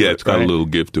give to it. Yeah, it's got right? a little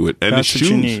give to it. And That's the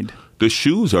shoes. what you need. The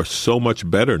shoes are so much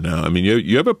better now. I mean,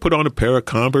 you ever put on a pair of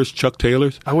Converse Chuck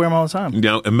Taylors? I wear them all the time.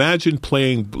 Now, imagine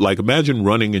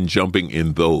running and jumping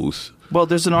in those. Well,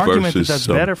 there's an argument that's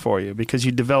better for you because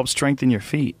you develop strength in your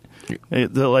feet.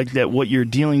 Like that, what you're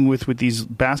dealing with these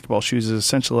basketball shoes is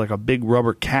essentially like a big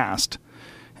rubber cast,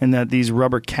 and that these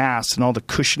rubber casts and all the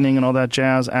cushioning and all that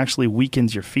jazz actually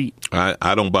weakens your feet.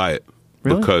 I don't buy it.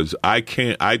 Really? Because I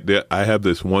can't. I have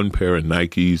this one pair of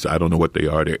Nikes. I don't know what they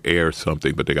are. They're Air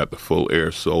something, but they got the full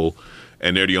Air sole,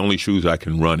 and they're the only shoes I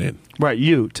can run in. Right,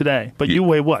 you today, but you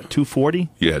weigh what? 240?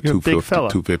 Yeah, You're a big fella.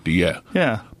 250. Yeah,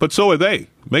 yeah. But so are they.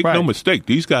 Make no Right. mistake.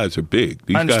 These guys are big.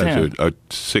 These guys are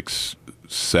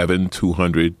 6'7",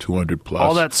 200 plus.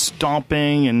 All that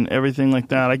stomping and everything like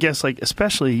that. I guess, like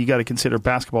especially you got to consider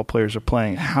basketball players are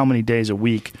playing how many days a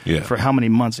week for how many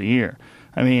months a year.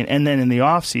 I mean, and then in the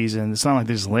off season, it's not like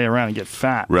they just lay around and get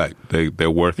fat. Right.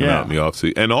 They're working out in the off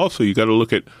season. And also you got to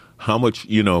look at how much,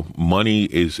 money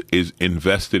is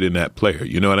invested in that player.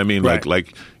 You know what I mean? Right.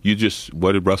 Like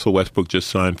what did Russell Westbrook just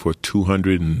sign for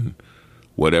 $200 and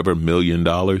whatever $1 million?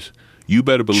 You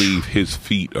better believe his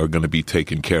feet are going to be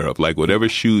taken care of. Like whatever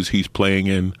shoes he's playing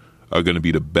in are going to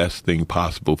be the best thing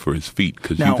possible for his feet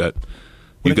because you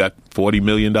got $40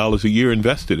 million a year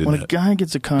invested in that. When a guy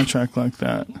gets a contract like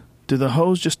that, do the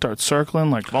hoes just start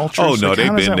circling like vultures? Oh, no, like,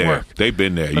 they've been there. Work? They've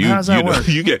been there. But how does that work?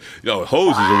 You get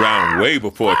hoes is around way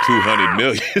before $200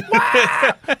 million.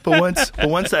 But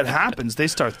once that happens, they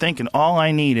start thinking, all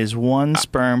I need is one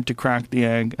sperm to crack the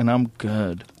egg, and I'm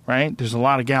good. Right? There's a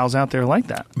lot of gals out there like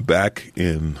that. Back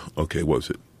in, what was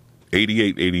it,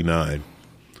 88, 89,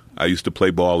 I used to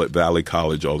play ball at Valley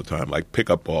College all the time, like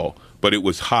pickup ball, but it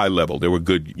was high level. They were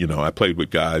good, I played with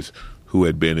guys who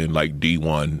had been in like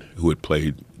D1, who had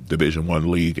played Division I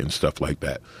league and stuff like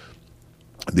that.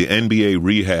 The NBA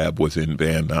rehab was in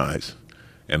Van Nuys,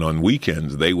 and on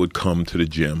weekends they would come to the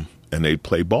gym and they'd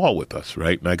play ball with us,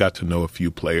 right? And I got to know a few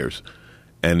players.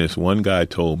 And this one guy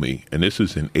told me, and this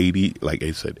is in 88,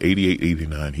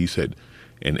 89, he said,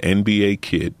 an NBA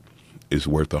kid is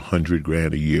worth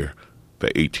 $100,000 a year for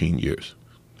 18 years.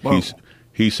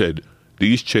 He said,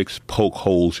 these chicks poke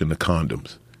holes in the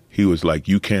condoms. He was like,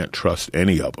 you can't trust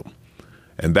any of them.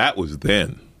 And that was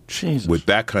then. Jesus. With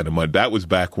that kind of money. That was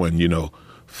back when,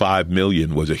 $5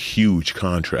 million was a huge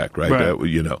contract, right?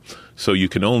 That, so you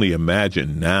can only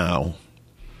imagine now.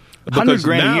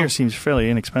 $100,000 a year seems fairly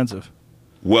inexpensive.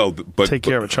 Well, but take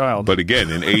care of a child. But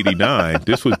again, in '89,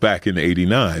 this was back in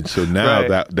 '89. So now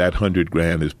that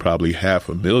 $100,000 is probably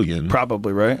 $500,000.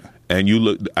 Probably right. And you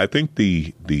look, I think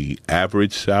the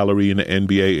average salary in the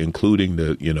NBA, including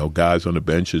the guys on the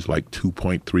bench, is like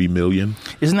 $2.3 million.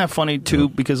 Isn't that funny too?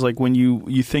 Because like when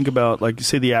you think about like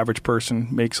say the average person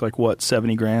makes like what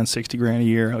 $70,000, $60,000 a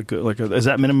year. Is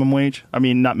that minimum wage? I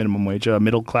mean, not minimum wage.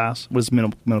 Middle class was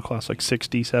middle class like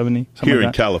 60, 70. Here like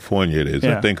in California, it is.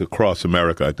 Yeah. I think across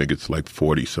America, I think it's like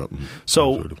 40 something.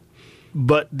 So,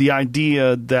 but the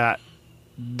idea that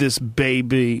this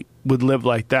baby would live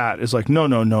like that is like no.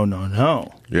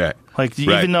 Yeah. Like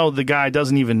even though the guy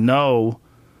doesn't even know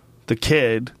the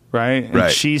kid, right?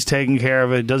 And she's taking care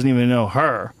of it, doesn't even know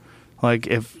her. Like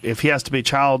if he has to pay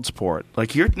child support,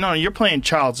 like you're paying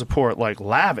child support like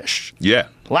lavish. Yeah.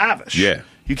 Lavish. Yeah.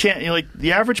 You can't like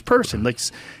the average person. Like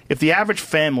if the average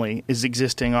family is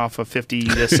existing off of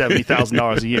 $50,000 to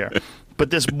 $70,000 a year, but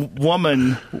this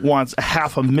woman wants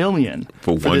 $500,000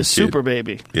 for this kid. super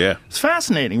baby. Yeah. It's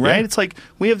fascinating, right? Yeah. It's like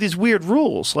we have these weird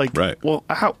rules. Like, right. Well,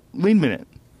 wait a minute.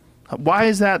 Why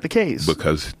is that the case?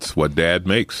 Because it's what Dad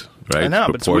makes, right? I know,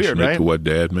 but it's weird, right? It's proportionate to what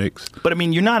Dad makes. But, I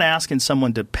mean, you're not asking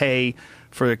someone to pay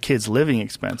for their kid's living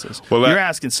expenses. Well, you're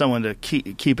asking someone to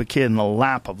keep a kid in the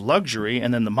lap of luxury,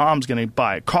 and then the mom's going to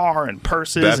buy a car and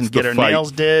purses and get her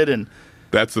nails did. And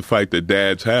that's the fight that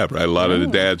dads have, right? A lot of the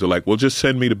dads are like, well, just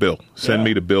send me the bill. Send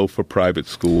me the bill for private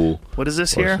school. What is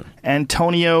this here?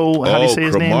 Antonio, how do you say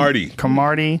his name?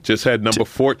 Cromartie. Just had number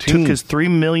 14. Took his $3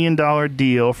 million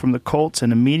deal from the Colts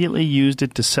and immediately used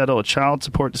it to settle a child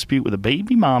support dispute with a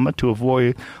baby mama to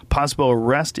avoid possible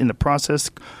arrest in the process.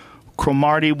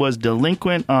 Cromartie was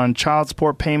delinquent on child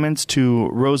support payments to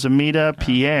Rosamita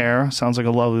Pierre, sounds like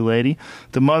a lovely lady,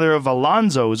 the mother of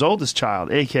Alonzo, his oldest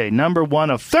child, a.k.a. number one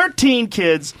of 13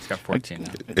 kids. He's got 14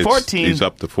 now. 14. He's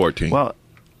up to 14. Well,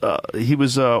 he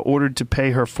was ordered to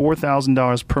pay her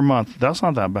 $4,000 per month. That's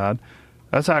not that bad.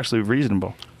 That's actually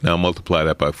reasonable. Now multiply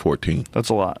that by 14. That's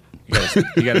a lot.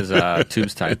 He got his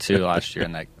tubes tied, too, last year,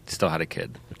 and still had a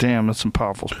kid. Damn, that's some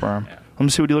powerful sperm. Yeah. Let me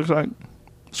see what he looks like.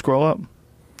 Scroll up.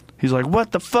 He's like,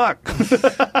 what the fuck?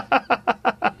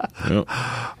 Yep.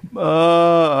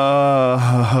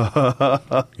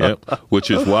 Yep.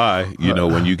 Which is why,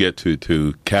 when you get to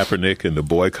Kaepernick and the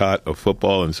boycott of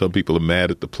football and some people are mad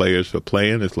at the players for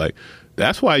playing, it's like,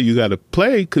 that's why you got to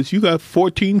play, because you got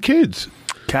 14 kids.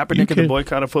 Kaepernick and the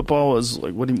boycott of football is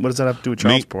like, what does that have to do with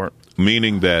child support?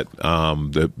 Meaning that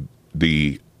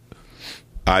the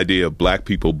idea of black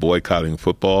people boycotting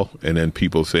football and then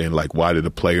people saying, like, why do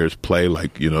the players play?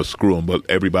 Like, screw them. But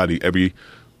every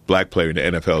black player in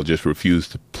the NFL just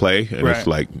refused to play. And It's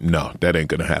like, no, that ain't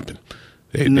going to happen.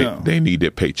 They need their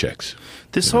paychecks.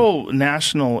 This whole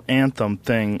national anthem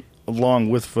thing along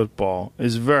with football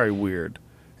is very weird.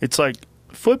 It's like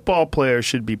football players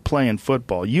should be playing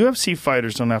football. UFC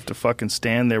fighters don't have to fucking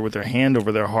stand there with their hand over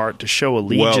their heart to show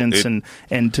allegiance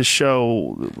and to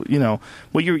show,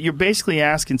 you're basically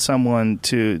asking someone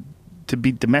to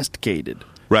be domesticated.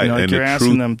 Right. And you're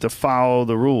asking them to follow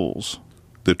the rules.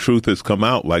 The truth has come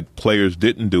out, like, players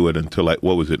didn't do it until, like,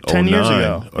 what was it, 10 years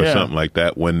ago. or something like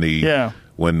that, when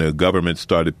the government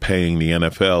started paying the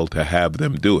NFL to have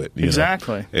them do it.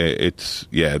 Exactly.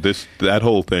 That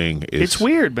whole thing is... It's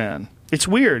weird, man. It's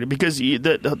weird because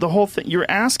the whole thing, you're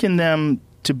asking them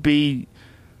to be,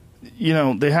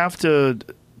 they have to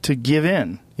give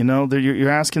in. You're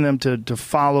asking them to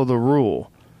follow the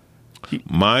rule.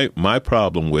 My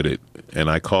problem with it, and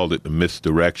I called it the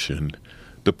misdirection,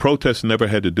 the protest never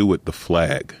had to do with the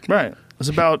flag. Right. It was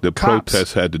about the cops.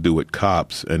 protest had to do with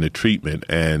cops and the treatment,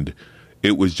 and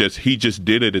it was he just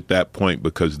did it at that point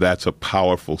because that's a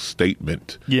powerful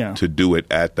statement to do it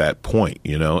at that point,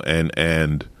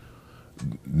 and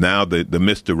now the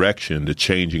misdirection, the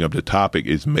changing of the topic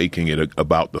is making it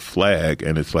about the flag,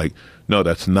 and it's like, no,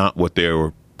 that's not what they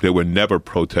were never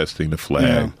protesting the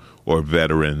flag or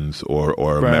veterans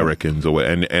or Americans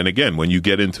and again, when you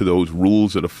get into those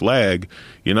rules of the flag,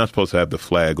 you're not supposed to have the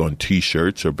flag on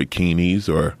T-shirts or bikinis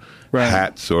or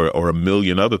hats or a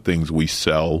million other things we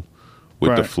sell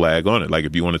with the flag on it. Like,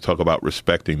 if you want to talk about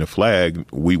respecting the flag,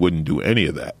 we wouldn't do any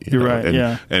of that. You're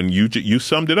right, And you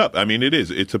summed it up. I mean,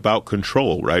 it's about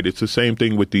control, right? It's the same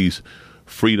thing with these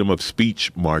freedom of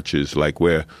speech marches, like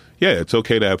where, it's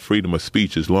okay to have freedom of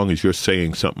speech as long as you're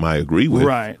saying something I agree with.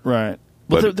 Right.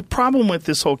 But the problem with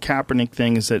this whole Kaepernick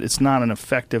thing is that it's not an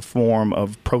effective form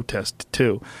of protest,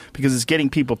 too, because it's getting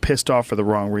people pissed off for the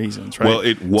wrong reasons, right? Well,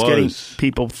 it's getting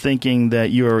people thinking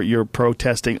that you're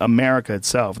protesting America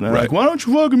itself. And they're like, why don't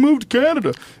you fucking move to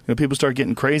Canada? People start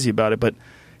getting crazy about it. But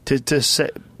to say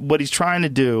what he's trying to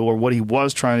do, or what he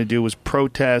was trying to do, was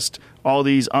protest all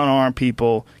these unarmed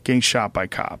people getting shot by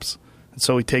cops.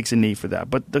 So he takes a knee for that.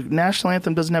 But the national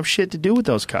anthem doesn't have shit to do with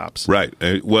those cops. Right.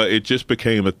 Well, it just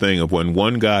became a thing of when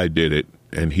one guy did it,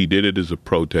 and he did it as a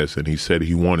protest, and he said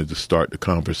he wanted to start the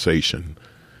conversation,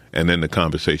 and then the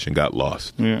conversation got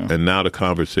lost. Yeah. And now the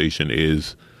conversation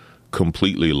is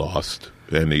completely lost,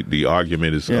 and the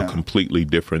argument is a completely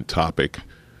different topic.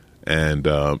 And,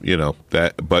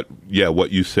 but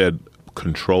what you said,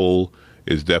 control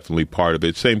is definitely part of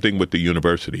it. Same thing with the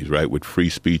universities, right, with free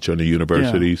speech on the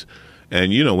universities. Yeah.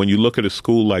 And, when you look at a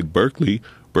school like Berkeley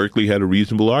had a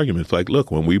reasonable argument. It's like, look,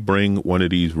 when we bring one of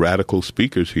these radical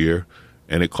speakers here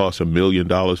and it costs $1 million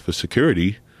for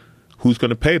security, who's going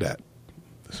to pay that?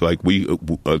 It's like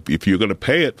if you're going to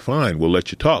pay it, fine, we'll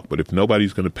let you talk. But if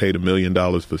nobody's going to pay the $1 million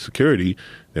for security,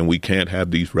 then we can't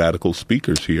have these radical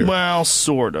speakers here. Well,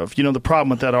 sort of. The problem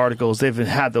with that article is they've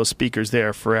had those speakers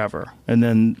there forever. And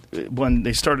then when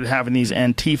they started having these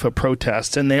Antifa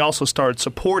protests, and they also started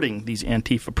supporting these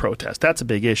Antifa protests, that's a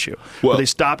big issue. Well, they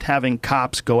stopped having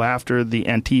cops go after the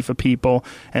Antifa people,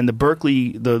 and the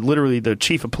Berkeley, the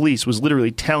chief of police was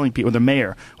literally telling people, the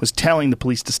mayor was telling the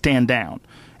police to stand down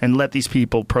and let these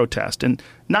people protest. And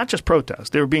not just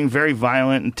protest. They were being very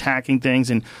violent and attacking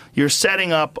things, and you're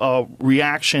setting up a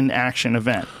reaction-action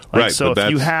event. Right. So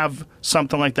if you have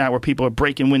something like that where people are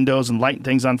breaking windows and lighting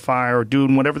things on fire or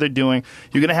doing whatever they're doing,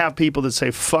 you're going to have people that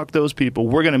say, fuck those people.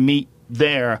 We're going to meet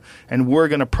there, and we're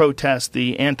going to protest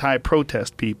the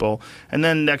anti-protest people. And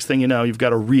then next thing you know, you've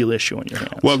got a real issue on your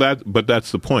hands. Well, but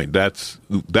that's the point. That's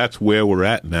where we're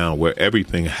at now, where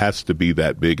everything has to be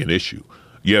that big an issue.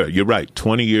 Yeah, you're right.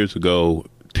 20 years ago,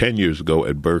 10 years ago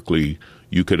at Berkeley,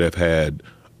 you could have had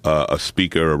a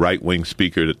speaker, a right-wing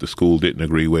speaker that the school didn't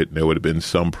agree with, and there would have been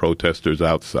some protesters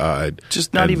outside.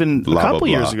 Just not even a couple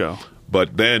years ago.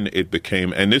 But then it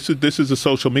became, and this is a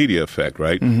social media effect,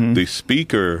 right? Mm-hmm. The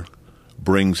speaker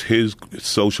brings his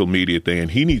social media thing,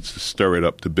 and he needs to stir it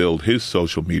up to build his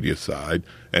social media side,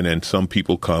 and then some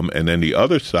people come, and then the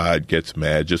other side gets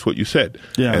mad, just what you said.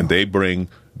 Yeah. And they bring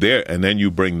and then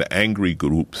you bring the angry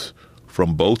groups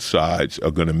from both sides are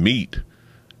going to meet,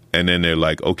 and then they're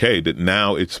like, okay, that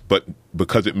now but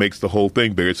because it makes the whole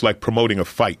thing bigger, it's like promoting a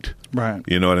fight. Right.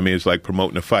 You know what I mean? It's like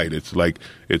promoting a fight. It's like,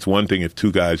 it's one thing if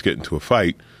two guys get into a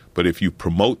fight, but if you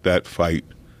promote that fight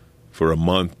for a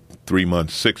month, 3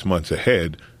 months, 6 months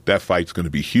ahead, that fight's going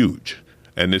to be huge.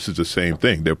 And this is the same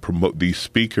thing. They're these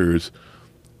speakers,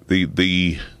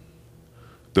 the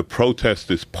protest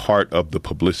is part of the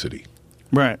publicity.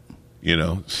 Right.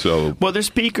 So... Well, there's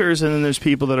speakers, and then there's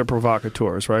people that are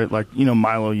provocateurs, right? Like,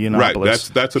 Milo Yiannopoulos.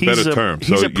 Right, that's a better term.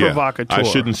 He's a provocateur. I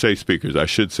shouldn't say speakers. I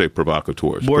should say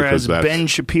provocateurs. Whereas Ben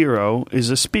Shapiro is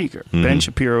a speaker. Mm-hmm. Ben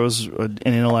Shapiro is an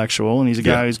intellectual, and he's a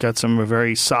guy who's got some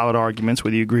very solid arguments,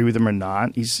 whether you agree with him or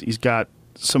not. He's got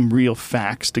some real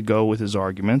facts to go with his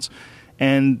arguments.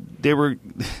 And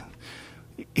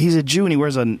he's a Jew and he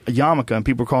wears a yarmulke, and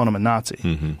people are calling him a Nazi.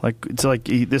 Mm-hmm. It's like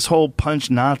this whole punch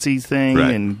Nazi thing,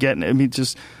 right. And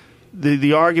just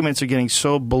the arguments are getting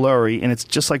so blurry, and it's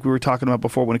just like we were talking about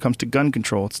before when it comes to gun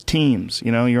control. It's teams.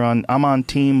 I'm on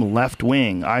team left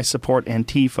wing. I support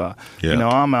Antifa. Yeah.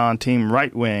 I'm on team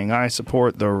right wing. I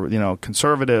support the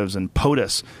conservatives and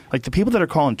POTUS. Like the people that are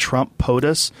calling Trump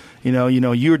POTUS.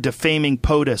 You're defaming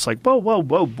POTUS. Like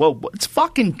whoa! It's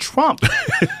fucking Trump.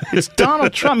 It's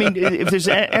Donald Trump. I mean, if there's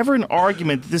ever an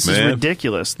argument, this is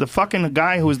ridiculous. The fucking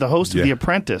guy who was the host of The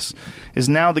Apprentice is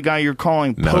now the guy you're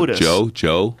calling POTUS.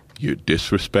 Joe. You're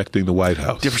disrespecting the White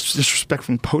House.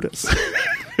 Disrespecting POTUS.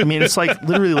 I mean, it's like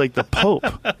literally like the Pope.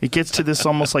 It gets to this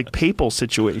almost like papal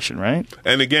situation, right?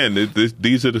 And again,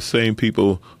 these are the same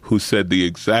people who said the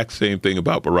exact same thing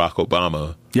about Barack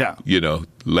Obama. Yeah.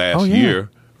 Last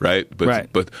year, right?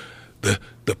 But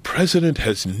the president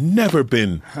has never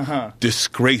been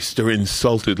disgraced or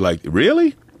insulted like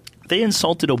really. They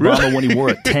insulted Obama when he wore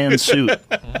a tan suit.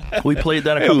 We played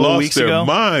that a couple of weeks ago. They lost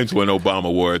their minds when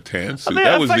Obama wore a tan suit.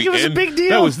 I was it was a big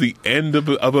deal. That was the end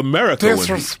of America.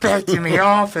 Disrespecting the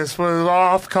office with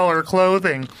off-color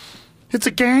clothing. It's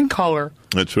a gang color.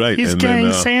 That's right. He's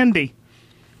gang Sandy.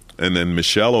 And then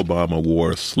Michelle Obama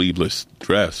wore a sleeveless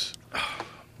dress.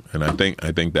 And I think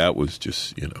that was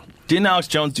just, Didn't Alex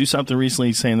Jones do something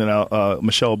recently saying that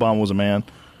Michelle Obama was a man?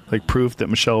 Like proof that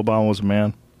Michelle Obama was a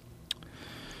man?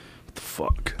 What the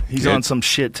fuck? He's on some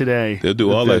shit today. They'll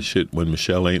do all that shit when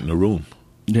Michelle ain't in the room.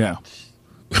 Yeah.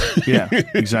 Yeah,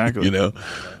 exactly. It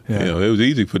was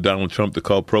easy for Donald Trump to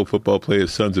call pro football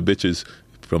players sons of bitches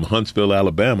from Huntsville,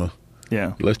 Alabama.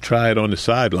 Yeah. Let's try it on the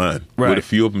sideline with a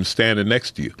few of them standing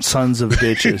next to you. Sons of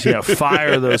bitches. Yeah,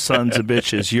 fire those sons of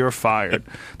bitches. You're fired.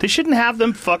 They shouldn't have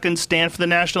them fucking stand for the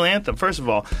national anthem. First of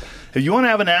all, if you want to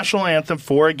have a national anthem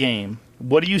for a game,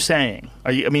 what are you saying?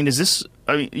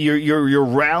 You're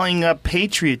rallying up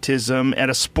patriotism at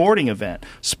a sporting event.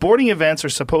 Sporting events are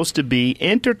supposed to be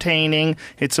entertaining.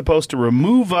 It's supposed to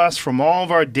remove us from all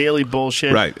of our daily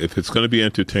bullshit. Right. If it's going to be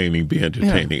entertaining, be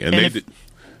entertaining. Yeah.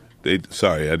 And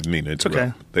sorry, I didn't mean to interrupt.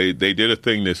 It's okay. They did a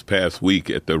thing this past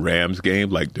week at the Rams game,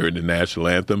 like during the national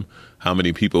anthem. How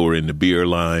many people were in the beer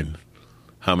line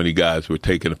how many guys were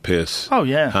taking a piss. Oh,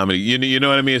 yeah. How many, you know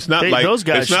what I mean? It's not like those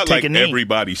guys it's not like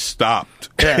everybody stopped.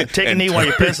 Yeah, take a knee while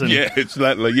you're pissing. Yeah, it's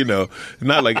not like, it's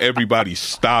not like everybody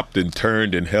stopped and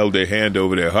turned and held their hand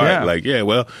over their heart. Yeah.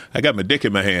 Well, I got my dick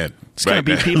in my hand. It's going to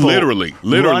be people literally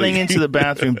running into the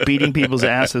bathroom, beating people's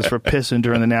asses for pissing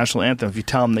during the national anthem if you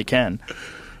tell them they can.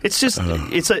 It's just,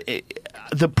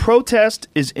 the protest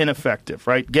is ineffective,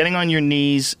 right? Getting on your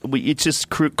knees, it just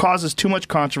causes too much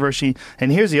controversy.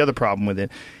 And here's the other problem with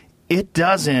it. It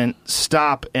doesn't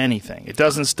stop anything. It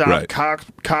doesn't stop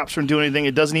cops from doing anything.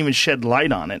 It doesn't even shed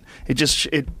light on it.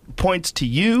 It points to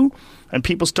you, and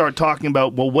people start talking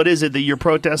about, well, what is it that you're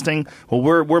protesting? Well,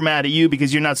 we're mad at you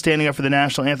because you're not standing up for the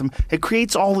national anthem. It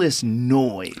creates all this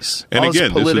noise, and all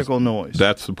again, this political noise.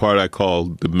 That's the part I call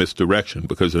the misdirection,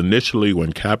 because initially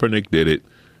when Kaepernick did it,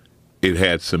 it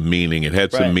had some meaning. It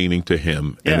had some meaning to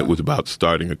him, and it was about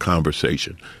starting a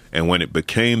conversation. And when it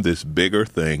became this bigger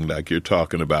thing, like you're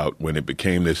talking about, when it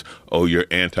became this, you're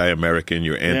anti-American,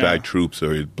 you're anti-troops,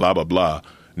 or blah, blah, blah,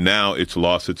 now it's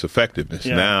lost its effectiveness.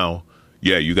 Yeah. Now,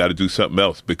 you got to do something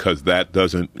else, because that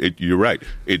doesn't, you're right,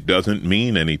 it doesn't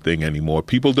mean anything anymore.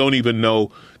 People don't even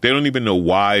know, they don't even know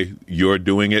why you're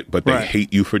doing it, but they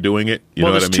hate you for doing it. You know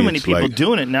what I mean? There's too many people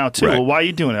doing it now, too. Well, why are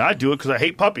you doing it? I do it because I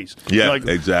hate puppies. Yeah, Who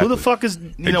exactly. the fuck is,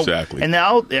 Exactly. And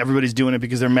now everybody's doing it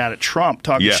because they're mad at Trump,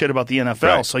 talking shit about the NFL.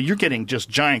 Right. So you're getting just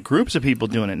giant groups of people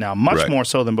doing it now, much more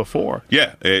so than before.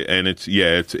 Yeah, and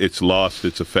it's lost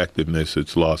its effectiveness,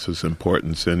 it's lost its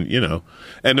importance, and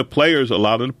and the players, a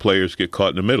lot of the players get caught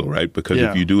in the middle, right? Because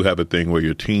if you do have a thing where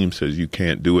your team says you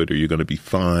can't do it, or you're going to be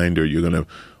fined, or you're going to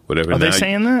whatever. Are they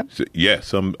saying that? Yeah,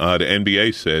 the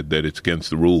NBA said that it's against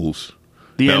the rules.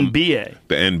 The NBA?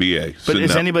 The NBA. But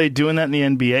is anybody doing that in the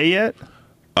NBA yet?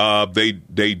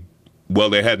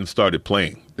 They hadn't started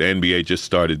playing. The NBA just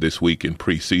started this week in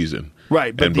preseason.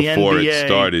 Right, but and the before NBA it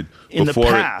started, in the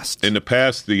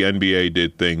past, the NBA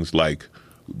did things like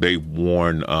they've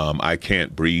worn "I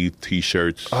Can't Breathe"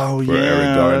 T-shirts for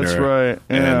Eric Garner. That's right.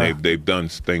 Yeah. And they've done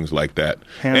things like that.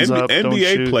 Hands up, don't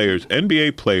shoot.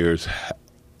 NBA players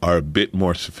are a bit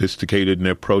more sophisticated in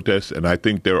their protests, and I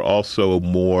think they're also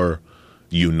more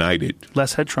united.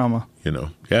 Less head trauma.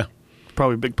 Yeah.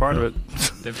 Probably a big part of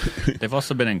it. They've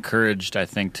also been encouraged, I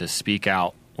think, to speak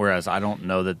out, whereas I don't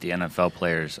know that the NFL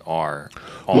players are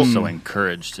also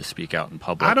encouraged to speak out in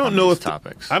public on these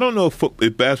topics. I don't know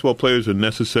if basketball players are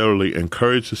necessarily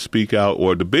encouraged to speak out,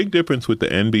 or the big difference with the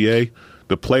NBA,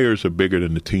 the players are bigger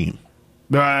than the team.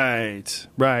 Right.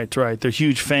 They're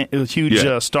huge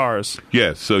stars.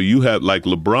 Yeah, so you have, like,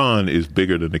 LeBron is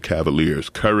bigger than the Cavaliers.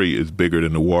 Curry is bigger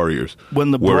than the Warriors.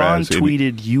 When LeBron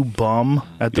tweeted, "You bum,"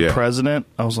 at the president,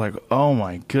 I was like, oh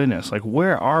my goodness, like,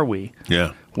 where are we?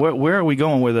 Yeah. Where are we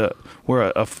going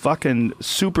where a fucking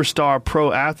superstar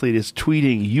pro athlete is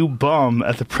tweeting "you bum"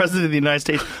 at the president of the United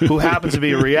States, who happens to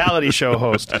be a reality show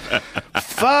host?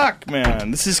 Fuck,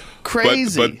 man, this is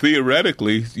crazy. But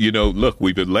theoretically, look,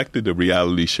 we've elected a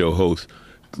reality show host.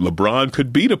 LeBron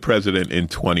could be the president in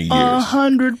 20 years.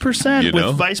 100%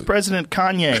 with Vice President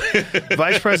Kanye.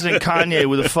 Vice President Kanye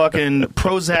with a fucking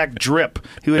Prozac drip.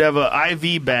 He would have an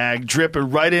IV bag dripping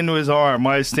right into his arm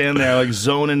while he's standing there, like,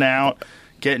 zoning out,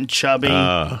 getting chubby.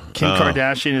 Kim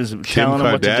Kardashian is telling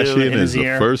him what to do in his ear.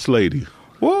 Kim Kardashian is the first lady.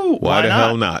 Whoa, why the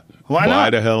hell not? Why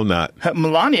the hell not?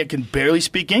 Melania can barely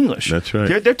speak English. That's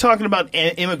right. They're talking about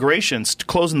immigration,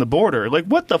 closing the border. Like,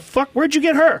 what the fuck? Where'd you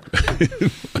get her?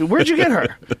 Where'd you get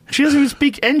her? She doesn't even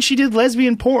speak, and she did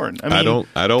lesbian porn. I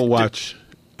don't watch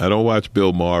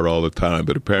Bill Maher all the time,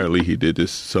 but apparently he did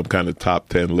some kind of top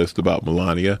 10 list about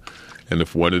Melania, and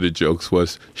if one of the jokes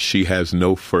was she has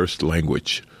no first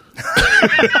language.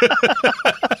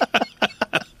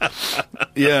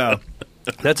 Yeah.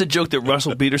 That's a joke that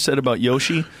Russell Beater said about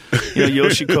Yoshi.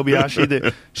 Yoshi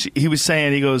Kobayashi. He was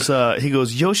saying, he goes,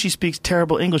 Yoshi speaks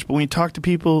terrible English, but when you talk to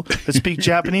people that speak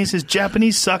Japanese, his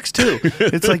Japanese sucks too.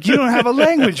 It's like, you don't have a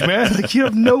language, man. Like, you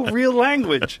have no real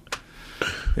language.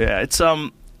 Yeah, it's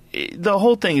the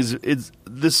whole thing is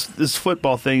this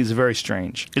football thing is very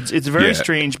strange. It's very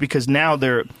strange because now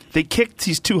they kicked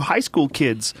these two high school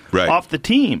kids off the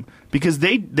team. Because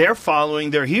they're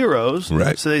following their heroes,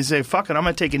 so they say, fuck it, I'm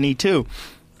going to take a knee too.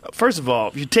 First of all,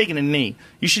 if you're taking a knee,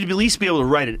 you should at least be able to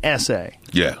write an essay.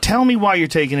 Yeah. Tell me why you're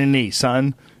taking a knee,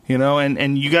 son.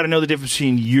 And you got to know the difference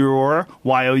between your,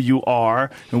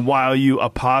 Y-O-U-R, and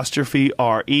Y-O-U-R-E,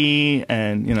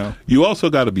 and, You also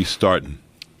got to be starting.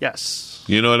 Yes.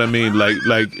 You know what I mean? Like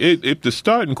if the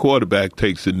starting quarterback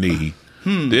takes a knee,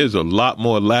 there's a lot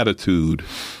more latitude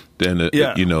than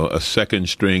a second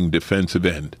string defensive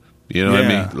end. You know what I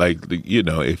mean? Like,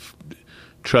 if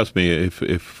trust me,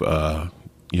 if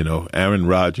Aaron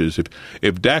Rodgers.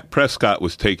 If Dak Prescott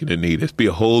was taking a knee, this would be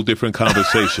a whole different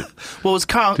conversation. Well,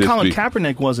 Colin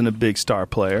Kaepernick wasn't a big star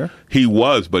player. He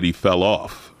was, but he fell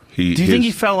off. Do you think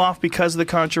he fell off because of the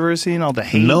controversy and all the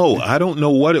hate? No, I don't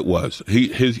know what it was. He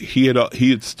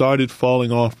had started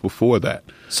falling off before that.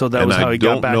 So that was how he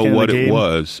got back into the game? I don't know what it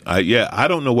was. I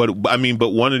don't know what but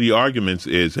one of the arguments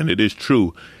is, and it is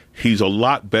true, he's a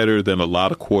lot better than a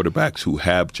lot of quarterbacks who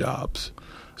have jobs.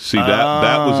 See,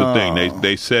 that was the thing.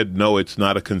 They said, no, it's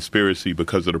not a conspiracy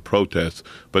because of the protests,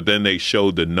 but then they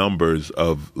showed the numbers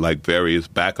of like various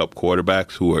backup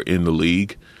quarterbacks who are in the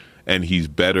league, and he's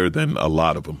better than a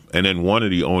lot of them. And then one of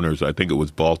the owners, I think it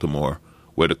was Baltimore,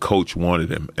 where the coach wanted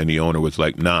him, and the owner was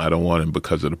like, nah, I don't want him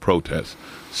because of the protests.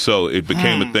 So it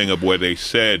became a thing of where they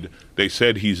said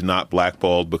he's not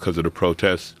blackballed because of the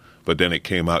protests, but then it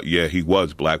came out, yeah, he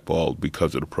was blackballed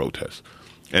because of the protests.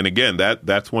 And again,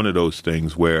 that's one of those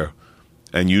things where,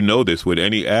 and you know this with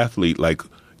any athlete, like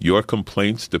your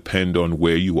complaints depend on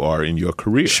where you are in your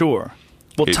career. Sure.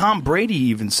 Well, Tom Brady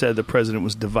even said the president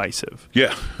was divisive.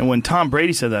 Yeah. And when Tom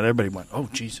Brady said that, everybody went, oh,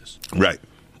 Jesus. Right.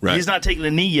 He's not taking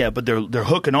the knee yet, but they're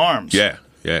hooking arms. Yeah.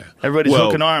 Everybody's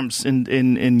hooking arms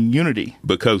in unity.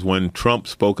 Because when Trump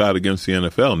spoke out against the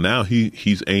NFL, now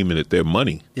he's aiming at their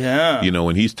money. Yeah.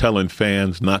 When he's telling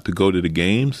fans not to go to the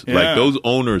games, like those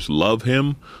owners love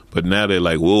him, but now they're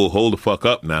like, whoa, hold the fuck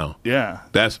up now. Yeah.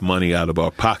 That's money out of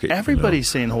our pocket. Everybody's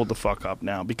saying hold the fuck up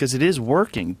now because it is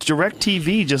working.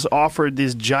 DirecTV just offered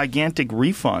this gigantic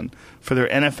refund for their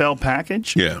NFL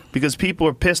package. Yeah. Because people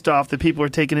are pissed off that people are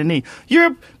taking a knee.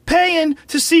 You're paying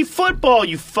to see football,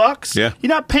 you fucks. Yeah. You're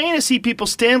not paying to see people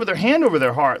stand with their hand over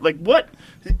their heart. Like, what?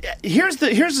 Here's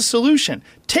the solution.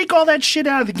 Take all that shit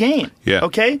out of the game. Yeah.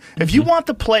 Okay? If you want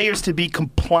the players to be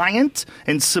compliant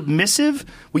and submissive,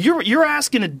 well, you're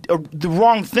asking the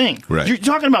wrong thing. Right. You're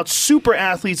talking about super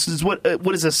athletes, is what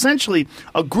is essentially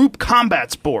a group combat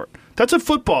sport. That's what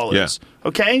football is. Yeah.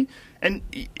 Okay? And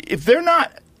if they're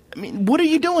not, I mean, what are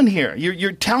you doing here?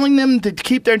 You're telling them to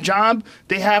keep their job,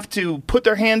 they have to put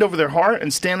their hand over their heart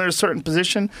and stand in a certain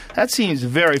position? That seems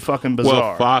very fucking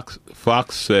bizarre. Well,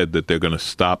 Fox said that they're going to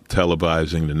stop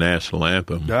televising the national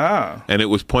anthem. And it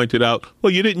was pointed out,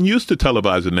 well, you didn't used to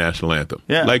televise the national anthem.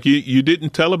 Yeah. Like, you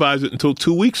didn't televise it until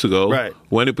 2 weeks ago, right,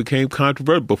 when it became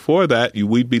controversial. Before that,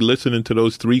 we'd be listening to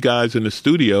those three guys in the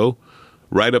studio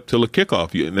right up till the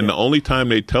kickoff. And then the only time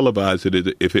they televised it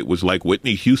is if it was like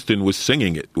Whitney Houston was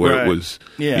singing it, where it was,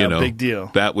 big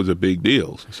deal. That was a big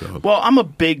deal. So. Well, I'm a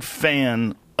big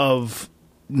fan of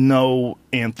no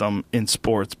anthem in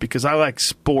sports because I like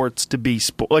sports to be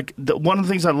sport. Like one of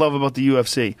the things I love about the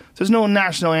UFC, there's no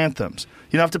national anthems.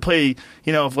 You don't have to play,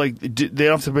 they don't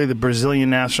have to play the Brazilian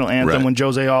national anthem when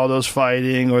Jose Aldo's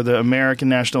fighting, or the American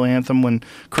national anthem when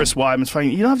Chris Weidman's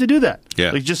fighting. You don't have to do that.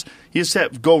 Yeah. Like you just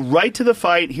have, go right to the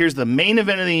fight. Here's the main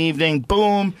event of the evening.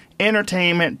 Boom,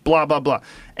 entertainment, blah, blah, blah.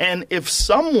 And if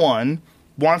someone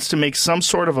wants to make some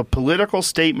sort of a political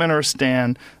statement or a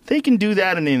stand, they can do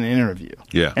that in an interview.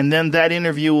 Yeah. And then that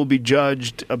interview will be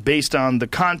judged based on the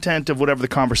content of whatever the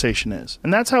conversation is.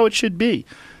 And that's how it should be.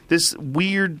 This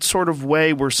weird sort of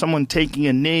way where someone taking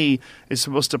a knee is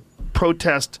supposed to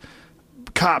protest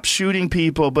cops shooting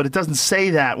people, but it doesn't say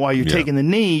that while you're taking the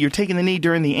knee. You're taking the knee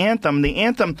during the anthem. The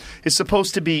anthem is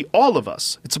supposed to be all of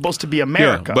us. It's supposed to be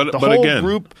America. Yeah, but whole again,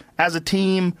 group as a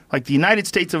team, like the United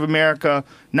States of America,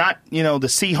 not, the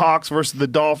Seahawks versus the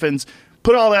Dolphins.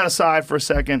 Put all that aside for a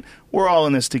second. We're all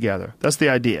in this together. That's the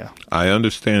idea. I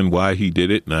understand why he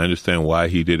did it, and I understand why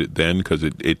he did it then, because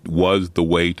it was the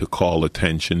way to call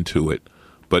attention to it.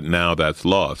 But now that's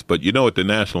lost. But you know what the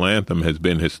national anthem has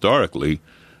been historically?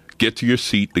 Get to your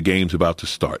seat. The game's about to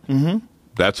start. Mm-hmm.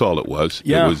 That's all it was.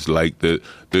 Yeah. It was like the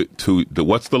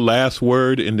what's the last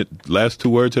word in the last two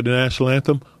words of the national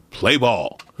anthem? Play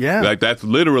ball. Yeah. Like that's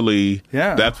literally,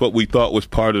 that's what we thought was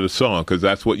part of the song, because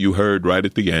that's what you heard right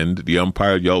at the end. The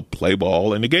umpire yelled play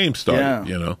ball and the game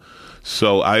started,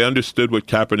 So I understood what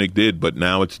Kaepernick did, but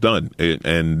now it's done.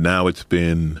 And now it's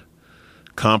been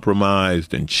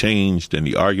compromised and changed, and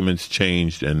the arguments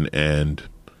changed, and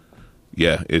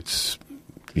it's,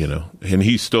 and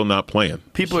he's still not playing.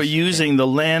 People are using the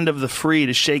land of the free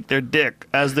to shake their dick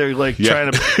as they're trying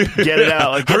to get it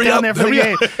out. Like, get down there for the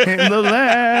game. In the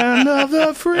land of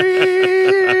the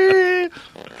free.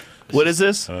 What is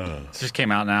this? This just came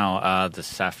out now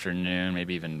this afternoon,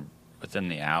 maybe even within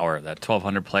the hour, that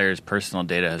 1,200 players' personal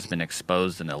data has been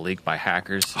exposed in a leak by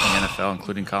hackers in the NFL,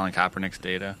 including Colin Kaepernick's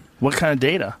data. What kind of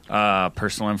data?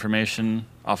 Personal information.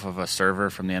 off of a server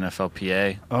from the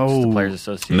NFLPA. Oh, the Players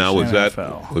Association. Now, was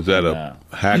NFL. that a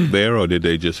hack there, or did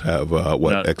they just have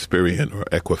Experian or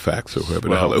Equifax or whatever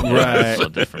the hell it was? Right. It's a little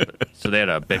different. So they had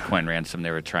a Bitcoin ransom.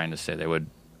 They were trying to say they would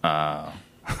get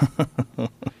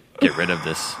rid of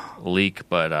this leak,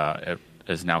 but it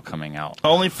is now coming out.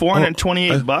 Only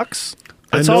 $428.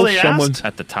 That's all they asked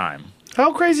at the time.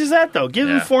 How crazy is that, though? Give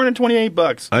them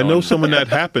 $428. I know someone that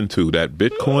happened to that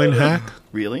Bitcoin hack.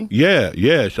 Really? Yeah.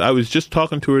 I was just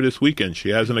talking to her this weekend. She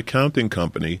has an accounting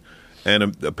company,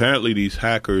 and apparently these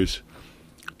hackers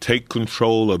take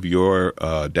control of your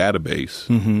database,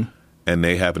 and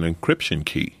they have an encryption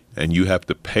key, and you have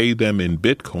to pay them in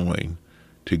Bitcoin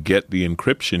to get the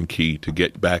encryption key to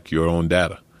get back your own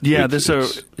data. Yeah, there's a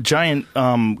giant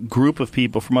group of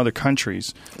people from other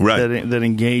countries that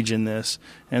engage in this,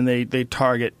 and they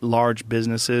target large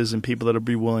businesses and people that will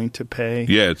be willing to pay.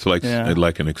 Yeah, it's like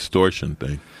an extortion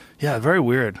thing. Yeah, very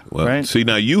weird. Well, right? See,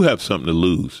 now you have something to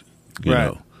lose. You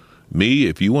know. Me,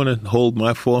 if you want to hold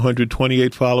my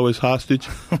 428 followers hostage,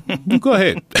 go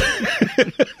ahead.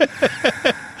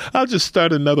 I'll just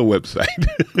start another website.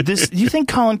 Do you think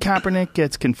Colin Kaepernick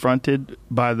gets confronted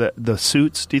by the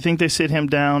suits? Do you think they sit him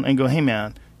down and go, "Hey,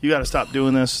 man, you got to stop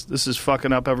doing this. This is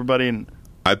fucking up everybody"? And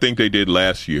I think they did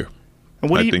last year.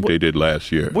 They did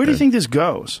last year. Where do you think this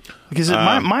goes? Because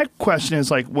my question is,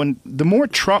 like, when the more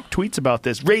Trump tweets about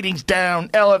this, ratings down,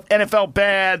 NFL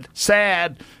bad,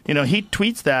 sad, he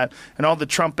tweets that, and all the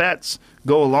Trumpettes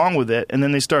go along with it, and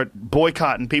then they start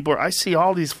boycotting people. I see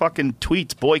all these fucking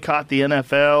tweets, boycott the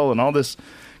NFL and all this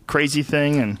crazy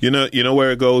thing. And you know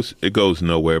where it goes? It goes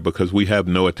nowhere because we have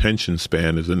no attention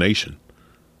span as a nation.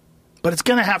 But it's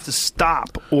going to have to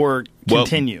stop or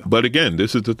continue. But again,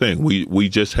 this is the thing. We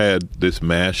just had this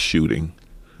mass shooting.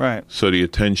 Right. So the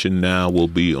attention now will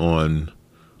be on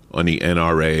the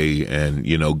NRA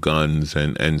and, guns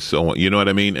and so on. You know what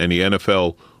I mean? And the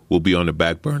NFL will be on the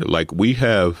back burner. Like we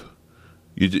have,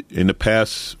 in the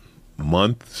past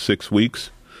month, 6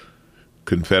 weeks,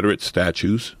 Confederate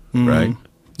statues, right?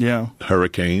 Yeah.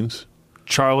 Hurricanes.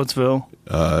 Charlottesville.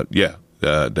 The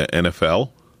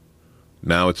NFL.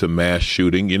 Now it's a mass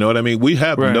shooting. You know what I mean? We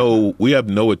have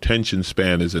no attention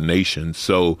span as a nation,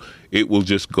 so it will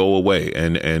just go away.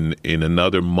 And in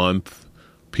another month,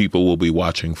 people will be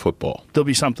watching football. There'll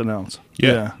be something else.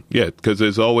 Yeah. Because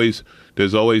there's always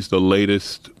the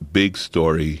latest big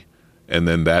story, and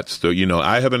then that's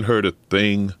I haven't heard a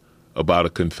thing about a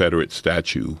Confederate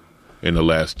statue in the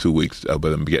last 2 weeks of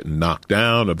them getting knocked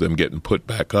down, of them getting put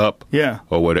back up. Yeah.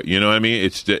 Or whatever. You know what I mean?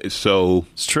 It's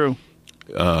true.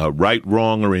 Right,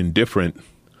 wrong, or indifferent,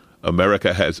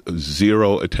 America has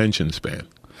zero attention span.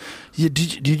 Yeah,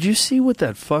 did you see what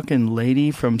that fucking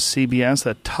lady from CBS,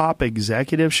 that top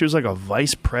executive, she was like a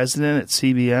vice president at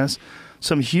CBS,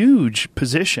 some huge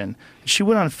position. She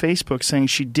went on Facebook saying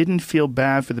she didn't feel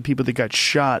bad for the people that got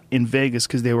shot in Vegas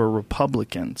because they were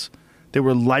Republicans. They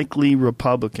were likely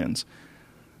Republicans.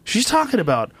 She's talking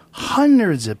about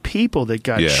hundreds of people that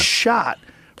got shot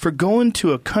for going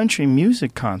to a country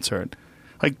music concert.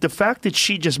 Like, the fact that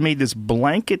she just made this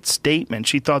blanket statement,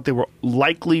 she thought they were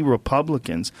likely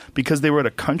Republicans because they were at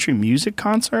a country music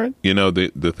concert?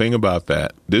 The thing about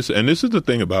that, this is the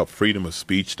thing about freedom of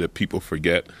speech that people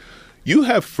forget. You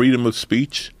have freedom of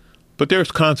speech, but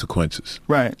there's consequences.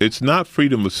 Right. It's not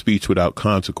freedom of speech without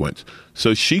consequence.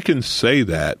 So she can say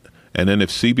that, and then if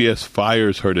CBS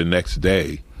fires her the next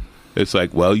day, it's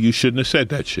like, well, you shouldn't have said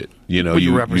that shit. You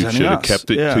should have kept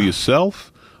it to yourself.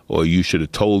 Or you should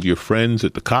have told your friends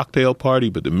at the cocktail party,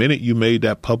 but the minute you made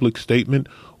that public statement,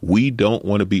 we don't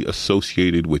want to be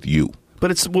associated with you.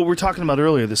 But it's what we were talking about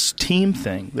earlier, this team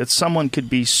thing, that someone could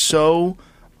be so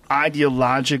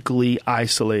ideologically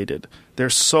isolated. They're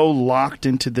so locked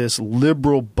into this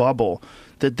liberal bubble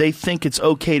that they think it's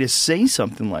okay to say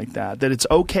something like that it's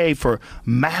okay for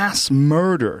mass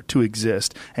murder to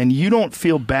exist, and you don't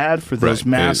feel bad for those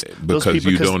those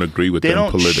people you don't agree with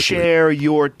them politically. They don't share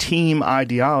your team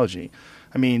ideology.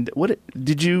 I mean, what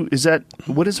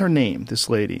is her name, this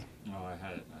lady? Oh, I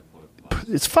had it.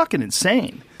 It's fucking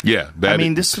insane. Yeah,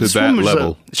 this woman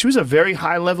level. She was a very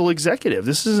high-level executive.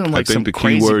 This isn't like some crazy person.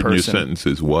 I think the key word in your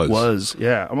sentences was.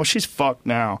 Yeah. Well, she's fucked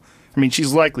now. I mean,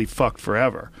 she's likely fucked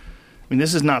forever. I mean,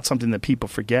 this is not something that people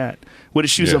forget.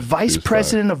 She was a vice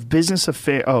president of business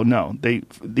affairs. Oh, no.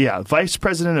 Vice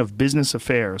president of business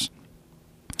affairs.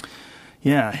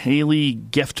 Yeah, Haley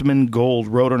Giftman Gold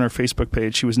wrote on her Facebook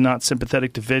page she was not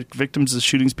sympathetic to victims of the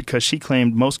shootings because she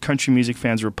claimed most country music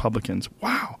fans are Republicans.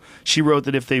 Wow. She wrote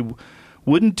that if they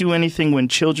wouldn't do anything when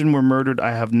children were murdered,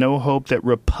 I have no hope that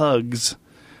Repugs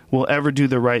will ever do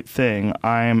the right thing.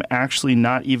 I am actually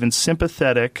not even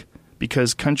sympathetic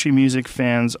because country music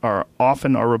fans are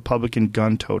often Republican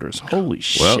gun toters. Holy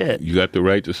shit. Well, you got the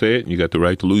right to say it, and you got the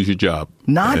right to lose your job.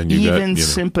 Not even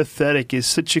sympathetic is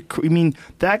such a... I mean,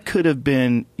 that could have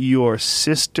been your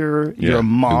sister, your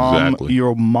mom, exactly.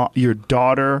 your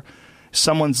daughter,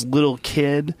 someone's little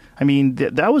kid. I mean,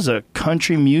 that was a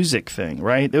country music thing,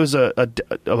 right? There was a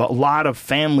lot of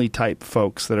family-type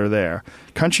folks that are there.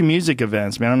 Country music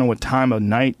events, man, I don't know what time of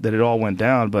night that it all went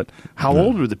down, but how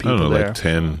old were the people I don't know, there? Like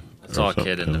 10... I saw a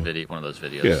kid in the video, one of those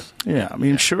videos. Yeah. I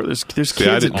mean, sure, there's kids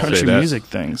at country music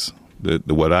things.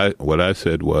 What I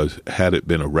said was, had it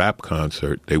been a rap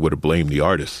concert, they would have blamed the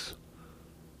artists.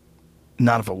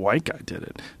 Not if a white guy did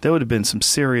it. There would have been some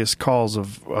serious calls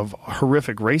of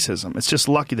horrific racism. It's just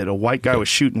lucky that a white guy was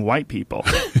shooting white people.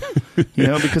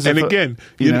 Because and again,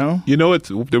 you know, it's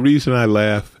the reason I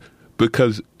laugh,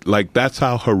 because like that's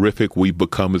how horrific we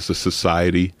become as a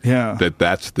society. Yeah.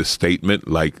 That's the statement.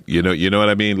 Like, you know what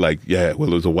I mean? Like, yeah,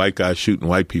 well, it was a white guy shooting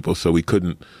white people, so we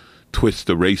couldn't twist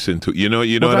the race into, you know what I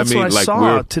mean? That's what I like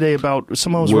saw today about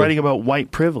someone was writing about white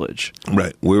privilege.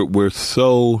 Right. We're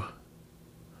so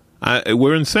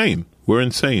we're insane. We're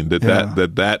insane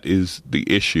that is the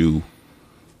issue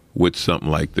with something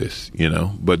like this, you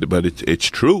know. But it's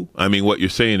true. I mean, what you're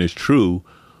saying is true.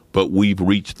 But we've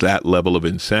reached that level of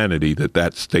insanity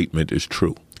that statement is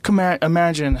true.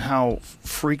 Imagine how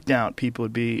freaked out people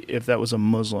would be if that was a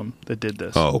Muslim that did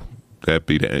this. Oh, it'd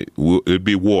be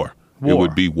war. It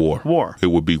would be war. It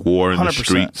would be war in 100%. The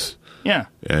streets. Yeah.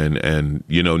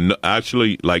 And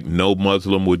actually, like, no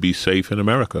Muslim would be safe in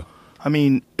America. I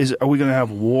mean, are we going to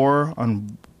have war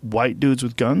on white dudes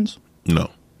with guns?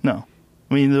 No.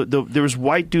 I mean, there was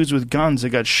white dudes with guns that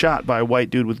got shot by a white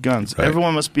dude with guns. Right.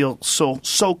 Everyone must be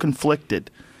so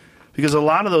conflicted, because a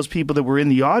lot of those people that were in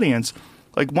the audience,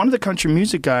 like one of the country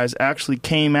music guys actually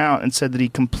came out and said that he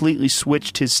completely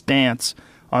switched his stance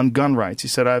on gun rights. He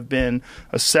said, I've been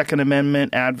a Second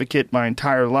Amendment advocate my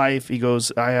entire life. He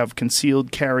goes, I have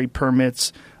concealed carry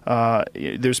permits.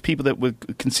 There's people that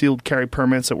with concealed carry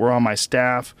permits that were on my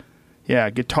staff. Yeah,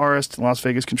 guitarist in Las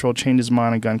Vegas Control changed his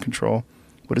mind on gun control.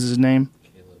 What is his name?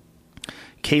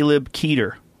 Caleb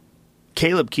Keeter.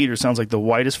 Caleb Keeter sounds like the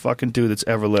whitest fucking dude that's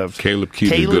ever lived. Caleb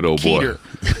Keeter, good old Keeter.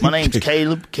 Boy. My name's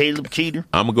Caleb Keeter.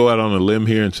 I'm going to go out on a limb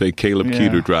here and say Caleb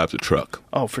Keeter drives a truck.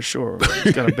 Oh, for sure.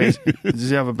 He's got does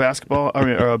he have a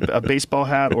a baseball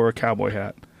hat or a cowboy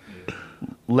hat?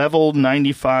 Level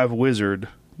 95 Wizard.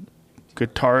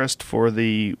 Guitarist for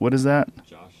the, what is that?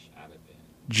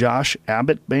 Josh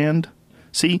Abbott Band.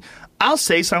 See, I'll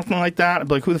say something like that. I'll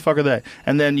be like, who the fuck are they?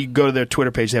 And then you go to their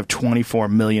Twitter page, they have 24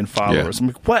 million followers. I'm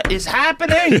like, what is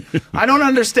happening? I don't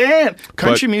understand.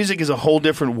 Country music is a whole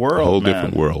different world,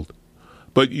 different world.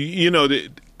 But,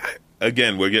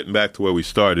 again, we're getting back to where we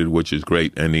started, which is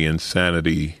great, and the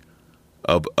insanity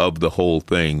of the whole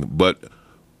thing. But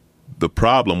the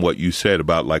problem, what you said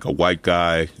about like a white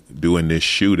guy doing this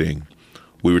shooting,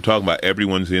 we were talking about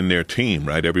everyone's in their team,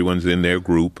 right? Everyone's in their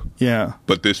group. Yeah.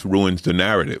 But this ruins the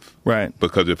narrative. Right.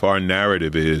 Because if our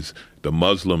narrative is the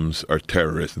Muslims are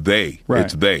terrorists,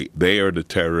 it's they are the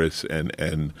terrorists,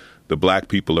 and the black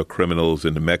people are criminals,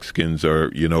 and the Mexicans are,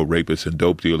 rapists and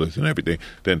dope dealers and everything,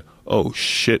 then, oh,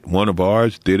 shit, one of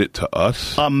ours did it to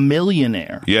us? A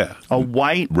millionaire. Yeah. A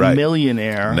white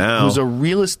millionaire who's a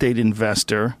real estate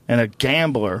investor and a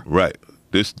gambler. Right.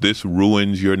 This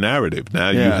ruins your narrative. Now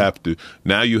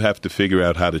you have to figure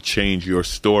out how to change your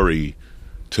story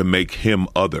to make him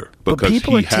other, because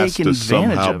he has to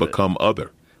somehow become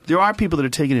other. There are people that are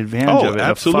taking advantage of it in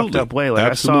a fucked up way. Like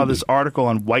I saw this article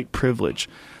on white privilege.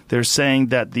 They're saying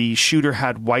that the shooter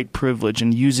had white privilege,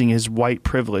 and using his white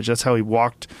privilege, that's how he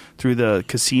walked through the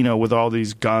casino with all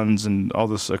these guns and all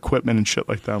this equipment and shit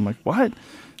like that. I'm like, what?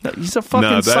 He's a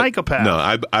fucking psychopath.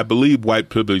 No, I believe white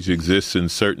privilege exists in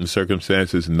certain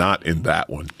circumstances, not in that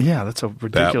one. Yeah, that's a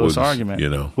ridiculous argument.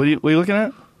 What are you looking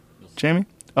at, Jamie?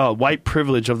 Oh, white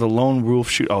privilege of the lone wolf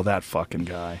shooter. Oh, that fucking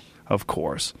guy. Of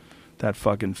course. That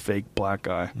fucking fake black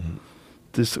guy.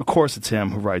 Mm-hmm. Of course it's him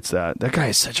who writes that. That guy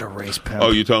is such a race pimp. Oh,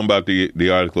 you're talking about the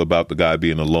article about the guy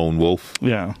being a lone wolf?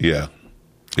 Yeah. Yeah.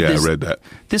 Yeah, I read that.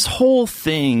 This whole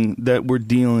thing that we're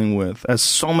dealing with has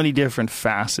so many different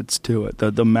facets to it,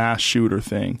 the mass shooter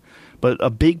thing. But a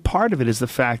big part of it is the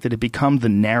fact that it becomes the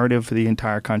narrative for the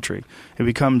entire country. It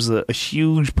becomes a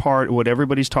huge part of what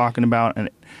everybody's talking about. And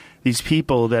these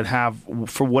people that have,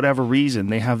 for whatever reason,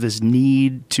 they have this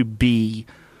need to be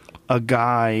a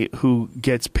guy who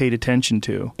gets paid attention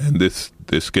to. And this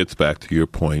gets back to your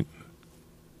point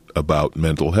about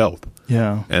mental health.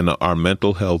 Yeah. And our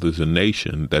mental health as a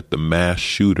nation, that the mass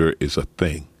shooter is a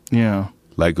thing. Yeah.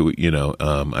 Like,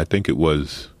 I think it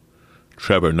was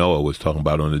Trevor Noah was talking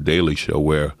about on the Daily Show,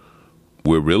 where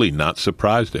we're really not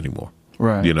surprised anymore.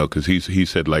 Right. You know, because he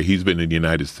said, like, he's been in the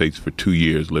United States for 2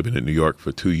 years, living in New York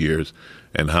for 2 years,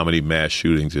 and how many mass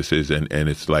shootings this is. And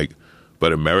it's like,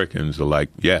 but Americans are like,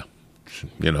 yeah,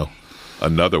 you know,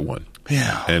 another one.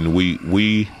 Yeah. And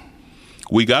we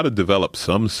got to develop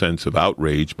some sense of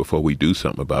outrage before we do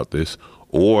something about this.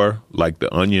 Or, like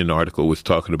the Onion article was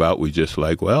talking about, we just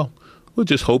like, well, we'll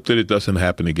just hope that it doesn't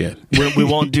happen again. We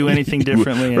won't do anything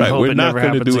differently. And right, hope we're it not never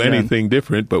going to happens do again. anything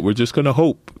different, but we're just going to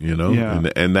hope, you know. Yeah.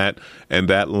 And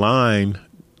that line,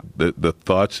 the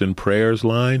thoughts and prayers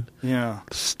line. Yeah.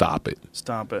 Stop it.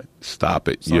 Stop it. Stop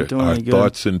it. It's not doing Our any good.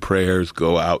 thoughts and prayers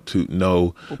go out to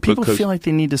no. Well, people feel like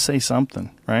they need to say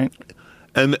something, right?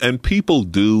 And people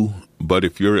do, but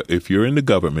if you're in the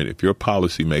government, if you're a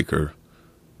policymaker,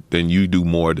 then you do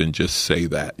more than just say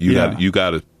that. You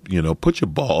got to put your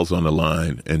balls on the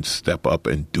line and step up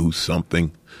and do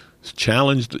something.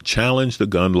 Challenge the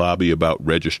gun lobby about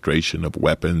registration of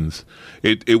weapons.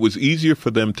 It was easier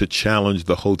for them to challenge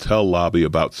the hotel lobby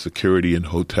about security in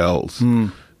hotels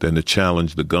than to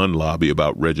challenge the gun lobby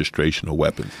about registration of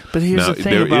weapons. But here's the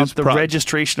thing about the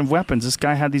registration of weapons. This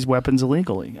guy had these weapons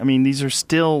illegally. I mean, these are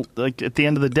still, like, at the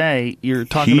end of the day, you're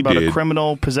talking about a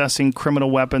criminal possessing criminal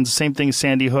weapons. Same thing as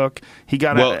Sandy Hook. He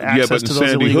got access to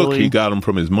those Sandy illegally. Hook, he got them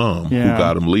from his mom, who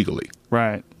got them legally.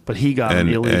 Right. But he got them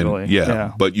illegally.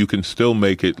 And but you can still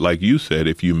make it, like you said,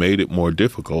 if you made it more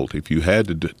difficult, if you had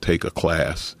to take a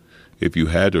class, if you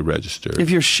had to register. If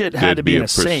your shit had to be in a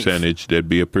safe. There'd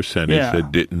be a percentage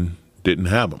that didn't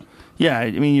have them. Yeah,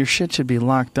 I mean, your shit should be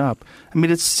locked up. I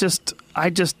mean, it's just, I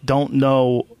just don't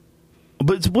know.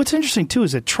 But what's interesting, too,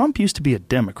 is that Trump used to be a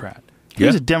Democrat. He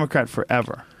was a Democrat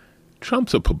forever.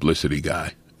 Trump's a publicity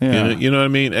guy. Yeah. You know what I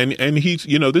mean? And he's,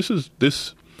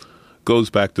 this goes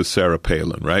back to Sarah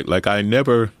Palin, right? Like, I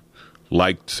never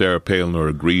liked Sarah Palin or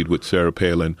agreed with Sarah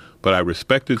Palin, but I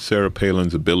respected Sarah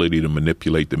Palin's ability to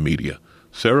manipulate the media.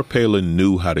 Sarah Palin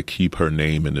knew how to keep her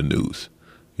name in the news.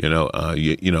 Kim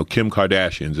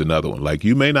Kardashian's another one. Like,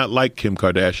 you may not like Kim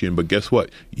Kardashian, but guess what?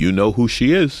 You know who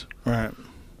she is. Right.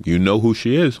 You know who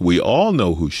she is. We all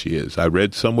know who she is. I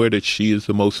read somewhere that she is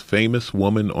the most famous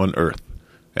woman on earth.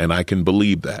 And I can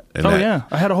believe that. And yeah.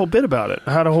 I had a whole bit about it.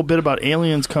 I had a whole bit about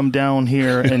aliens come down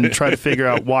here and try to figure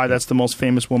out why that's the most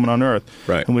famous woman on earth.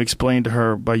 Right. And we explained to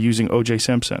her by using O.J.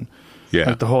 Simpson. Yeah.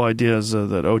 Like, the whole idea is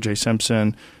that O.J.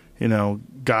 Simpson,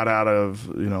 got out of,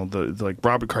 like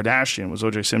Robert Kardashian was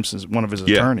O.J. Simpson's, one of his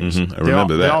attorneys. Mm-hmm. I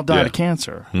remember that. They all died of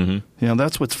cancer. Mm-hmm.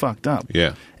 That's what's fucked up.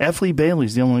 Yeah. F. Lee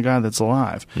Bailey's the only guy that's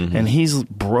alive. Mm-hmm. And he's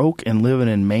broke and living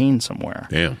in Maine somewhere.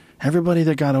 Damn. Everybody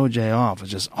that got O.J. off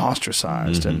was just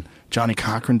ostracized. And Johnny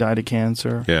Cochran died of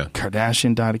cancer. Yeah.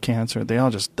 Kardashian died of cancer. They all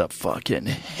just the fucking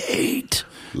hate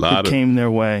that came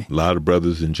their way. A lot of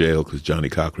brothers in jail because Johnny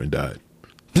Cochran died.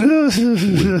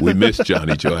 we missed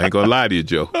Johnny, Joe. I ain't gonna lie to you,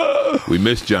 Joe. We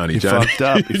missed Johnny. Johnny fucked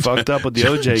up. You fucked up with the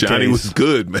OJ Johnny case. was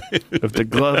good, man. If the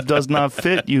glove does not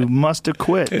fit, you must have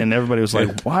quit. And everybody was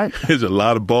like, "What?" There's a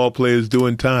lot of ball players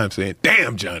doing time saying,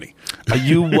 "Damn, Johnny." Are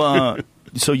you?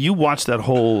 So you watched that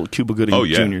whole Cuba Gooding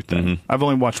Jr. thing? Mm-hmm. I've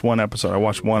only watched one episode. I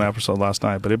watched one episode last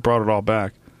night, but it brought it all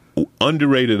back.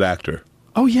 Underrated actor.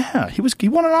 Oh yeah, he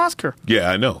won an Oscar. Yeah,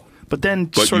 I know. But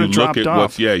then sort of dropped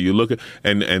off. You look at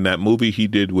and that movie he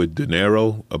did with De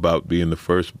Niro about being the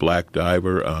first black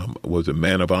diver. Was it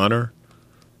Man of Honor?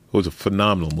 It was a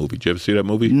phenomenal movie. Did you ever see that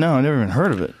movie? No, I never even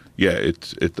heard of it. Yeah,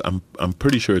 I'm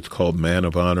pretty sure it's called Man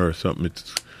of Honor or something.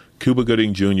 It's Cuba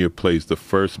Gooding Jr. plays the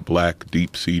first black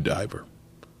deep sea diver,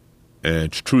 and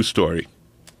it's a true story.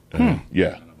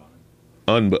 Yeah.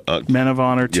 Men of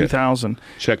Honor 2000. Yeah.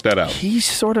 Check that out. He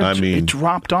sort of it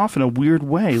dropped off in a weird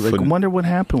way. Like, I wonder what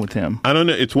happened with him. I don't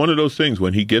know. It's one of those things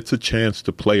when he gets a chance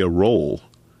to play a role,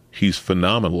 he's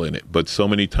phenomenal in it. But so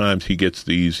many times he gets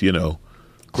these,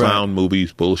 clown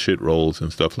movies, bullshit roles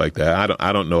and stuff like that.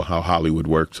 I don't know how Hollywood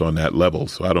works on that level,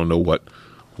 so I don't know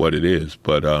what it is.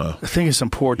 But I think it's some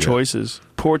poor choices.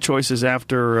 Poor choices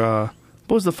after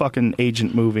what was the fucking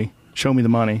agent movie? Show Me the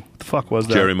Money. What the fuck was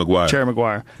that? Jerry Maguire.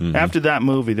 Mm-hmm. After that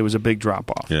movie, there was a big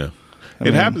drop-off. Yeah.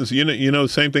 It happens.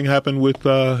 Same thing happened with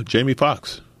Jamie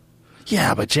Foxx.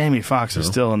 Yeah, but Jamie Foxx is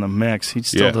still in the mix. He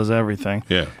still does everything.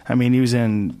 Yeah. I mean, he was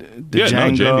in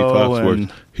Django. Jamie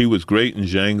Foxx he was great in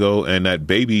Django and that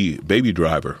Baby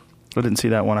Driver. I didn't see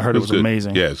that one. I heard it was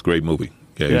amazing. Yeah, it's a great movie.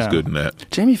 Yeah, he's good in that.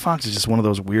 Jamie Foxx is just one of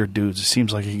those weird dudes. It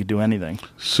seems like he could do anything.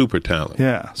 Super talented.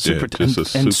 Yeah,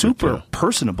 super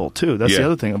personable too. That's the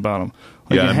other thing about him.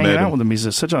 Like, you're hanging out with him.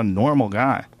 He's such a normal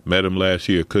guy. Met him last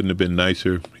year. Couldn't have been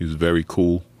nicer. He was very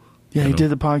cool. Yeah, he did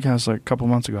the podcast like a couple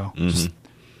months ago. Mm-hmm.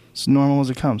 It's normal as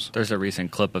it comes. There's a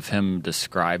recent clip of him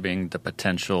describing the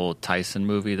potential Tyson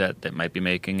movie that they might be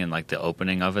making and like the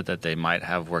opening of it that they might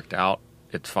have worked out.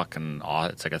 It's fucking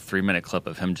awesome. It's like a 3-minute clip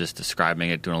of him just describing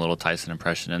it, doing a little Tyson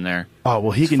impression in there. Oh,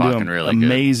 well, he can do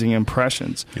amazing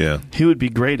impressions. Yeah. He would be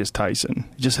great as Tyson.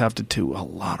 You just have to do a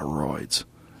lot of roids.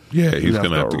 Yeah, he's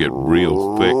going to have to get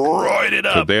real thick. Roid it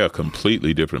up. They are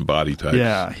completely different body types.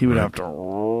 Yeah, he would have to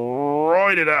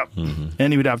roid it up. Mm-hmm.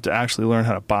 And he would have to actually learn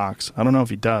how to box. I don't know if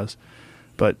he does.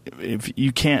 But if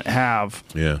you can't have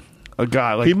a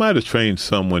guy like... He might have trained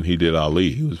some when he did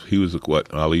Ali. He was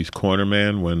Ali's corner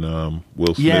man when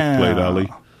Will Smith played Ali?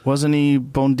 Wasn't he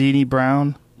Bondini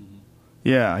Brown?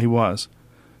 Yeah, he was.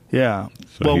 Yeah.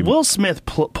 So Will Smith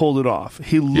pulled it off.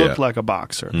 He looked like a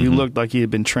boxer. Mm-hmm. He looked like he had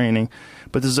been training.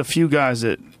 But there's a few guys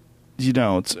that,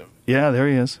 there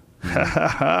he is.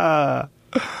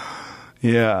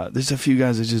 Yeah, there's a few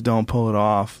guys that just don't pull it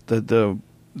off.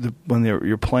 When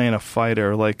you're playing a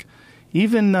fighter, like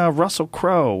even Russell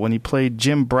Crowe when he played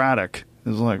Jim Braddock, it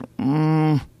was like,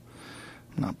 I'm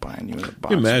not buying you as a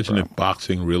boxer. Imagine if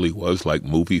boxing really was like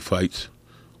movie fights,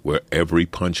 where every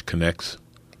punch connects.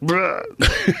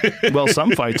 Well,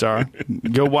 some fights are.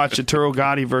 Go watch Arturo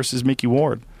Gatti versus Mickey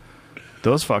Ward.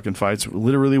 Those fucking fights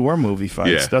literally were movie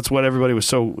fights. Yeah. That's what everybody was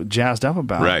so jazzed up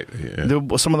about. Right. Yeah.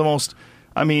 They're some of the most,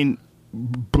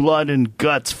 blood and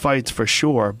guts fights for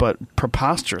sure, but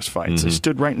preposterous fights. Mm-hmm. They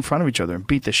stood right in front of each other and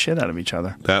beat the shit out of each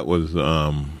other. That was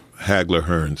Hagler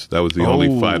Hearns. That was the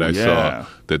only fight I saw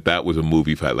that was a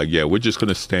movie fight. Like, we're just going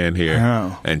to stand here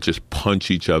and just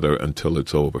punch each other until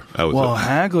it's over. That was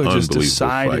Hagler just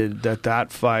decided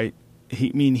that fight,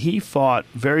 he fought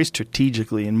very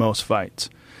strategically in most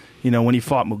fights. When he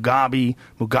fought Mugabe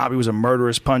was a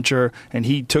murderous puncher, and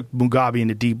he took Mugabe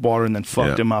into deep water and then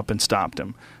fucked him up and stopped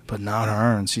him. But not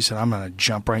Hearns. He said, I'm going to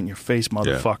jump right in your face,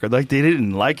 motherfucker. Like, they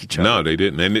didn't like each other. No, they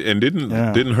didn't. And didn't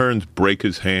Hearns break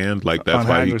his hand? Like, that's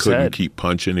why he couldn't keep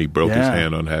punching. He broke his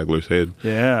hand on Hagler's head.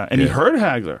 Yeah, and he hurt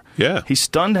Hagler. Yeah. He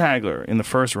stunned Hagler in the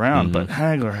first round, but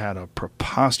Hagler had a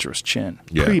preposterous chin.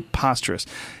 Yeah. Preposterous.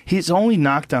 His only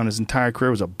knockdown his entire career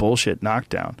was a bullshit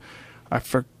knockdown. I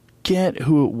forget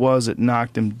who it was that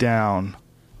knocked him down,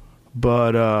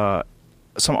 but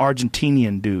some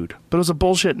Argentinian dude. But it was a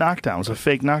bullshit knockdown. It was a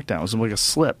fake knockdown. It was like a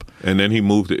slip. And then he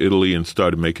moved to Italy and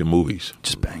started making movies.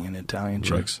 Just banging Italian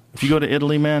chicks. If you go to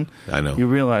Italy, man, I know. You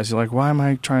realize, you're like, why am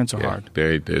I trying so hard?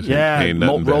 Ain't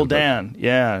nothing Roldan.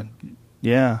 Yeah.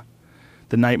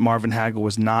 The night Marvin Hagler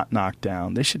was not knocked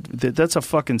down. That's a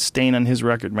fucking stain on his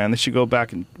record, man. They should go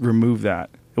back and remove that.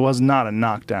 It was not a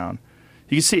knockdown.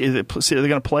 You can see, are they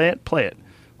going to play it? Play it.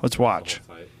 Let's watch.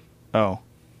 Oh.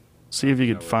 See if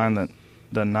you could find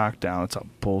the knockdown. It's a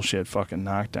bullshit fucking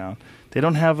knockdown. They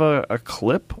don't have a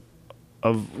clip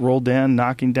of Roldan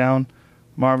knocking down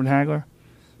Marvin Hagler?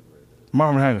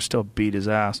 Marvin Hagler still beat his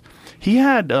ass. He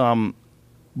had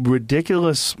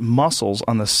ridiculous muscles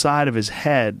on the side of his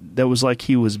head that was like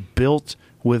he was built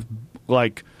with,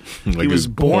 like he was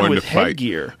born with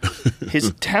headgear.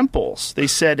 His temples, they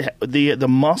said the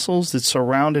muscles that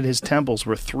surrounded his temples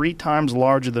were 3 times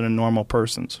larger than a normal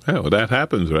person's. Yeah, well, that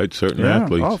happens, right? Certain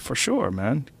athletes. Oh, for sure,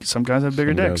 man. Some guys have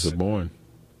bigger dicks. Some guys are born.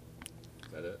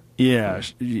 Is that it?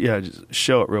 Yeah, just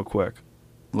show it real quick.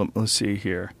 Let's see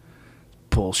here.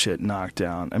 Bullshit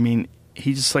knockdown. I mean,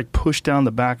 he just like pushed down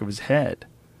the back of his head.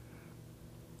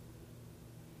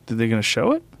 Are they going to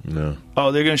show it? No.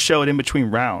 Oh, they're going to show it in between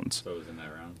rounds. So it was in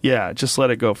that round? Yeah, just let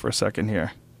it go for a second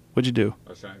here. What'd you do?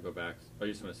 I was trying to go back. Oh,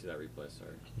 you just want to see that replay,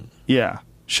 sorry. Yeah.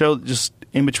 Show just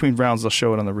in between rounds, they'll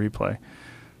show it on the replay.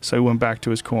 So he went back to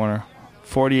his corner.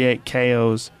 48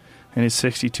 KOs in his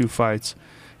 62 fights.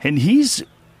 And he's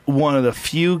one of the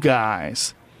few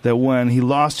guys that when he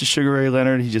lost to Sugar Ray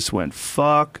Leonard, he just went,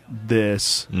 fuck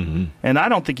this. Mm-hmm. And I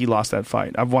don't think he lost that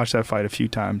fight. I've watched that fight a few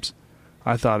times.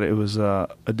 I thought it was a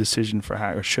decision for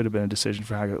Hagler. Should have been a decision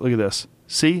for Hagler. Look at this.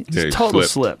 See? He's total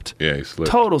slipped. Yeah, he slipped.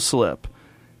 Total slip.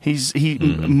 He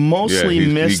mostly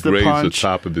missed the punch. Grazed the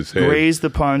top of his head. Grazed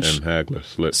the punch. And Hagler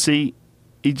slipped. See?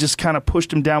 He just kind of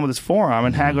pushed him down with his forearm,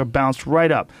 and Hagler bounced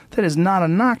right up. That is not a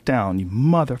knockdown, you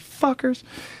motherfuckers.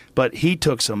 But he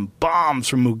took some bombs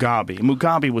from Mugabe.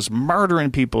 Mugabe was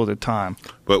murdering people at the time.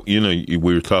 But, we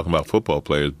were talking about football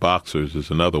players. Boxers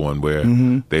is another one where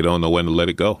they don't know when to let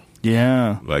it go.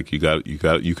 Yeah. Like, you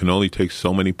can only take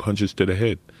so many punches to the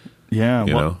head. Yeah,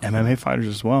 MMA fighters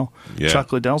as well. Yeah.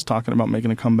 Chuck Liddell's talking about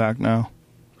making a comeback now.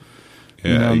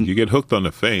 Yeah, you get hooked on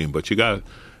the fame, but you got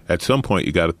at some point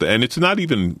you got to, and it's not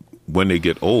even when they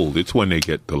get old; it's when they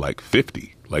get to like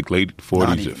 50. like late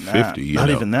 40s or 50. Not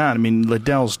even that. I mean,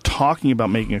 Liddell's talking about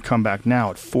making a comeback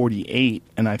now at 48,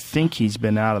 and I think he's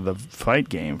been out of the fight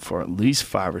game for at least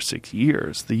 5 or 6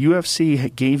 years. The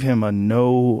UFC gave him a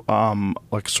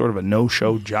sort of a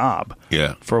no-show job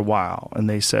for a while, and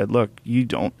they said, look, you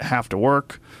don't have to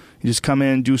work. You just come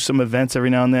in, do some events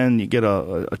every now and then, and you get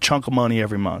a chunk of money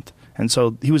every month. And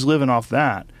so he was living off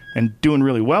that and doing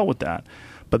really well with that.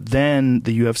 But then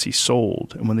the UFC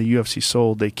sold, and when the UFC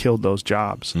sold, they killed those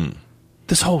jobs.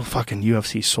 This whole fucking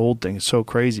UFC sold thing is so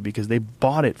crazy because they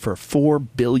bought it for $4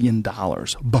 billion. Billion.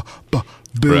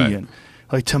 Right.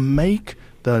 Like, to make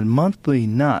the monthly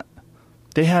nut,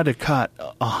 they had to cut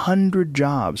 100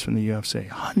 jobs from the UFC.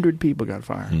 100 people got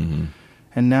fired. Mm-hmm.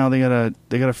 And now they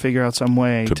gotta figure out some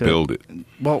way to build it.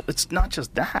 Well, it's not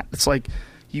just that. It's like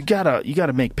you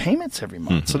gotta make payments every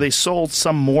month. So they sold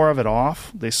some more of it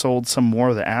off. They sold some more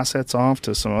of the assets off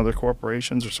to some other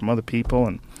corporations or some other people,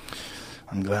 and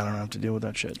I'm glad I don't have to deal with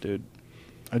that shit, dude.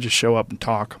 I just show up and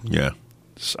talk. Yeah.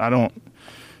 I don't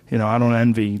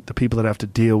envy the people that have to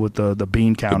deal with the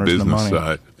bean counters and the money. The business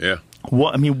side, yeah.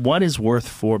 What is worth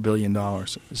 $4 billion?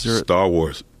 Is there Star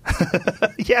Wars?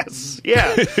 Yes,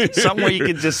 yeah. Somewhere you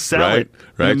can just sell it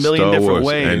in a million Star different Wars.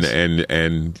 ways.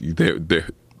 And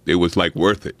it was like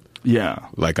worth it. Yeah.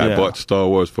 Like I bought Star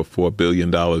Wars for $4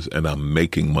 billion and I'm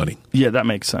making money. Yeah, that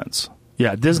makes sense.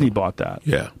 Yeah, Disney bought that.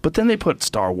 Yeah. But then they put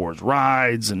Star Wars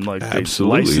rides and they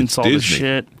Absolutely. license all Disney. the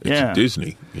shit. It's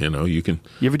Disney. You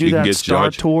ever do that get Star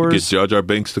Tours? You get Jar Jar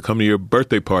Binks to come to your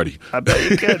birthday party. I bet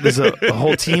you could. There's a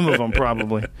whole team of them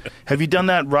probably. Have you done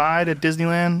that ride at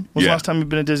Disneyland? When's the last time you've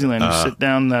been at Disneyland? You sit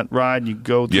down that ride, you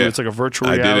go through. It's like a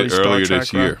virtual reality Star Trek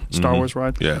this year. ride, Star Wars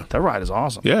ride. Yeah. That ride is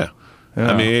awesome. Yeah.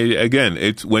 I mean, again,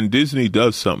 it's when Disney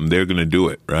does something, they're going to do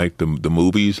it, right? The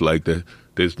movies,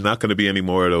 there's not going to be any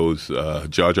more of those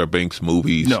Jar Jar Binks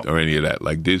movies or any of that.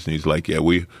 Like Disney's like, yeah,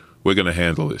 we're going to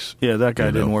handle this. Yeah, that guy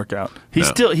didn't work out.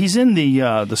 He's in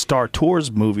the Star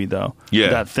Tours movie though. Yeah,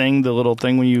 that thing, the little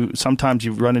thing when sometimes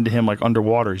you run into him like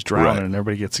underwater, he's drowning and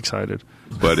everybody gets excited.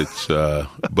 But it's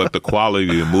but the quality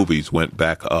of the movies went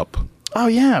back up. Oh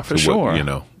yeah, for sure.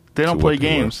 They don't play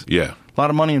games. Yeah. A lot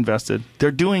of money invested.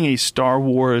 They're doing a Star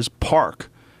Wars park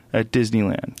at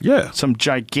Disneyland. Yeah. Some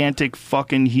gigantic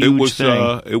fucking huge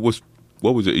thing. It was,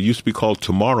 what was it? It used to be called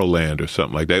Tomorrowland or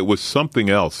something like that. It was something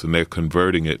else, and they're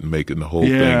converting it and making the whole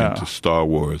thing into Star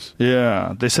Wars.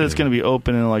 Yeah. They said it's going to be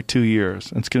open in like 2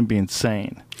 years. It's going to be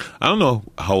insane. I don't know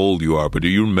how old you are, but do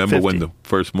you remember 50. when the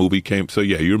first movie came? So,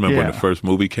 yeah, you remember when the first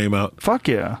movie came out? Fuck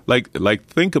yeah. Like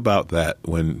think about that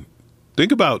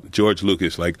think about George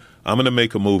Lucas. Like, I'm going to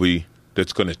make a movie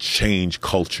that's going to change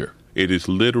culture. It is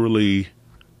literally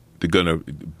going to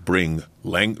bring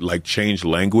change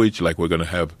language. Like we're going to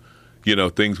have,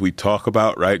 things we talk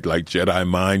about, right? Like Jedi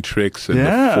mind tricks and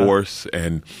the Force,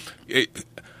 and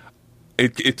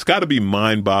it's got to be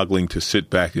mind-boggling to sit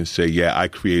back and say, yeah, I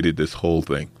created this whole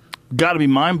thing. Got to be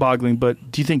mind-boggling, but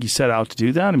do you think he set out to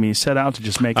do that? I mean, he set out to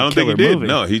just make a killer movie. I don't think he did.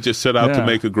 No, he just set out to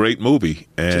make a great movie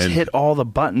and just hit all the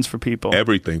buttons for people.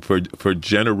 Everything for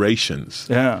generations.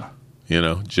 Yeah.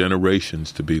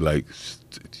 Generations to be like,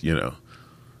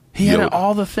 He had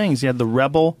all the things. He had the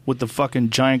rebel with the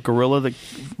fucking giant gorilla that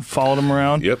followed him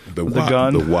around. Yep, the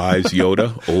gun. The wise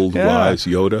Yoda, wise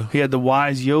Yoda. He had the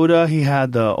wise Yoda. He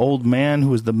had the old man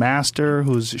who was the master,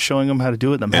 who was showing him how to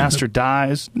do it. The master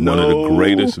dies. One of the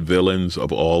greatest villains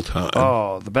of all time.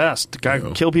 Oh, the best. The guy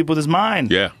could kill people with his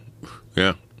mind. Yeah,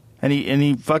 yeah. And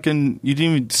he fucking, you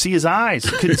didn't even see his eyes.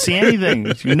 You couldn't see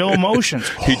anything. No emotions.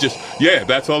 He just,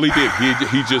 that's all he did.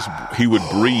 He would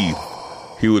breathe.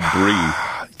 He would breathe.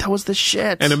 That was the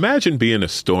shit. And imagine being a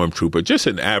stormtrooper, just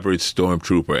an average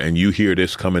stormtrooper, and you hear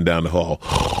this coming down the hall.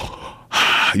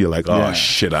 You're like, oh,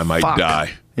 shit, I might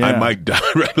die. Yeah. I might die,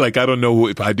 right? Like, I don't know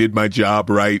if I did my job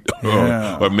right,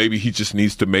 or maybe he just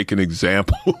needs to make an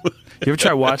example. You ever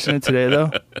try watching it today, though?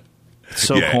 It's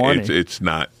so corny. It's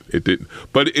not. It didn't.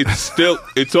 But it's still.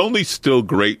 It's only still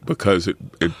great because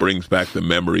it brings back the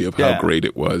memory of how great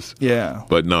it was. Yeah.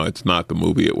 But no, it's not the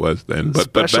movie it was then.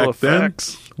 But back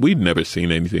effects. Then, we'd never seen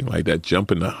anything like that.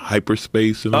 Jump into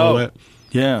hyperspace and all that.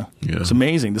 Yeah. It's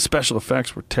amazing. The special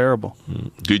effects were terrible.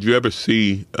 Did you ever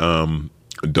see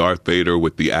Darth Vader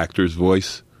with the actor's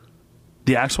voice?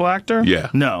 The actual actor?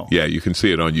 Yeah. No. Yeah, you can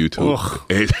see it on YouTube.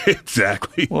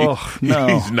 Exactly. No.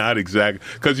 He's not exact.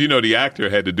 Because, the actor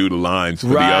had to do the lines for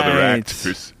the other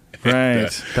actors. Right.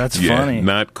 That's funny.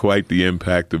 Not quite the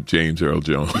impact of James Earl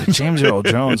Jones. James Earl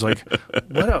Jones, like,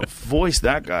 what a voice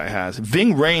that guy has.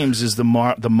 Ving Rhames is the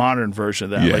modern version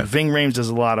of that. Yeah. Like, Ving Rhames does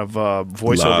a lot of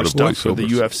voiceover stuff for the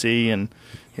UFC, and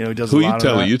he does a lot of that.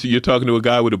 Who you telling? You're talking to a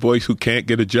guy with a voice who can't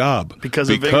get a job because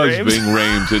Ving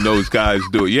Rhames and those guys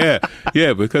do it.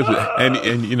 Yeah, because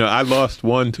and I lost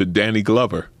one to Danny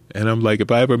Glover, and I'm like, if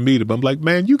I ever meet him, I'm like,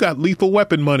 man, you got Lethal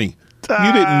Weapon money.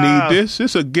 You didn't need this.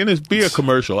 It's a Guinness beer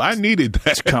commercial. I needed that.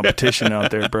 It's competition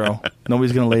out there, bro.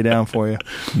 Nobody's going to lay down for you.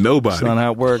 Nobody. That's not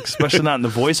how it works, especially not in the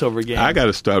voiceover game. I got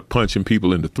to start punching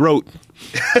people in the throat.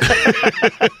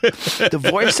 The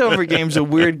voiceover game's a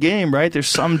weird game, right? There's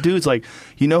some dudes like,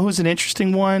 who's an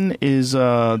interesting one is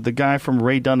the guy from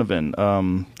Ray Donovan.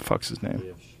 Fuck's his name?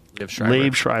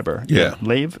 Liev Schreiber. Yeah.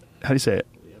 Liev? How do you say it?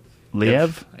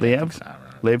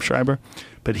 Liev Schreiber.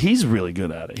 But he's really good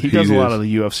at it. He does a lot of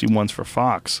the UFC ones for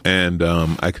Fox. And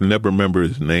I can never remember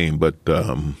his name, but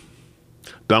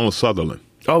Donald Sutherland.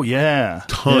 Oh, yeah.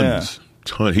 Tons.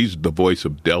 He's the voice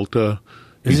of Delta.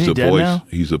 Is he dead now?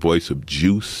 He's the voice of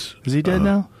Juice. Is he dead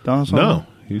now? Donald Sutherland?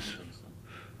 No.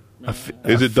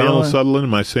 Is it Donald Sutherland?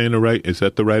 Am I saying it right? Is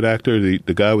that the right actor?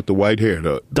 The guy with the white hair?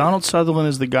 Donald Sutherland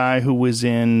is the guy who was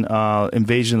in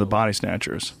Invasion of the Body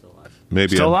Snatchers.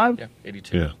 Maybe still alive? Yeah,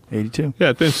 82. Yeah, 82.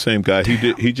 Yeah, that's the same guy.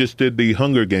 Damn. He just did the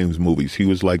Hunger Games movies. He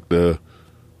was like the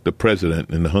president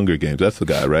in the Hunger Games. That's the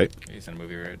guy, right? He's in a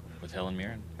movie with Helen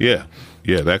Mirren. Yeah,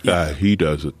 that guy. Yeah. He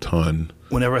does a ton.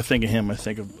 Whenever I think of him, I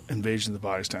think of Invasion of the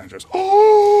Body Snatchers.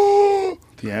 Oh,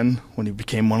 the end when he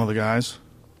became one of the guys.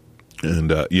 And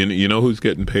you know who's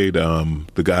getting paid?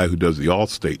 The guy who does the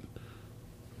Allstate.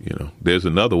 There's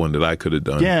another one that I could have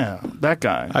done. Yeah, that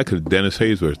guy. Dennis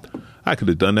Haysworth. I could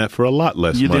have done that for a lot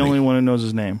less money. You're the only one who knows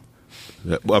his name.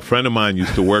 A friend of mine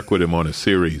used to work with him on a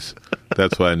series.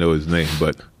 That's why I know his name.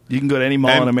 But you can go to any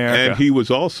mall in America. And he was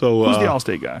also... Who's the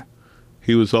Allstate guy?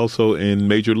 He was also in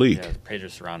Major League. Yeah, Pedro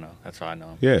Serrano. That's how I know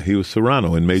him. Yeah, he was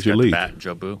Serrano in Major League. Bat,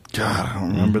 Joe Boo. God, I don't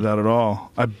remember that at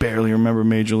all. I barely remember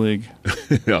Major League.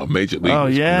 No, Major League. Oh,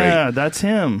 was yeah, great. That's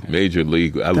him. Major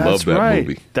League. I love that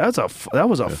movie. That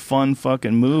was a fun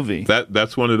fucking movie.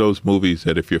 That's one of those movies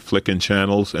that if you're flicking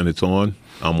channels and it's on,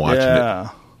 I'm watching it.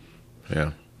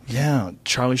 Yeah. Yeah.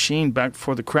 Charlie Sheen back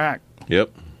before the crack. Yep.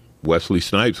 Wesley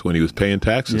Snipes when he was paying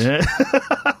taxes. Yeah.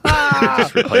 They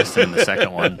just replaced him in the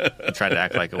second one. They tried to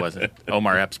act like it wasn't.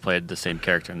 Omar Epps played the same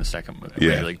character in the second movie,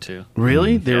 Major League 2.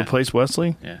 Really? They replaced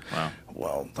Wesley? Yeah, wow.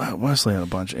 Well, Wesley had a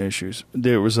bunch of issues.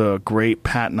 There was a great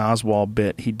Patton Oswalt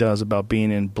bit he does about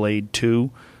being in Blade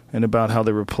 2 and about how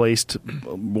they replaced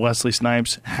Wesley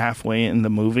Snipes halfway in the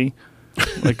movie.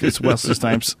 Like, it's Wesley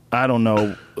Snipes, I don't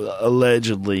know,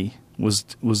 allegedly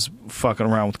was fucking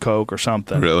around with coke or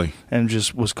something. Really? And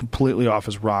just was completely off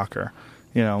his rocker.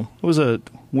 It was a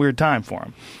weird time for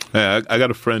him. Yeah, I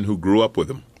got a friend who grew up with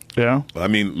him. Yeah? I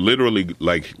mean, literally,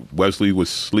 like, Wesley was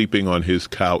sleeping on his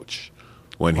couch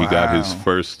when he got his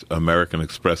first American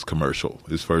Express commercial,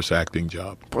 his first acting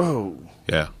job. Whoa.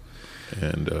 Yeah.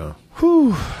 And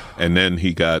and then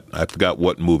he got, I forgot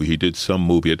what movie, he did some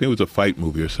movie, I think it was a fight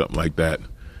movie or something like that,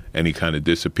 and he kind of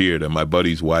disappeared. And my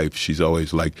buddy's wife, she's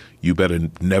always like, you better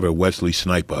never Wesley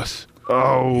Snipe us.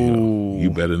 Oh. You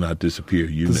better not disappear.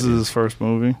 This is his first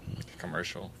movie?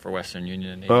 Commercial for Western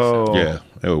Union. Oh. Yeah,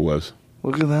 it was.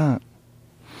 Look at that.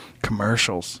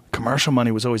 Commercials. Commercial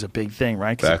money was always a big thing,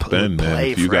 right? Back then, man.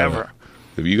 If you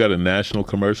got a national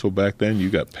commercial back then, you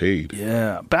got paid.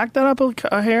 Yeah. Back that up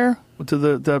a hair to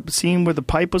the scene where the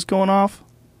pipe was going off.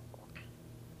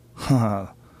 Huh.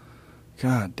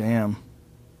 God damn.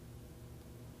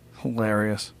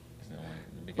 Hilarious.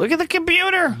 Look at the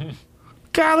computer.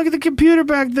 God, look at the computer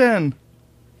back then.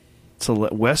 It's a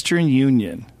Western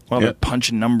Union. Well, they're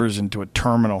punching numbers into a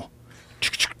terminal.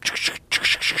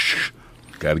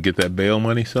 Got to get that bail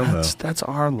money somehow. That's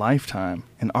our lifetime.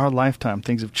 In our lifetime,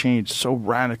 things have changed so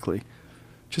radically.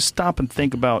 Just stop and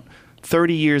think about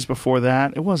 30 years before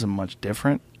that. It wasn't much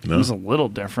different. No. It was a little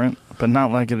different, but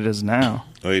not like it is now.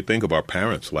 Well, you think of our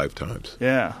parents' lifetimes.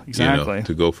 Yeah, exactly.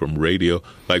 To go from radio,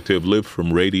 like to have lived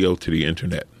from radio to the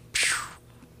internet.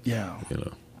 Yeah.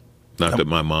 Not that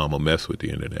my mom will mess with the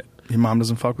internet. Your mom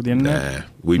doesn't fuck with the internet? Nah,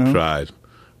 we tried.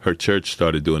 Her church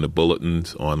started doing the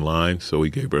bulletins online, so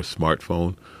we gave her a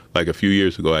smartphone. Like a few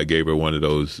years ago, I gave her one of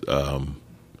those,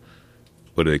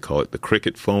 what do they call it, the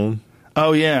cricket phone?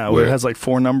 Oh, yeah, where it has like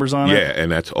 4 numbers on it? Yeah,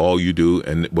 and that's all you do.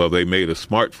 And, well, they made a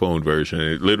smartphone version,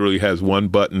 and it literally has one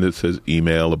button that says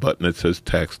email, a button that says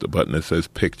text, a button that says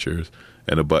pictures,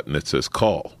 and a button that says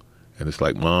call. And it's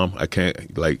like, Mom, I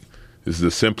can't, like, This is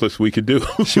the simplest we could do.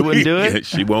 She wouldn't do it? Yeah,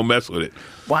 she won't mess with it.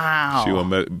 Wow. She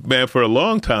won't man, for a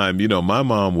long time, my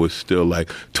mom was still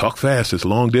like, talk fast, it's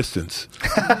long distance.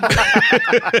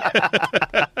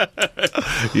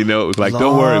 It was like,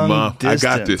 don't worry, Mom. I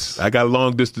got this. I got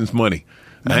long distance money.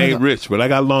 I ain't rich, but I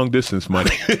got long distance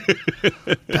money.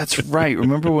 That's right.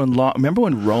 Remember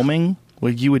when roaming,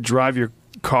 like you would drive your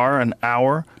car an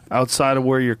hour outside of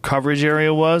where your coverage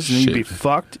area was, and you'd be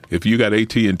fucked? If you got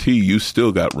AT&T, you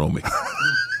still got roaming.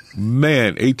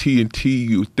 Man,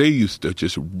 AT&T, they used to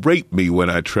just rape me when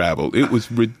I traveled. It was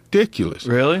ridiculous.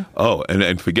 Really? Oh,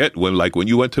 and forget when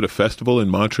you went to the festival in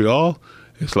Montreal,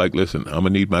 it's like, listen, I'm going to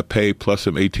need my pay plus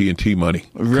some AT&T money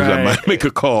because I might make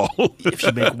a call. If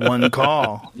you make one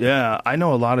call. Yeah. I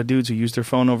know a lot of dudes who used their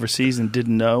phone overseas and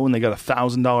didn't know, and they got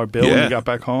 $1,000 bill when they got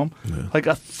back home. Yeah. Like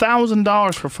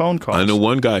 $1,000 for phone calls. I know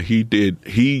one guy, he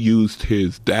used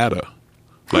his data.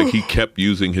 Like he kept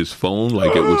using his phone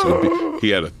like it was. He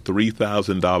had a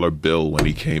 $3,000 bill when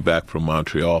he came back from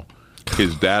Montreal.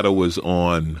 His data was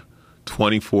on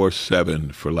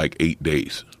 24/7 for like 8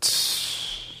 days.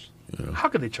 How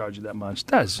could they charge you that much?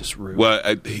 That is just rude. Well,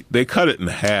 they cut it in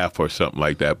half or something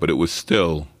like that, but it was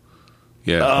still,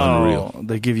 unreal.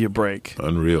 They give you a break.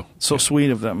 Unreal. So sweet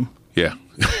of them. Yeah.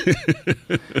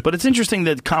 But it's interesting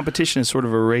that competition has sort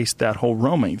of erased that whole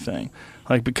roaming thing.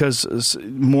 Like, because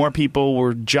more people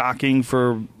were jockeying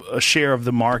for a share of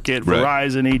the market, right.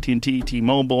 Verizon, AT&T,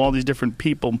 T-Mobile, all these different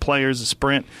people and players,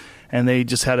 Sprint, and they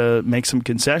just had to make some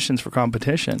concessions for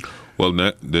competition. Well,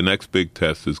 the next big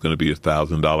test is going to be a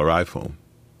 $1,000 iPhone,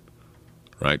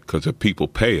 right? Because if people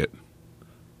pay it,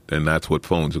 then that's what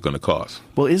phones are going to cost.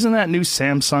 Well, isn't that new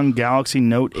Samsung Galaxy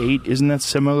Note 8, isn't that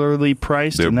similarly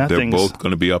priced? They're both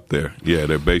going to be up there. Yeah,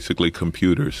 they're basically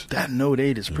computers. That Note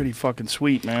 8 is pretty fucking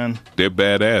sweet, man. They're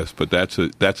badass, but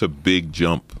that's a big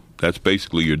jump. That's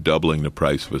basically you're doubling the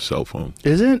price of a cell phone.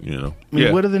 Is it? I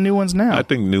mean, what are the new ones now? I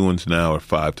think new ones now are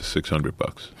 $500 to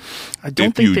 $600. I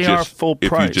don't think they are full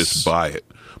price. If you just buy it.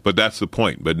 But that's the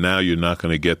point. But now you're not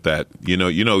going to get that,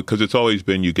 because it's always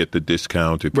been you get the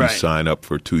discount if you sign up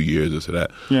for 2 years, this or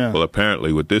that. Yeah. Well,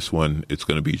 apparently with this one, it's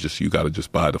going to be just you got to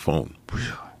just buy the phone.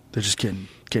 They're just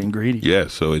getting greedy. Yeah,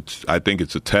 so I think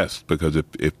it's a test because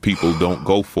if people don't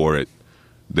go for it,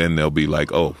 then they'll be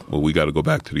like, oh, well, we got to go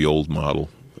back to the old model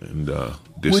and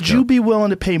discount. Would you be willing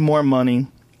to pay more money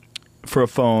for a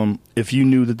phone if you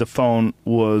knew that the phone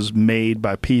was made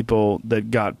by people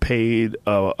that got paid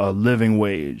a living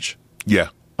wage? Yeah,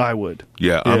 I would.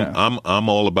 Yeah, I'm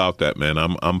all about that, man.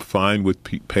 I'm fine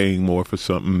with paying more for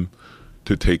something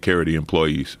to take care of the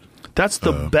employees. That's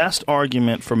the best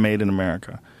argument for Made in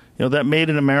America. That Made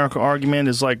in America argument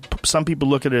is like some people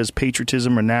look at it as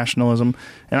patriotism or nationalism,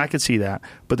 and I could see that.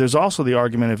 But there's also the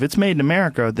argument if it's made in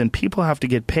America, then people have to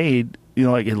get paid,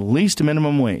 like at least a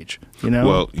minimum wage.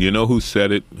 Well, you know who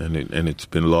said it, and it's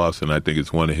been lost, and I think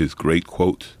it's one of his great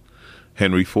quotes.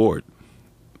 Henry Ford.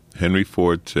 Henry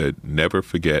Ford said, "Never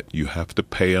forget, you have to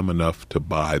pay them enough to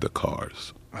buy the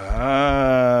cars."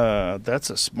 That's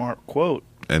a smart quote.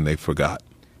 And they forgot.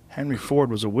 Henry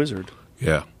Ford was a wizard.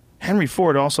 Yeah. Henry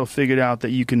Ford also figured out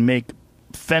that you can make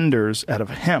fenders out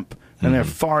of hemp, and they're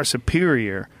far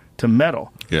superior to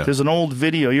metal. Yeah. There's an old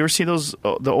video. You ever see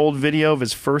the old video of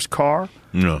his first car?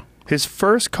 No. His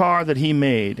first car that he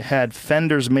made had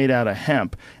fenders made out of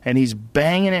hemp, and he's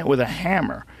banging it with a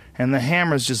hammer, and the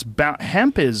hammer's just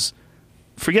hemp is.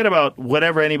 Forget about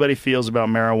whatever anybody feels about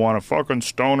marijuana. Fucking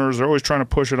stoners, they're always trying to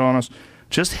push it on us.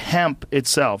 Just hemp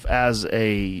itself as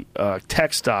a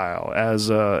textile, as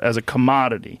a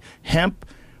commodity. Hemp,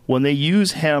 when they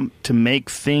use hemp to make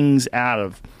things out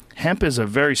of, hemp is a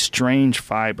very strange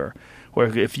fiber.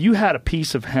 Where if you had a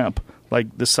piece of hemp,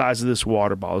 like the size of this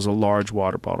water bottle, is a large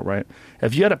water bottle, right?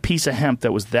 If you had a piece of hemp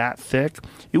that was that thick,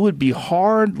 it would be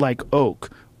hard like oak,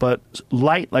 but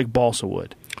light like balsa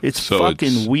wood. It's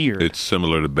fucking weird. It's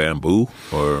similar to bamboo,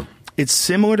 or... It's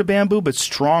similar to bamboo, but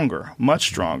stronger, much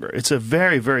stronger. It's a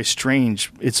very, very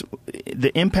strange.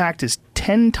 The impact is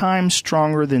 10 times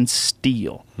stronger than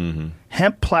steel. Mm-hmm.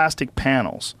 Hemp plastic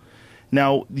panels.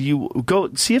 Now you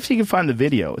go see if you can find the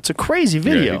video. It's a crazy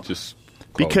video. Yeah, he just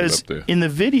because in the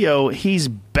video he's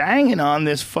banging on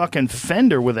this fucking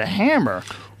fender with a hammer.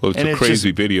 Well, it's a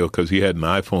crazy video because he had an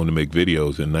iPhone to make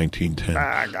videos in 1910.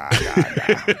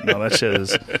 No, that shit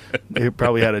is... He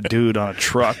probably had a dude on a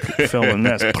truck filming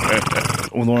this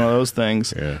with one of those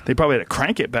things. Yeah. They probably had to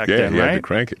crank it back then, right? Yeah, he had to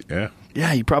crank it, yeah.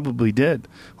 Yeah, he probably did.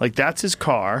 Like, that's his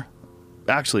car.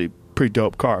 Actually, pretty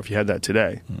dope car if you had that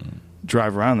today.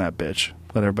 Drive around that bitch.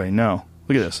 Let everybody know.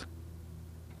 Look at this.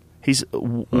 He's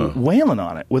wailing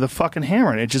on it with a fucking hammer,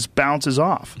 and it just bounces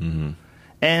off. Mm-hmm.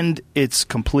 and it's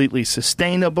completely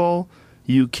sustainable.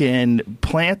 You can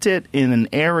plant it in an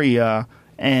area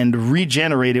and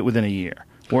regenerate it within a year.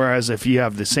 Whereas if you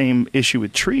have the same issue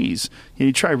with trees,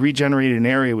 you try regenerating an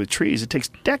area with trees, it takes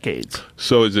decades.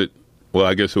 So is it? Well,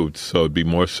 I guess it'd be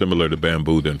more similar to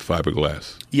bamboo than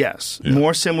fiberglass. Yes,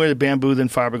 more similar to bamboo than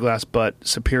fiberglass, but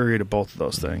superior to both of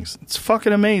those things. It's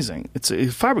fucking amazing.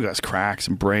 Fiberglass cracks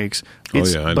and breaks. I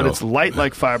know. But it's light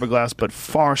like fiberglass, but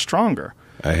far stronger.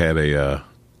 I had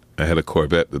a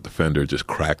Corvette that the fender just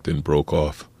cracked and broke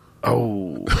off.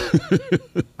 Oh,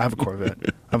 I have a Corvette.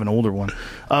 I have an older one.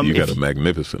 You got a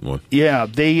magnificent one. Yeah,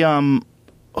 they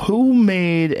who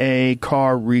made a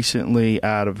car recently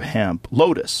out of hemp?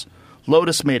 Lotus.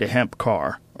 Lotus made a hemp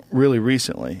car really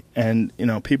recently, and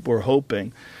people are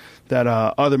hoping that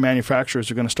other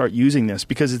manufacturers are going to start using this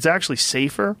because it's actually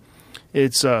safer.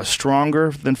 It's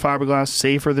stronger than fiberglass,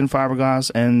 safer than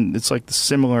fiberglass, and it's like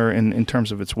similar in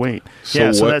terms of its weight.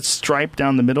 So that stripe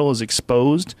down the middle is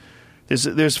exposed.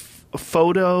 There's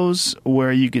photos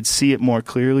where you could see it more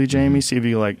clearly, Jamie. See if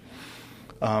you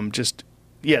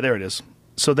there it is.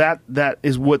 So that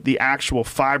is what the actual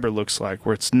fiber looks like,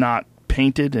 where it's not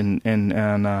painted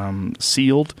and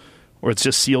sealed, or it's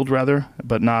just sealed rather,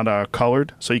 but not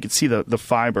colored. So you can see the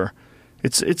fiber.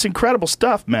 It's incredible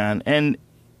stuff, man, and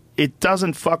it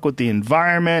doesn't fuck with the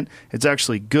environment. It's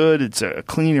actually good. It's a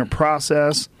cleaner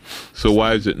process. So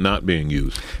why is it not being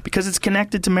used? Because it's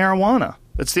connected to marijuana.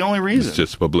 That's the only reason. It's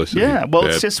just publicity. Yeah, well,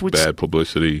 it's just bad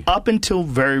publicity. Up until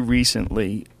very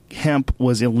recently, hemp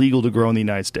was illegal to grow in the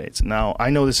United States. Now, I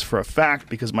know this for a fact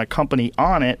because my company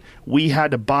on it, we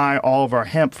had to buy all of our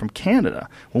hemp from Canada.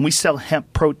 When we sell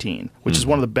hemp protein, which is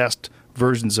one of the best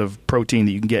versions of protein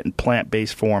that you can get in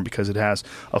plant-based form because it has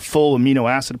a full amino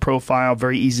acid profile,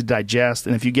 very easy to digest,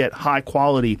 and if you get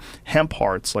high-quality hemp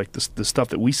hearts, like the stuff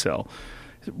that we sell,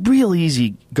 real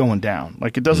easy going down.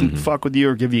 Like, it doesn't fuck with you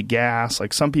or give you gas.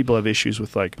 Like, some people have issues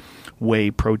with, like,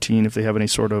 whey protein if they have any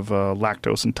sort of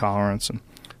lactose intolerance, and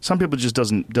some people just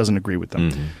doesn't agree with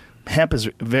them. Hemp is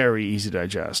very easy to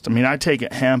digest. I mean, I take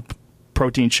a hemp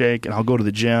protein shake, and I'll go to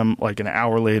the gym, like, an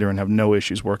hour later and have no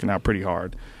issues working out pretty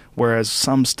hard. Whereas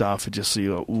some stuff, it just,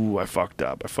 ooh, I fucked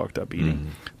up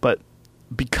eating. But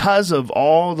because of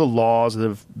all the laws that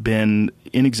have been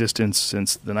in existence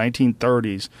since the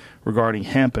 1930s regarding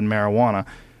hemp and marijuana,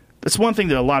 that's one thing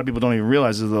that a lot of people don't even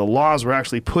realize is the laws were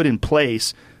actually put in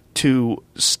place to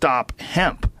stop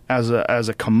hemp as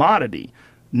a commodity,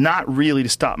 not really to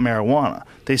stop marijuana.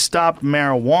 They stopped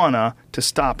marijuana to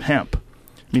stop hemp.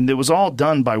 I mean, it was all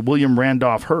done by William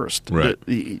Randolph Hearst. Right.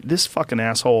 This fucking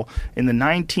asshole in the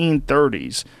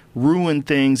 1930s ruined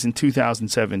things in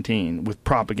 2017 with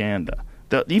propaganda.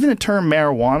 Even the term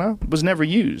marijuana was never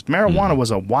used. Marijuana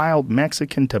was a wild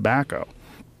Mexican tobacco.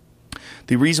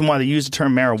 The reason why they used the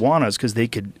term marijuana is because they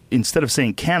could, instead of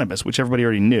saying cannabis, which everybody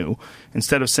already knew,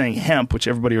 instead of saying hemp, which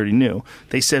everybody already knew,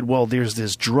 they said, well, there's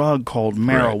this drug called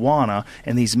marijuana,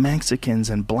 and these Mexicans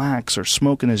and blacks are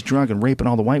smoking this drug and raping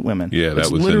all the white women. Yeah, that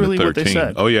That's was literally in the 13. what they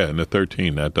said. Oh, yeah, in the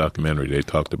 13, that documentary, they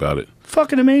talked about it.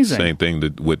 Fucking amazing. Same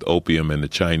thing with opium and the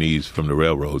Chinese from the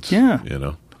railroads. Yeah.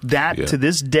 That, to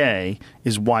this day,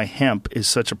 is why hemp is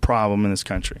such a problem in this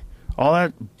country. All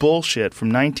that bullshit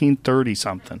from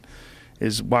 1930-something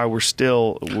is why we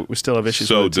still have issues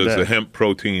with it today. So does the hemp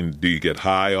protein, do you get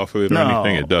high off of it or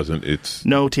anything? It doesn't. It's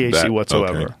no THC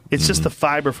whatsoever. Okay. It's just the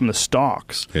fiber from the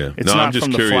stalks. Yeah. It's not I'm just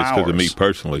from curious because of the me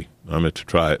personally. I'm going to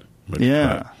try it.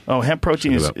 Hemp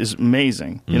protein is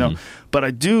amazing, But I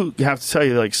do have to tell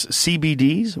you, like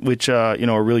CBDs, which are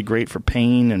really great for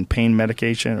pain and pain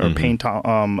medication or pain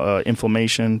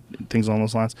inflammation, things along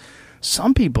those lines.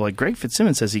 Some people, like Greg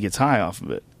Fitzsimmons, says he gets high off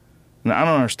of it. And I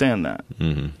don't understand that.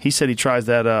 He said he tries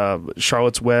that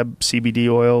Charlotte's Web CBD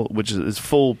oil, which is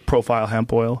full profile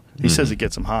hemp oil. He says it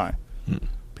gets him high. But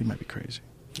he might be crazy.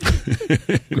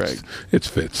 Greg, it's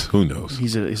Fitz. Who knows?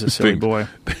 He's a silly boy.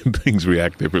 Things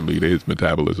react differently to his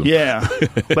metabolism. Yeah,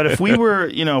 but if we were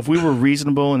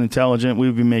reasonable and intelligent, we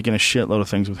would be making a shitload of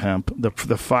things with hemp.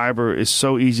 The fiber is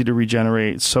so easy to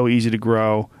regenerate. It's so easy to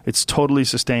grow. It's totally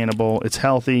sustainable. It's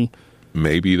healthy.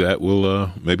 Maybe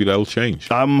that'll change.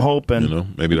 I'm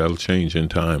hoping. Maybe that'll change in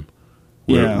time.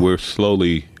 We're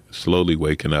slowly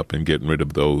waking up and getting rid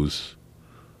of those.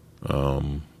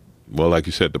 Well, like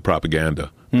you said, the propaganda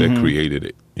that created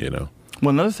it.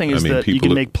 Well, another thing is that you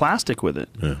can make plastic with it.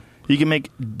 Yeah. You can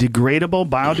make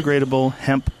biodegradable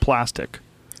hemp plastic.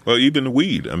 Well, even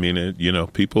weed. I mean,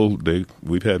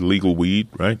 we've had legal weed,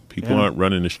 right? People aren't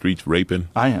running the streets raping.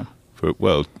 I am. But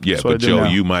Joe,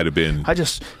 you might have been. I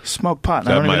just smoke pot, and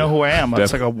I don't even know who I am.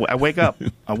 It's like I wake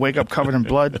up covered in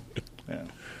blood. Yeah.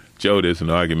 Joe, there's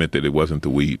an argument that it wasn't the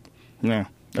weed. Yeah,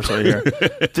 that's what I hear.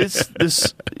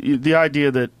 The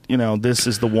idea that, this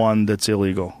is the one that's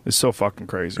illegal is so fucking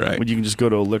crazy. Right. When you can just go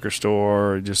to a liquor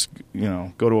store, or just,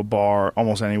 go to a bar,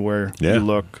 almost anywhere you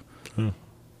look.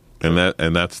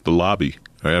 And that's the lobby.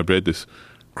 I read this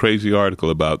crazy article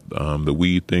about the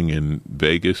weed thing in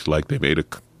Vegas. Like, they made a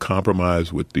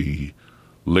compromise with the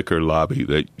liquor lobby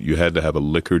that you had to have a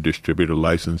liquor distributor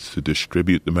license to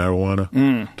distribute the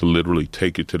marijuana, to literally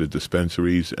take it to the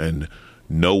dispensaries, and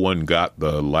no one got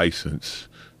the license,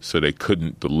 so they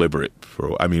couldn't deliver it.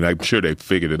 I'm sure they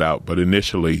figured it out, but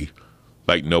initially,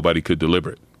 like, nobody could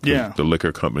deliver it. Yeah. The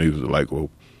liquor companies were like, well,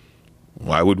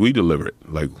 why would we deliver it?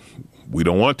 Like, we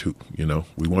don't want to,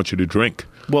 we want you to drink.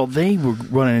 Well, they were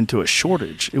running into a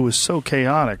shortage. It was so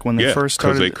chaotic when they first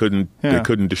started. Because they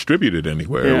couldn't distribute it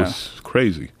anywhere. Yeah. It was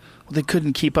crazy. Well, they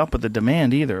couldn't keep up with the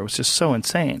demand either. It was just so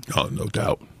insane. Oh, no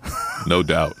doubt. No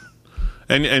doubt.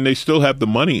 And they still have the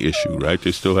money issue, right?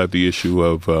 They still have the issue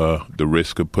of the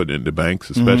risk of putting it in the banks,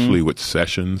 especially with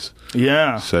Sessions.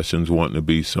 Yeah. Sessions wanting to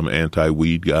be some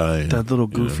anti-weed guy. That little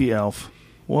goofy elf.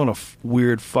 What a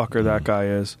weird fucker that guy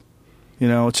is.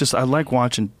 It's just, I like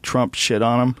watching Trump shit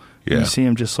on him. Yeah. You see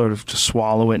him just sort of just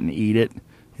swallow it and eat it.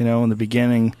 In the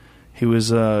beginning, he was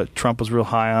Trump was real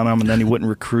high on him, and then he wouldn't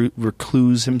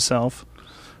recluse himself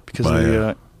because of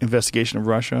the investigation of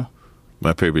Russia.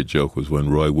 My favorite joke was when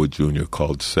Roy Wood Jr.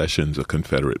 called Sessions a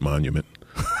Confederate monument.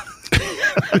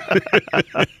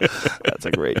 That's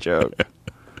a great joke.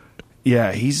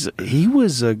 Yeah, he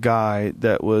was a guy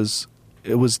that was,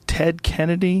 it was Ted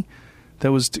Kennedy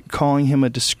that was calling him a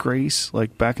disgrace,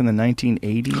 like back in the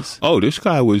 1980s. Oh, this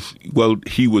guy was,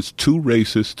 he was too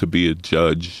racist to be a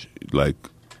judge, like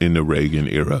in the Reagan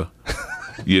era.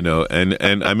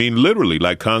 And I mean, literally,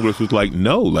 like, Congress was like,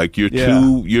 no, like,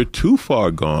 you're too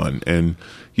far gone. And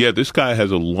this guy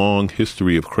has a long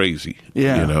history of crazy.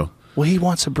 Yeah. Well, he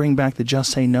wants to bring back the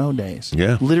Just Say No days.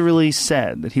 Yeah. Literally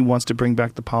said that he wants to bring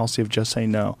back the policy of Just Say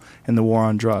No and the war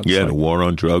on drugs. Yeah, the war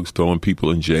on drugs, throwing people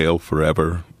in jail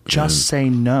forever. Just say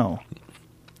no.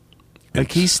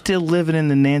 Like, he's still living in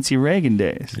the Nancy Reagan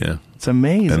days. Yeah. It's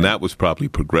amazing. And that was probably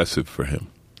progressive for him.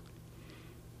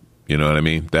 You know what I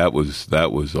mean? That was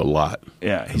a lot.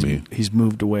 Yeah, he's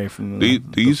moved away from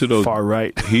these are those far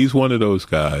right. He's one of those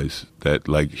guys that,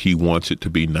 like, he wants it to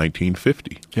be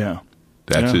 1950. Yeah.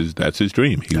 That's his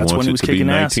dream. That's when he was kicking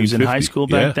ass. He was in high school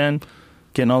back then,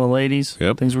 getting all the ladies.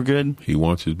 Yep. Things were good. He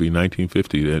wants it to be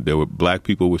 1950. There were black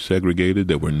people were segregated.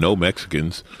 There were no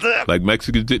Mexicans. Like,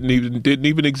 Mexicans didn't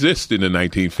even exist in the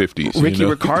 1950s. Ricky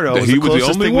Ricardo was the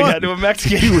closest thing we had to a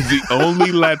Mexican. He was the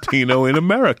only Latino in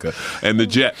America. And the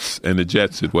Jets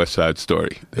at West Side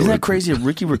Story. Isn't that crazy?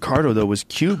 Ricky Ricardo, though, was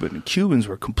Cuban. Cubans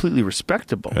were completely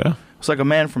respectable. Yeah. It's like a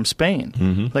man from Spain.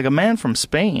 Mm-hmm. Like, a man from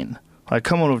Spain, like,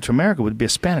 coming over to America would be a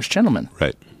Spanish gentleman.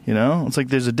 Right. It's like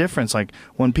there's a difference. Like,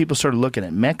 when people started looking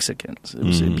at Mexicans,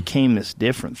 it became this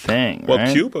different thing. Well,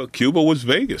 right? Cuba was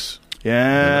Vegas.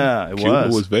 Yeah, it was. Cuba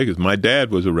was Vegas. My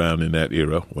dad was around in that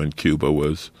era when Cuba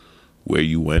was where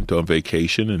you went on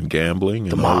vacation and gambling.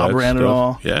 And the mob ran it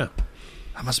all. Yeah.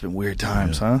 That must have been weird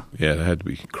times, huh? Yeah, that had to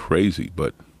be crazy,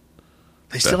 but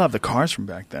they still have the cars from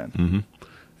back then. Mm-hmm.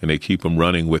 And they keep them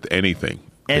running with anything.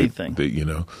 Anything.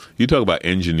 You talk about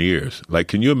engineers. Like,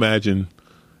 can you imagine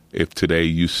if today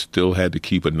you still had to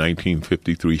keep a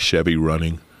 1953 Chevy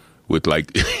running with, like,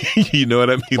 you know what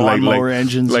I mean? Lawnmower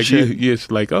engines and shit.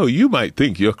 It's like, oh, you might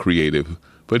think you're creative,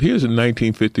 but here's a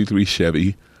 1953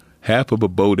 Chevy, half of a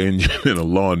boat engine and a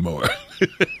lawnmower.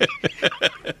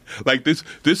 Like, this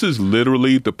is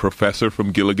literally the professor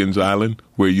from Gilligan's Island,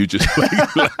 where you just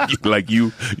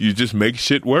you just make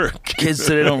shit work. Kids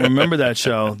today don't remember that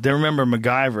show. They remember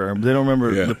MacGyver. They don't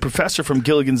remember the professor from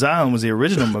Gilligan's Island was the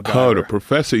original MacGyver. Oh, the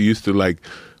professor used to, like,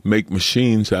 make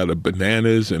machines out of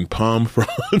bananas and palm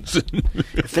fronds.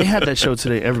 If they had that show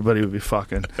today, everybody would be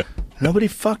fucking. Nobody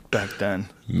fucked back then.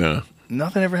 No.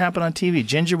 Nothing ever happened on TV.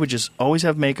 Ginger would just always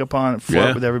have makeup on and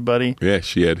flirt with everybody. Yeah,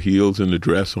 she had heels and the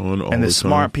dress on all the time. And the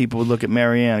smart people would look at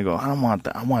Marianne and go, I don't want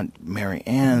that. I want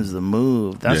Marianne's the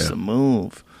move. That's the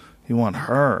move. You want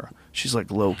her. She's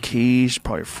like low key. She's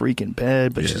probably a freak in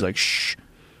bed, but she's like, shh.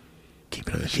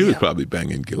 Keep it. She was probably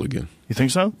banging Gilligan. You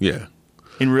think so? Yeah.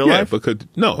 In real life? Yeah, because,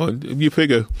 no, you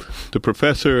figure the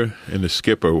professor and the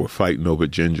skipper were fighting over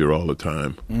Ginger all the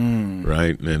time,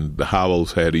 right? And the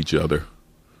Howells had each other.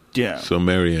 Yeah. So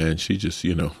Marianne, she just,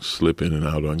 slip in and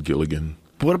out on Gilligan.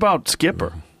 What about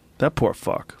Skipper? That poor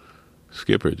fuck.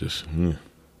 Skipper just...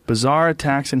 Bizarre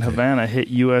attacks in Havana hit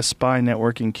U.S. spy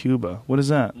network in Cuba. What is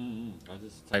that? I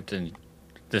just typed in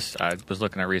this. I was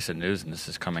looking at recent news, and this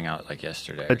is coming out like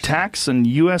yesterday. Attacks on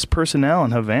U.S. personnel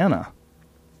in Havana.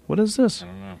 What is this? I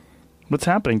don't know. What's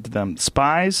happening to them?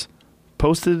 Spies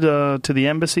posted to the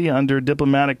embassy under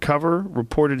diplomatic cover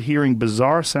reported hearing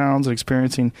bizarre sounds and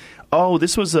experiencing. Oh,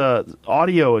 this was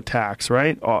audio attacks,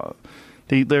 right?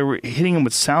 They were hitting them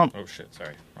with sound. Oh shit!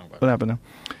 Sorry, wrong button. What happened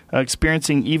now?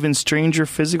 Experiencing even stranger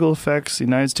physical effects. The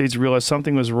United States realized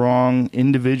something was wrong.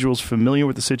 Individuals familiar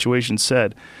with the situation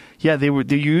said, "Yeah, they're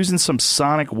using some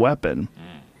sonic weapon."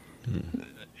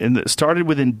 And it started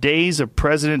within days of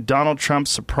President Donald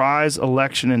Trump's surprise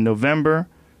election in November.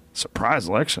 Surprise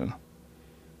election?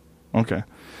 Okay.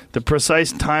 The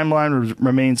precise timeline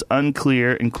remains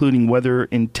unclear, including whether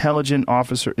intelligence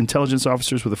officers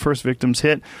were the first victims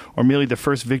hit or merely the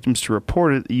first victims to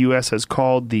report it. The U.S. has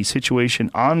called the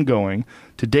situation ongoing.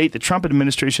 To date, the Trump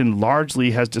administration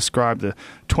largely has described the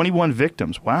 21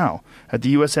 victims, at the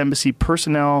U.S. Embassy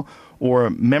personnel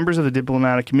or members of the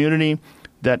diplomatic community.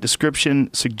 That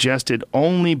description suggested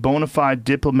only bona fide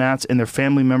diplomats and their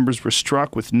family members were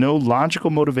struck with no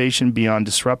logical motivation beyond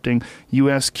disrupting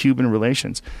U.S.-Cuban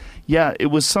relations. Yeah,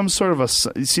 it was some sort of a...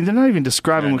 See, they're not even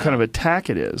describing what kind of attack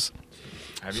it is.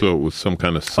 So it was some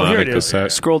kind of sonic here it is.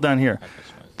 attack? Scroll down here.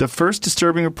 The first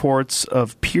disturbing reports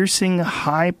of piercing,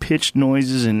 high-pitched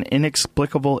noises and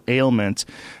inexplicable ailments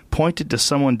pointed to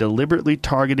someone deliberately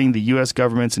targeting the U.S.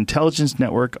 government's intelligence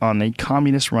network on a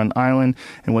communist-run island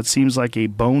and what seems like a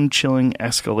bone-chilling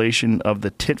escalation of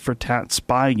the tit-for-tat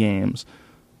spy games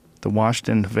the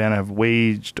Washington and Havana have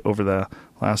waged over the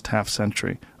last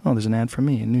half-century. Oh, there's an ad for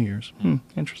me in New Year's.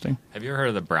 Interesting. Have you ever heard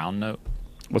of the brown note?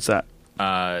 What's that?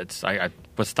 I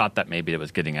was thought that maybe it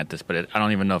was getting at this, but I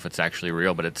don't even know if it's actually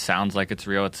real, but it sounds like it's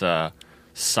real. It's a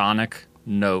sonic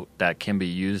note that can be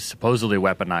used, supposedly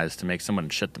weaponized, to make someone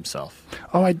shit themselves.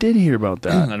 Oh, I did hear about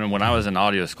that. And when I was in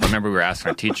audio school, I remember we were asking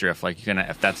our teacher if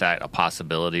that's a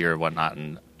possibility or whatnot,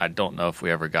 and I don't know if we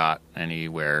ever got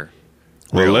anywhere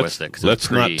real with it.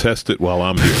 Let's not test it while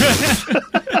I'm here.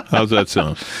 How's that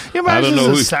sound? You imagine I don't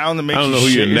know sound that makes I don't know who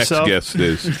your next guest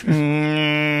is. You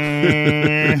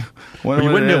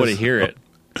wouldn't be able to hear it.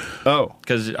 Oh,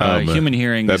 because human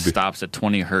hearing stops at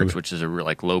 20 hertz, which is a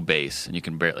like low bass, and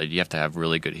you have to have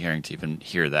really good hearing to even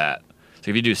hear that.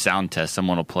 So if you do sound tests,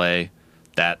 someone will play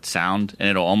that sound, and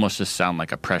it'll almost just sound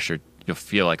like a pressure. You'll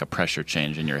feel like a pressure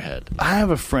change in your head. I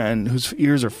have a friend whose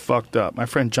ears are fucked up. My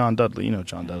friend John Dudley, you know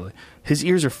John Dudley. His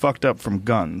ears are fucked up from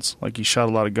guns. Like he shot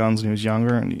a lot of guns when he was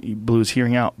younger, and he blew his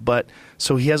hearing out. But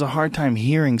so he has a hard time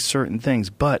hearing certain things,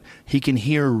 but he can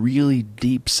hear really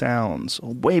deep sounds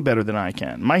way better than I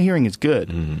can. My hearing is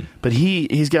good, but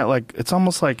he's got like, it's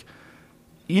almost like,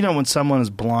 you know, when someone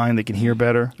is blind, they can hear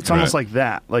better. It's almost like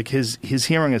that. Like his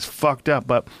hearing is fucked up,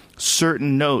 but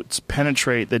certain notes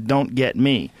penetrate that don't get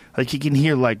me. Like he can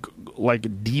hear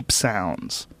like deep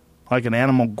sounds, like an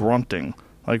animal grunting.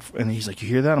 And he's like, "You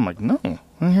hear that?" I'm like, "No, I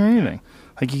don't hear anything."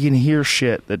 Like he can hear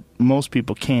shit that most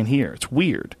people can't hear. It's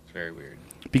weird. It's very weird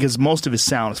because most of his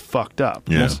sound is fucked up.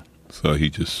 Yeah. So he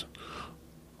just.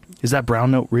 Is that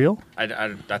brown note real?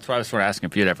 That's why I was sort of asking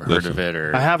if you'd ever heard of it.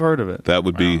 Or I have heard of it. That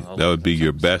would be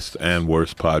your best and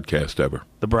worst podcast ever.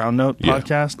 The Brown Note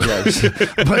podcast? Yes.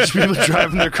 A bunch of people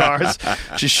driving their cars,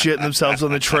 just shitting themselves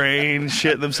on the train,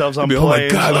 shitting themselves on planes. Oh my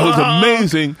God, that was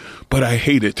amazing, but I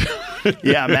hate it.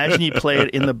 Yeah, imagine you play it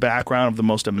in the background of the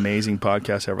most amazing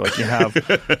podcast ever. Like you have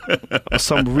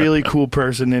some really cool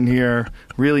person in here,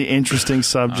 really interesting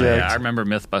subject. I remember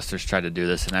Mythbusters tried to do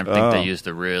this, and I think they used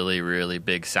a really, really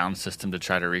big sound system to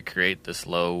try to recreate this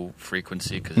low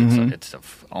frequency because it's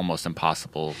almost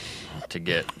impossible to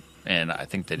get. And I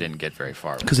think they didn't get very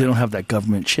far. Because they don't have that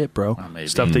government shit, bro.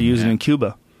 Stuff they're using in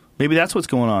Cuba. Maybe that's what's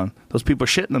going on. Those people are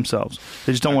shitting themselves.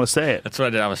 They just don't want to say it. That's what I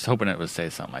did. I was hoping it would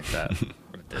say something like that.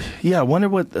 Yeah, I wonder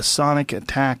what the sonic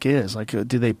attack is. Like,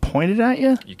 do they point it at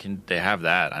you? They have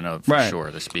that. I know for sure.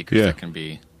 The speakers that can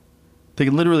be. They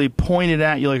can literally point it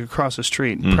at you like across the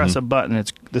street and press a button.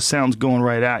 The sound's going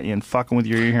right at you and fucking with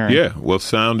your ear hearing. Yeah, well,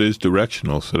 sound is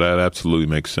directional, so that absolutely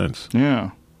makes sense.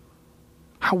 Yeah.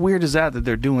 How weird is that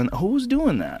they're doing? Who's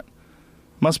doing that?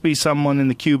 Must be someone in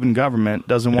the Cuban government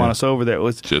doesn't want us over there.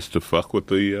 Just to fuck with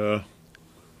the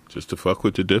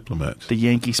diplomats. The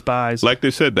Yankee spies. Like they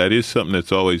said, that is something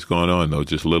that's always gone on, though.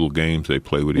 Just little games they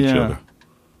play with each other.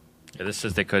 Yeah, this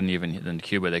says they couldn't even, in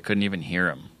Cuba, they couldn't even hear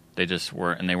him. They just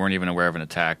weren't, and they weren't even aware of an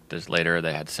attack. Later,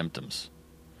 they had symptoms.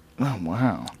 Oh,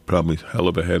 wow. Probably a hell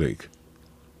of a headache,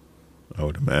 I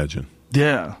would imagine.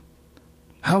 Yeah.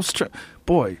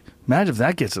 Boy, imagine if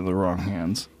that gets in the wrong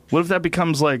hands. What if that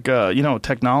becomes like,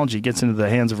 technology gets into the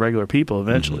hands of regular people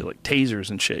eventually, like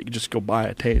tasers and shit. You can just go buy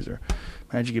a taser.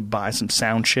 Imagine you could buy some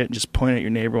sound shit and just point at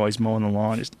your neighbor while he's mowing the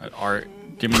lawn.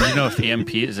 Do you know if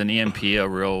EMP is an EMP a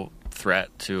real threat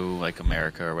to like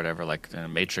America or whatever, like in a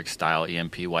Matrix style,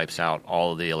 EMP wipes out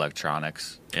all of the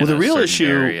electronics. Well, the real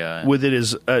issue with it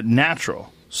is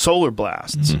natural solar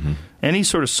blasts, any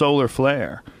sort of solar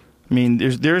flare. I mean,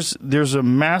 there's a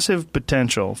massive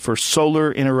potential for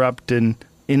solar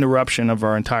interruption of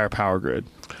our entire power grid.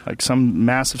 Like some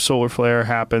massive solar flare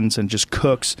happens and just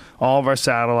cooks all of our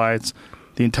satellites.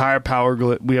 The entire power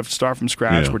grid, we have to start from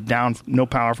scratch. Yeah. We're down, no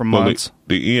power for months.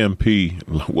 The EMP,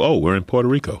 whoa, we're in Puerto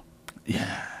Rico.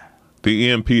 Yeah. The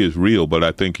EMP is real, but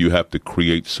I think you have to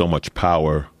create so much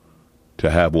power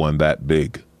to have one that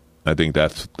big. I think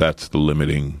that's the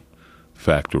limiting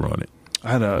factor on it.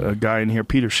 I had a guy in here,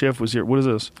 Peter Schiff was here. What is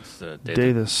this? It's the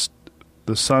day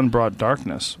the sun brought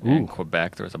darkness. In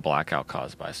Quebec, there was a blackout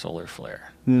caused by a solar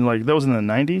flare. Like that was in the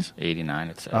 90s? 89,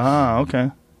 it says. Ah,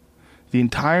 okay. The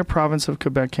entire province of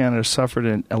Quebec, Canada, suffered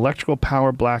an electrical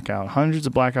power blackout. Hundreds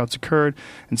of blackouts occurred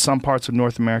in some parts of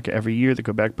North America every year. The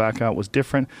Quebec blackout was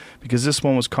different because this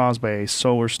one was caused by a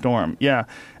solar storm. Yeah,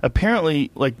 apparently,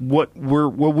 like what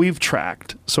we've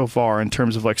tracked so far in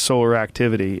terms of like solar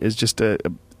activity is just a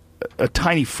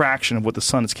tiny fraction of what the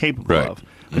sun is capable of.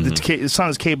 The sun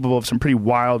is capable of some pretty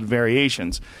wild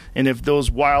variations, and if those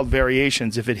wild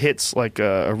variations, if it hits like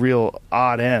a real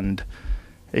odd end,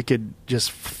 it could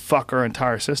just fuck our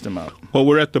entire system up. Well,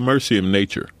 we're at the mercy of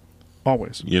nature.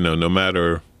 Always. No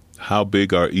matter how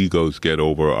big our egos get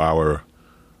over our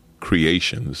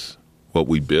creations, what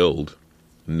we build,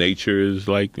 nature is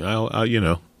like,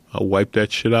 I'll wipe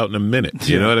that shit out in a minute.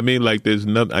 You know what I mean? Like, there's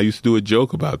nothing. I used to do a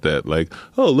joke about that. Like,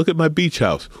 oh, look at my beach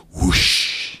house.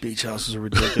 Whoosh. Beach houses are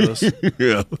ridiculous.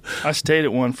 Yeah. I stayed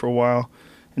at one for a while.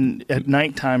 And at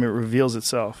nighttime, it reveals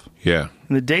itself. Yeah.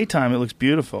 In the daytime, it looks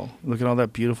beautiful. Look at all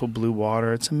that beautiful blue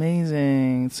water. It's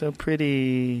amazing. It's so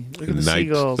pretty. Look at the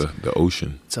seagulls. The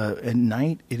ocean. At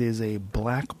night, it is a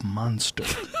black monster.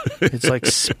 It's like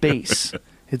space.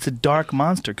 It's a dark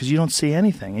monster because you don't see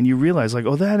anything. And you realize, like,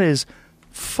 oh, that is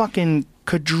fucking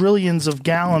quadrillions of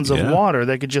gallons of water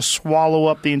that could just swallow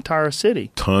up the entire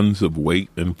city. Tons of weight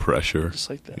and pressure. Just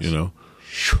like this.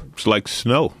 It's like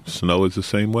snow. Snow is the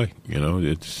same way.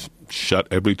 It's shut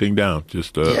everything down.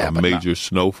 Just a major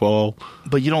snowfall.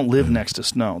 But you don't live next to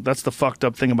snow. That's the fucked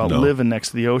up thing about living next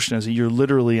to the ocean is that you're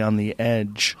literally on the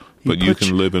edge. You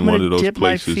can live in one of those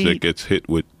places that gets hit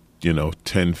with,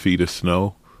 10 feet of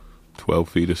snow, 12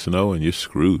 feet of snow, and you're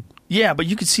screwed. Yeah, but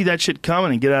you can see that shit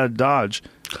coming and get out of Dodge.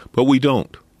 But we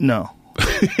don't. No. But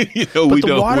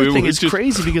the water thing is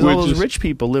crazy because all those rich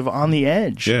people live on the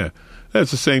edge. Yeah.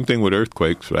 That's the same thing with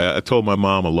earthquakes, right? I told my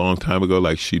mom a long time ago,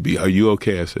 like, she'd be, are you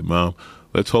okay? I said, Mom,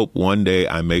 let's hope one day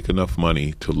I make enough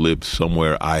money to live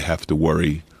somewhere I have to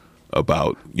worry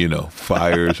about,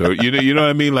 fires or, you know what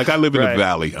I mean? Like, I live in the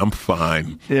valley. I'm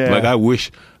fine. Yeah. Like, I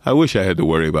wish I had to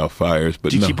worry about fires,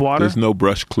 but Do you keep water? There's no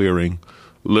brush clearing.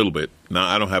 A little bit. No,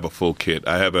 I don't have a full kit.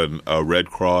 I have a Red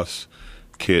Cross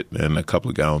kit and a couple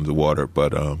of gallons of water,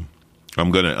 but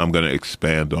I'm gonna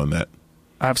expand on that.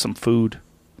 I have some food.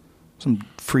 Some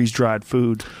freeze-dried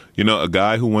food. A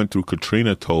guy who went through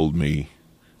Katrina told me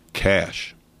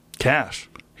cash. Cash?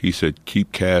 He said,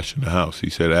 keep cash in the house.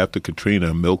 He said, after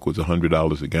Katrina, milk was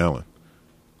 $100 a gallon.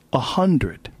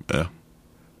 100? Yeah.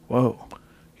 Whoa.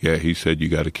 Yeah, he said you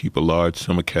got to keep a large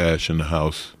sum of cash in the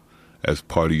house as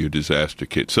part of your disaster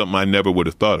kit. Something I never would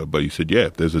have thought of. But he said, yeah,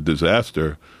 if there's a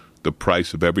disaster, the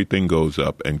price of everything goes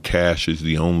up, and cash is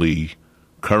the only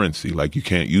currency. Like, you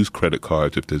can't use credit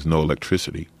cards if there's no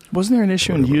electricity. Wasn't there an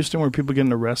issue in Houston where people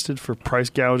getting arrested for price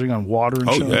gouging on water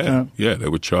and shit like that? Yeah, they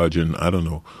were charging, I don't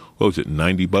know, what was it,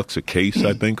 $90 a case,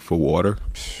 I think, for water,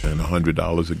 and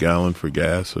 $100 a gallon for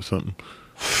gas or something.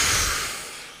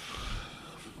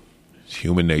 It's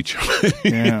human nature.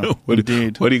 Yeah,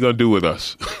 indeed. What are you going to do with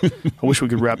us? I wish we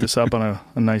could wrap this up on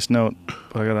a nice note,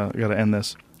 but I gotta end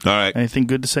this. All right. Anything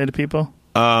good to say to people?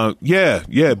 Yeah.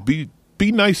 Be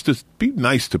nice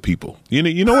to people.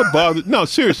 You know what bothers? No,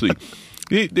 seriously.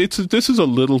 This is a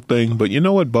little thing, but you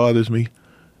know what bothers me?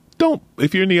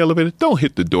 If you're in the elevator, don't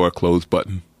hit the door close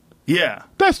button. Yeah.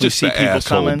 That's just an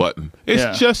asshole button.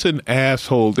 It's just an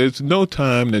asshole. There's no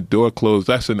time that door closed.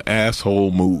 That's an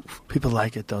asshole move. People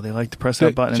like it, though. They like to press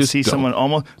that button and see someone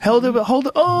almost hold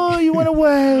it. Oh, you went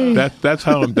away. That's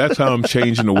how I'm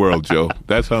changing the world, Joe.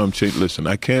 That's how I'm changing. Listen,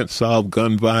 I can't solve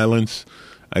gun violence.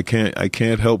 I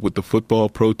can't help with the football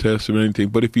protests or anything.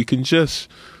 But if you can just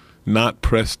not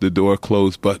press the door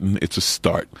close button, it's a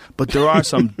start. But there are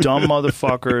some dumb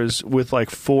motherfuckers with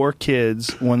like 4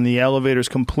 kids when the elevator's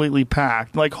completely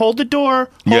packed. Like, hold the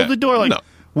door. Like, no.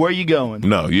 Where are you going?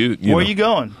 No, Where are you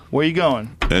going? Where are you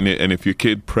going? And if your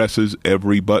kid presses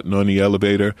every button on the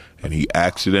elevator and he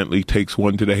accidentally takes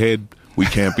one to the head, we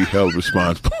can't be held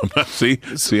responsible.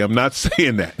 See, I'm not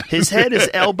saying that. His head is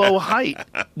elbow height.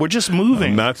 We're just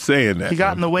moving. I'm not saying that. He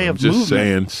got in the way I'm of just movement.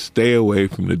 saying, stay away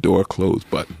from the door close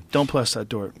button. Don't press that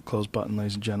door close button,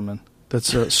 ladies and gentlemen.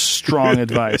 That's strong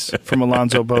advice from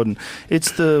Alonzo Bodden.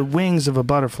 It's the wings of a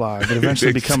butterfly that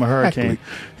eventually become a hurricane.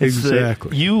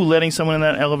 Exactly. You letting someone in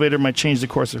that elevator might change the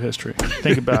course of history.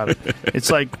 Think about it.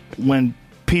 It's like when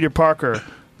Peter Parker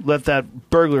let that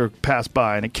burglar pass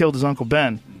by and it killed his Uncle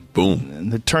Ben. Boom.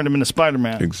 And it turned him into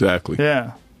Spider-Man. Exactly.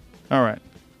 Yeah. All right.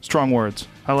 Strong words.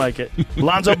 I like it.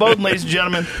 Alonzo Bodden, ladies and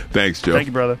gentlemen. Thanks, Joe. Thank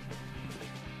you, brother.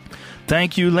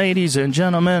 Thank you, ladies and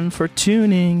gentlemen, for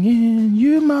tuning in,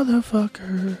 you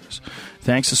motherfuckers.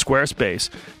 Thanks to Squarespace.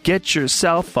 Get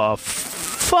yourself a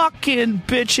fucking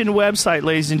bitchin' website,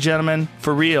 ladies and gentlemen.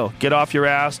 For real. Get off your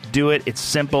ass. Do it. It's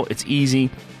simple. It's easy.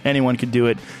 Anyone can do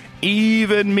it.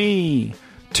 Even me.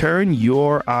 Turn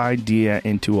your idea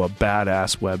into a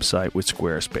badass website with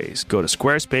Squarespace. Go to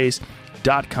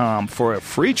squarespace.com for a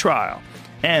free trial.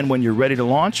 And when you're ready to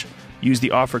launch, use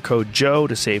the offer code JOE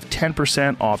to save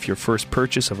 10% off your first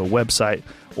purchase of a website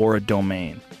or a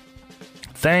domain.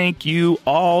 Thank you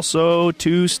also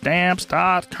to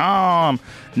Stamps.com.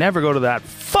 Never go to that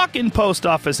fucking post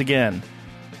office again.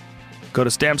 Go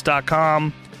to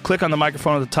Stamps.com, click on the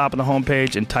microphone at the top of the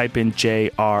homepage, and type in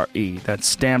JRE. That's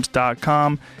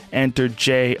Stamps.com. Enter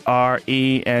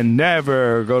JRE and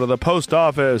never go to the post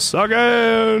office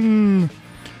again.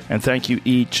 And thank you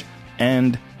each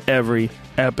and every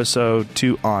episode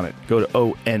to On It. Go to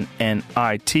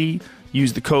ONNIT,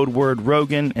 use the code word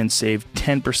Rogan, and save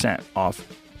 10% off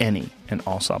any and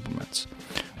all supplements.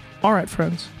 All right,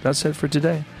 friends, that's it for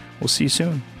today. We'll see you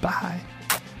soon. Bye.